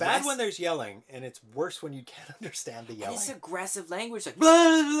bad when there's yelling, and it's worse when you can't understand the yelling. And it's aggressive language, like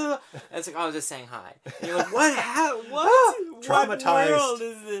blah, blah, blah. It's like I was just saying hi. And you're like, what? What? Traumatized. What world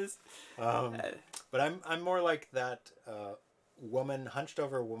is this? But I'm more like that woman, hunched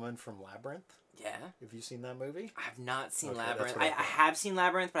over woman from Labyrinth. Yeah. Have you seen that movie? I have not seen Labyrinth. I have seen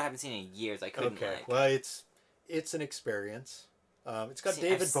Labyrinth, but I haven't seen it in years. I couldn't. Okay. Well, it's an experience. It's got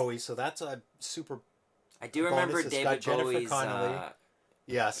David Bowie, so that's a super. I do remember David Bowie's.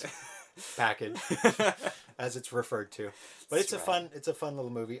 Yes, package, as it's referred to. But it's a fun little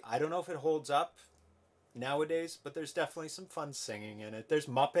movie. I don't know if it holds up nowadays, but there's definitely some fun singing in it. There's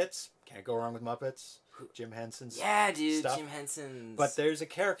Muppets. Can't go wrong with Muppets. Jim Henson's stuff. Jim Henson's. But there's a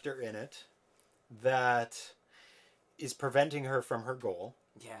character in it that is preventing her from her goal.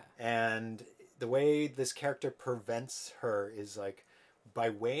 Yeah. And the way this character prevents her is like by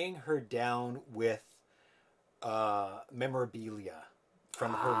weighing her down with memorabilia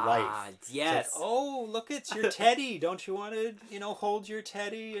from her life. Yes. It's like, oh, look, it's your teddy. Don't you want to, hold your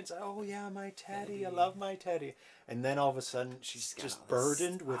teddy? It's, oh yeah, my teddy. I love my teddy. And then all of a sudden she's just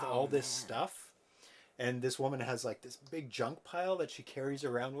burdened with all this stuff. And this woman has like this big junk pile that she carries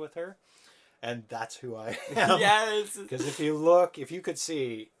around with her. And that's who I am. Yes. Because if you could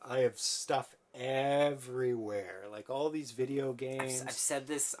see, I have stuff everywhere. Like all these video games. I've said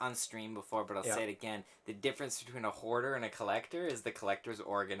this on stream before, but I'll say it again. The difference between a hoarder and a collector is the collector's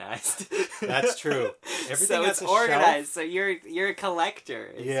organized. That's true. Everything so it's organized. Shelf. So you're a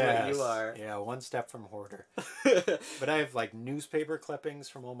collector. Is what you are. Yeah, one step from hoarder. But I have like newspaper clippings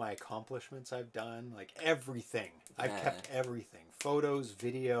from all my accomplishments I've done. Like everything. I've kept everything. Photos,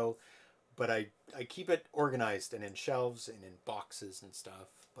 video. But I keep it organized and in shelves and in boxes and stuff.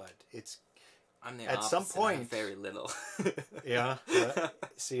 But it's I'm the at opposite. some point I'm very little. Yeah.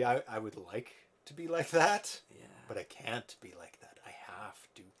 See, I would like to be like that. Yeah. But I can't be like that. I have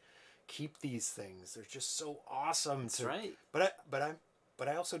to keep these things. They're just so awesome. That's right. But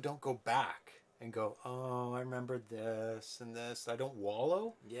I also don't go back and go, oh, I remember this and this. I don't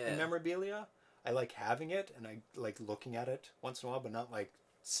wallow in memorabilia. I like having it and I like looking at it once in a while, but not like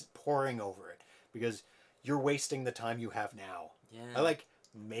poring over it, because you're wasting the time you have now. Yeah. I like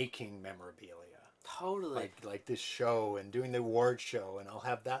making memorabilia. Totally. Like this show and doing the award show, and I'll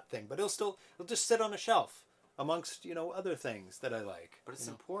have that thing, but it'll just sit on a shelf amongst other things that I like. But it's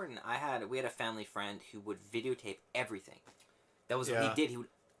important. We had a family friend who would videotape everything. That was what he did. He would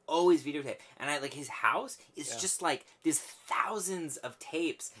always videotape, and his house is just like there's thousands of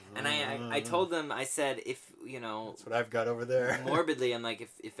tapes. And I told them, I said, if that's what I've got over there. Morbidly, I'm like,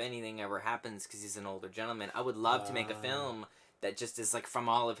 if anything ever happens, because he's an older gentleman, I would love to make a film that just is like from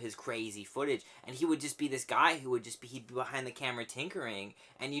all of his crazy footage, and he would just be this guy who would he'd be behind the camera tinkering,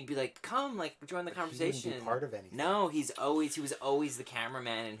 and you'd be like, come, like, join the conversation. He wouldn't be part of anything. No, he was always the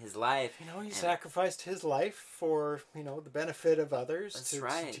cameraman in his life. He sacrificed his life for the benefit of others. That's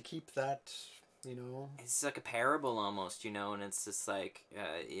right. To keep that. It's like a parable almost, and it's just like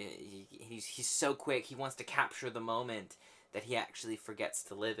he's so quick. He wants to capture the moment that he actually forgets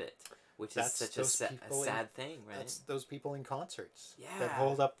to live it. Which is such a sad thing, right? That's those people in concerts Yeah. that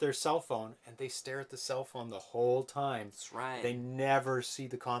hold up their cell phone and they stare at the cell phone the whole time. That's right. They never see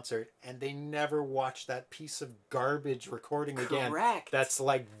the concert and they never watch that piece of garbage recording again. Correct. That's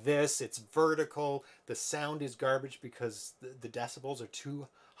like this. It's vertical. The sound is garbage because the decibels are too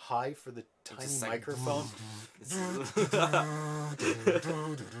high for the tiny microphone.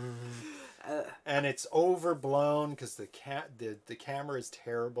 And it's overblown because the camera is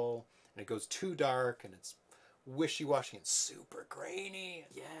terrible. And it goes too dark, and it's wishy-washy and super grainy.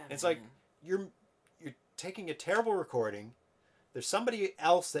 Yeah, and it's like you're taking a terrible recording. There's somebody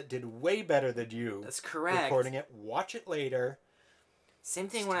else that did way better than you. That's correct. Recording it. Watch it later. Same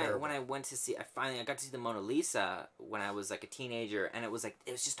thing when I went to see. I got to see the Mona Lisa when I was like a teenager, and it was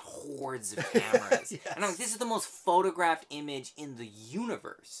just hordes of cameras. Yes. And I'm like, this is the most photographed image in the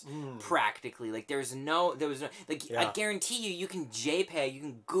universe, practically. Like there was no I guarantee you can JPEG, you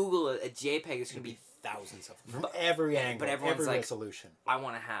can Google a JPEG. It's gonna be thousands of them from every angle, but everyone's every like, resolution. I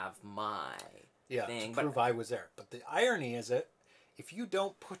want to have my thing, to prove I was there. But the irony is that if you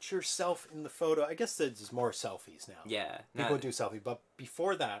don't put yourself in the photo, I guess there's more selfies now. Yeah. People do selfie, but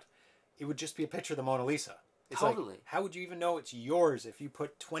before that, it would just be a picture of the Mona Lisa. It's totally. Like, how would you even know it's yours if you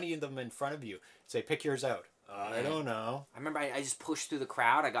put 20 of them in front of you? Say, pick yours out. I don't know. I remember I just pushed through the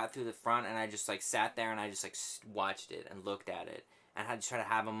crowd. I got through the front, and I just like sat there and I just like watched it and looked at it. And I had to try to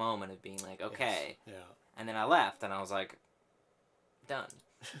have a moment of being like, okay. Yes. Yeah. And then I left, and I was like, done.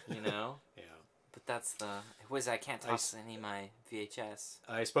 Yeah. But that's the... I can't toss any of my VHS.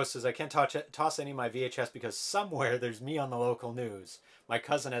 I suppose says I can't toss any of my VHS because somewhere there's me on the local news. My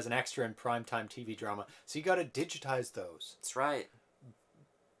cousin has an extra in primetime TV drama. So you got to digitize those. That's right.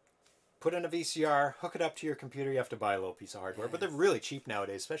 Put in a VCR, hook it up to your computer. You have to buy a little piece of hardware. But they're really cheap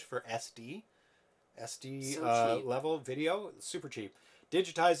nowadays, especially for SD So level video. Super cheap.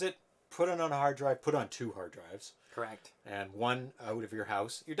 Digitize it, put it on a hard drive, put on 2 hard drives. Correct. And 1 out of your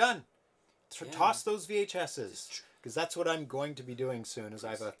house. You're done. Toss those VHSs, because that's what I'm going to be doing soon. Is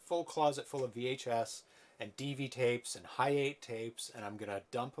I have a full closet full of VHS and DV tapes and high 8 tapes, and I'm gonna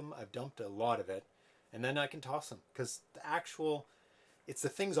dump them. I've dumped a lot of it, and then I can toss them, because it's the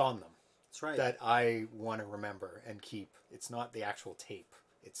things on them. That's right. That I want to remember and keep. It's not the actual tape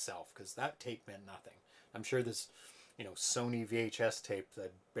itself, because that tape meant nothing. I'm sure this, Sony VHS tape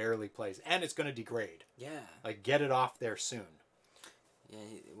that barely plays, and it's gonna degrade. Yeah. Like, get it off there soon. Yeah,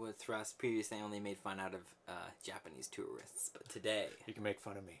 with Russ, previously I only made fun out of Japanese tourists, but today... You can make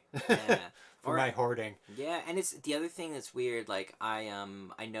fun of me. Yeah. For my hoarding. Yeah, and it's the other thing that's weird, like, I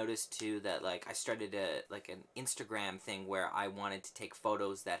noticed, too, that, like, I started an Instagram thing where I wanted to take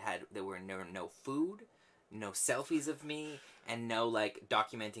photos that were no food, no selfies of me, and no, like,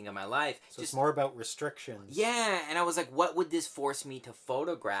 documenting of my life. So it's more about restrictions. Yeah, and I was like, what would this force me to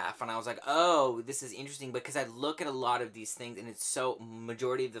photograph? And I was like, oh, this is interesting, because I look at a lot of these things, and it's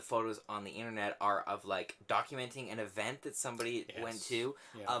majority of the photos on the internet are of, like, documenting an event that somebody went to,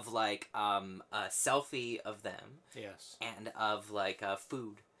 of, like, a selfie of them. Yes. And of, like,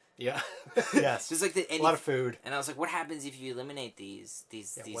 food. Yeah. Yes. Just like a lot of food. And I was like, what happens if you eliminate these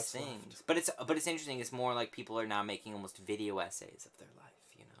things? Left? But it's interesting. It's more like people are now making almost video essays of their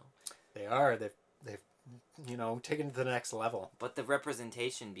life, They are. They've taken it to the next level. But the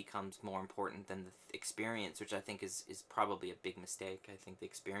representation becomes more important than the experience, which I think is probably a big mistake. I think the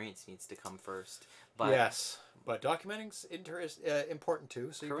experience needs to come first. But yes. But documenting's important too,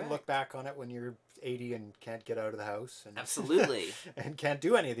 so you can look back on it when you're 80 and can't get out of the house. And absolutely. And can't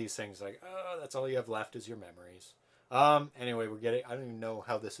do any of these things. Like, that's all you have left is your memories. Anyway, I don't even know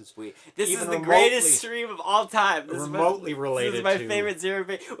how this is. This is the greatest stream of all time. Remotely related. This is my favorite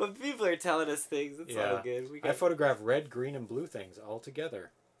ZeroPage. When people are telling us things, it's all good. I photograph red, green, and blue things all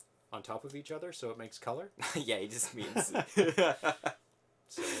together on top of each other, so it makes color. Yeah, he just means.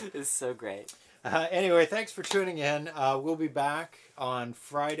 It's so great. Anyway, thanks for tuning in. We'll be back on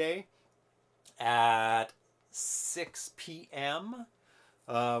Friday at 6 p.m.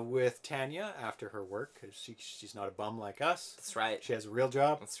 With Tanya after her work, because she's not a bum like us. That's right. She has a real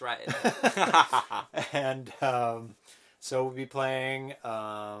job. That's right. And so we'll be playing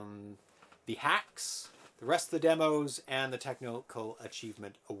the hacks, the rest of the demos, and the Technical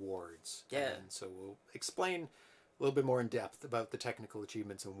Achievement Awards. Yeah. And so we'll explain a little bit more in depth about the technical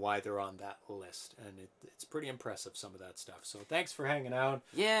achievements and why they're on that list. And it's pretty impressive, some of that stuff. So thanks for hanging out.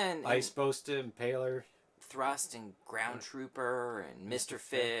 Yeah. And Ice Poster, Impaler. Thrust and Ground Trooper and Mr.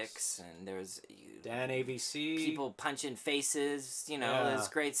 Fix, and there's Dan AVC. People punching faces, there's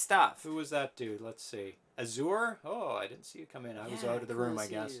great stuff. Who was that dude? Let's see. Azure? Oh, I didn't see you come in. I was out of the room, I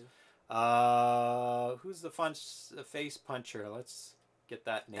guess. Who's the face puncher? Let's get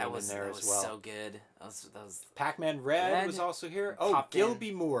that name in there as well. That was so good. That was Pac-Man Red was also here. Oh,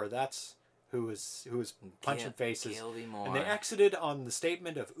 Gilby Moore. That's who was punching faces. Gilby Moore. And they exited on the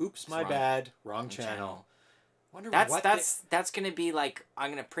statement of "Oops, my bad, wrong channel." That's gonna be like,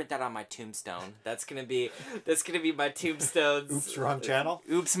 I'm gonna print that on my tombstone. That's gonna be my tombstone. Oops, wrong channel.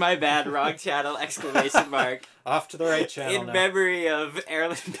 Oops, my bad, wrong channel! ! Off to the right channel. In memory of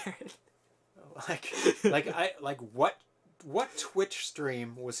Erlen Barrett. What Twitch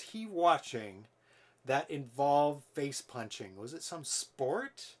stream was he watching that involved face punching? Was it some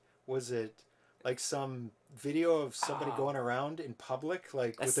sport? Was it like some video of somebody going around in public,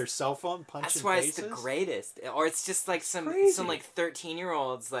 with their cell phone punching faces? That's why it's the greatest. Or it's just like some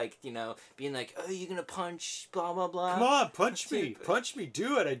 13-year-olds being like, "Oh, you're gonna punch blah blah blah. Come on, punch me,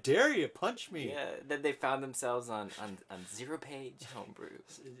 do it! I dare you, punch me." Yeah. Then they found themselves on ZeroPage Homebrew.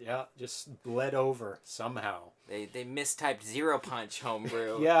 Yeah, just bled over somehow. They mistyped Zero Punch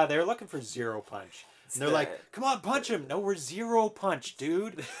Homebrew. Yeah, they're looking for Zero Punch. And they're like, "Come on, punch him." No, we're Zero Punch,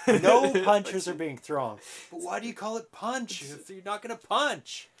 dude. No punches are being thrown. But why do you call it punch if you're not going to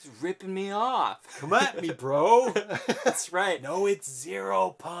punch? It's ripping me off. Come at me, bro. That's right. No, it's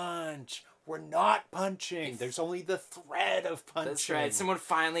Zero Punch. We're not punching. There's only the thread of punching. That's right. Someone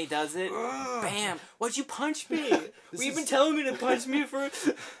finally does it. Bam. Why'd you punch me? You've been telling me to punch me for...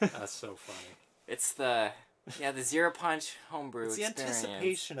 That's so funny. It's the Yeah, the Zero Punch homebrew It's the experience.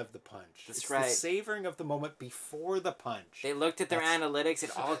 anticipation of the punch. That's it's right. the savoring of the moment before the punch. They looked at their analytics.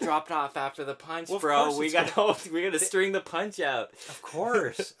 It all dropped off after the punch, well, bro. We got to string the punch out. Of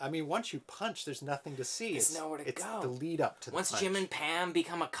course. I mean, once you punch, there's nothing to see. There's nowhere to go. It's the lead up to the Once punch. Jim and Pam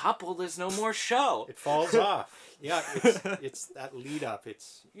become a couple, there's no more show. It falls off. Yeah, it's that lead up.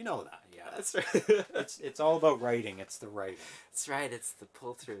 It's that. Yeah, that's right. it's all about writing. It's the writing. That's right. It's the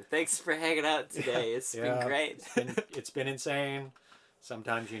pull through. Thanks for hanging out today. It's been great. It's been insane.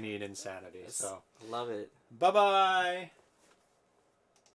 Sometimes you need insanity. So love it. Bye-bye.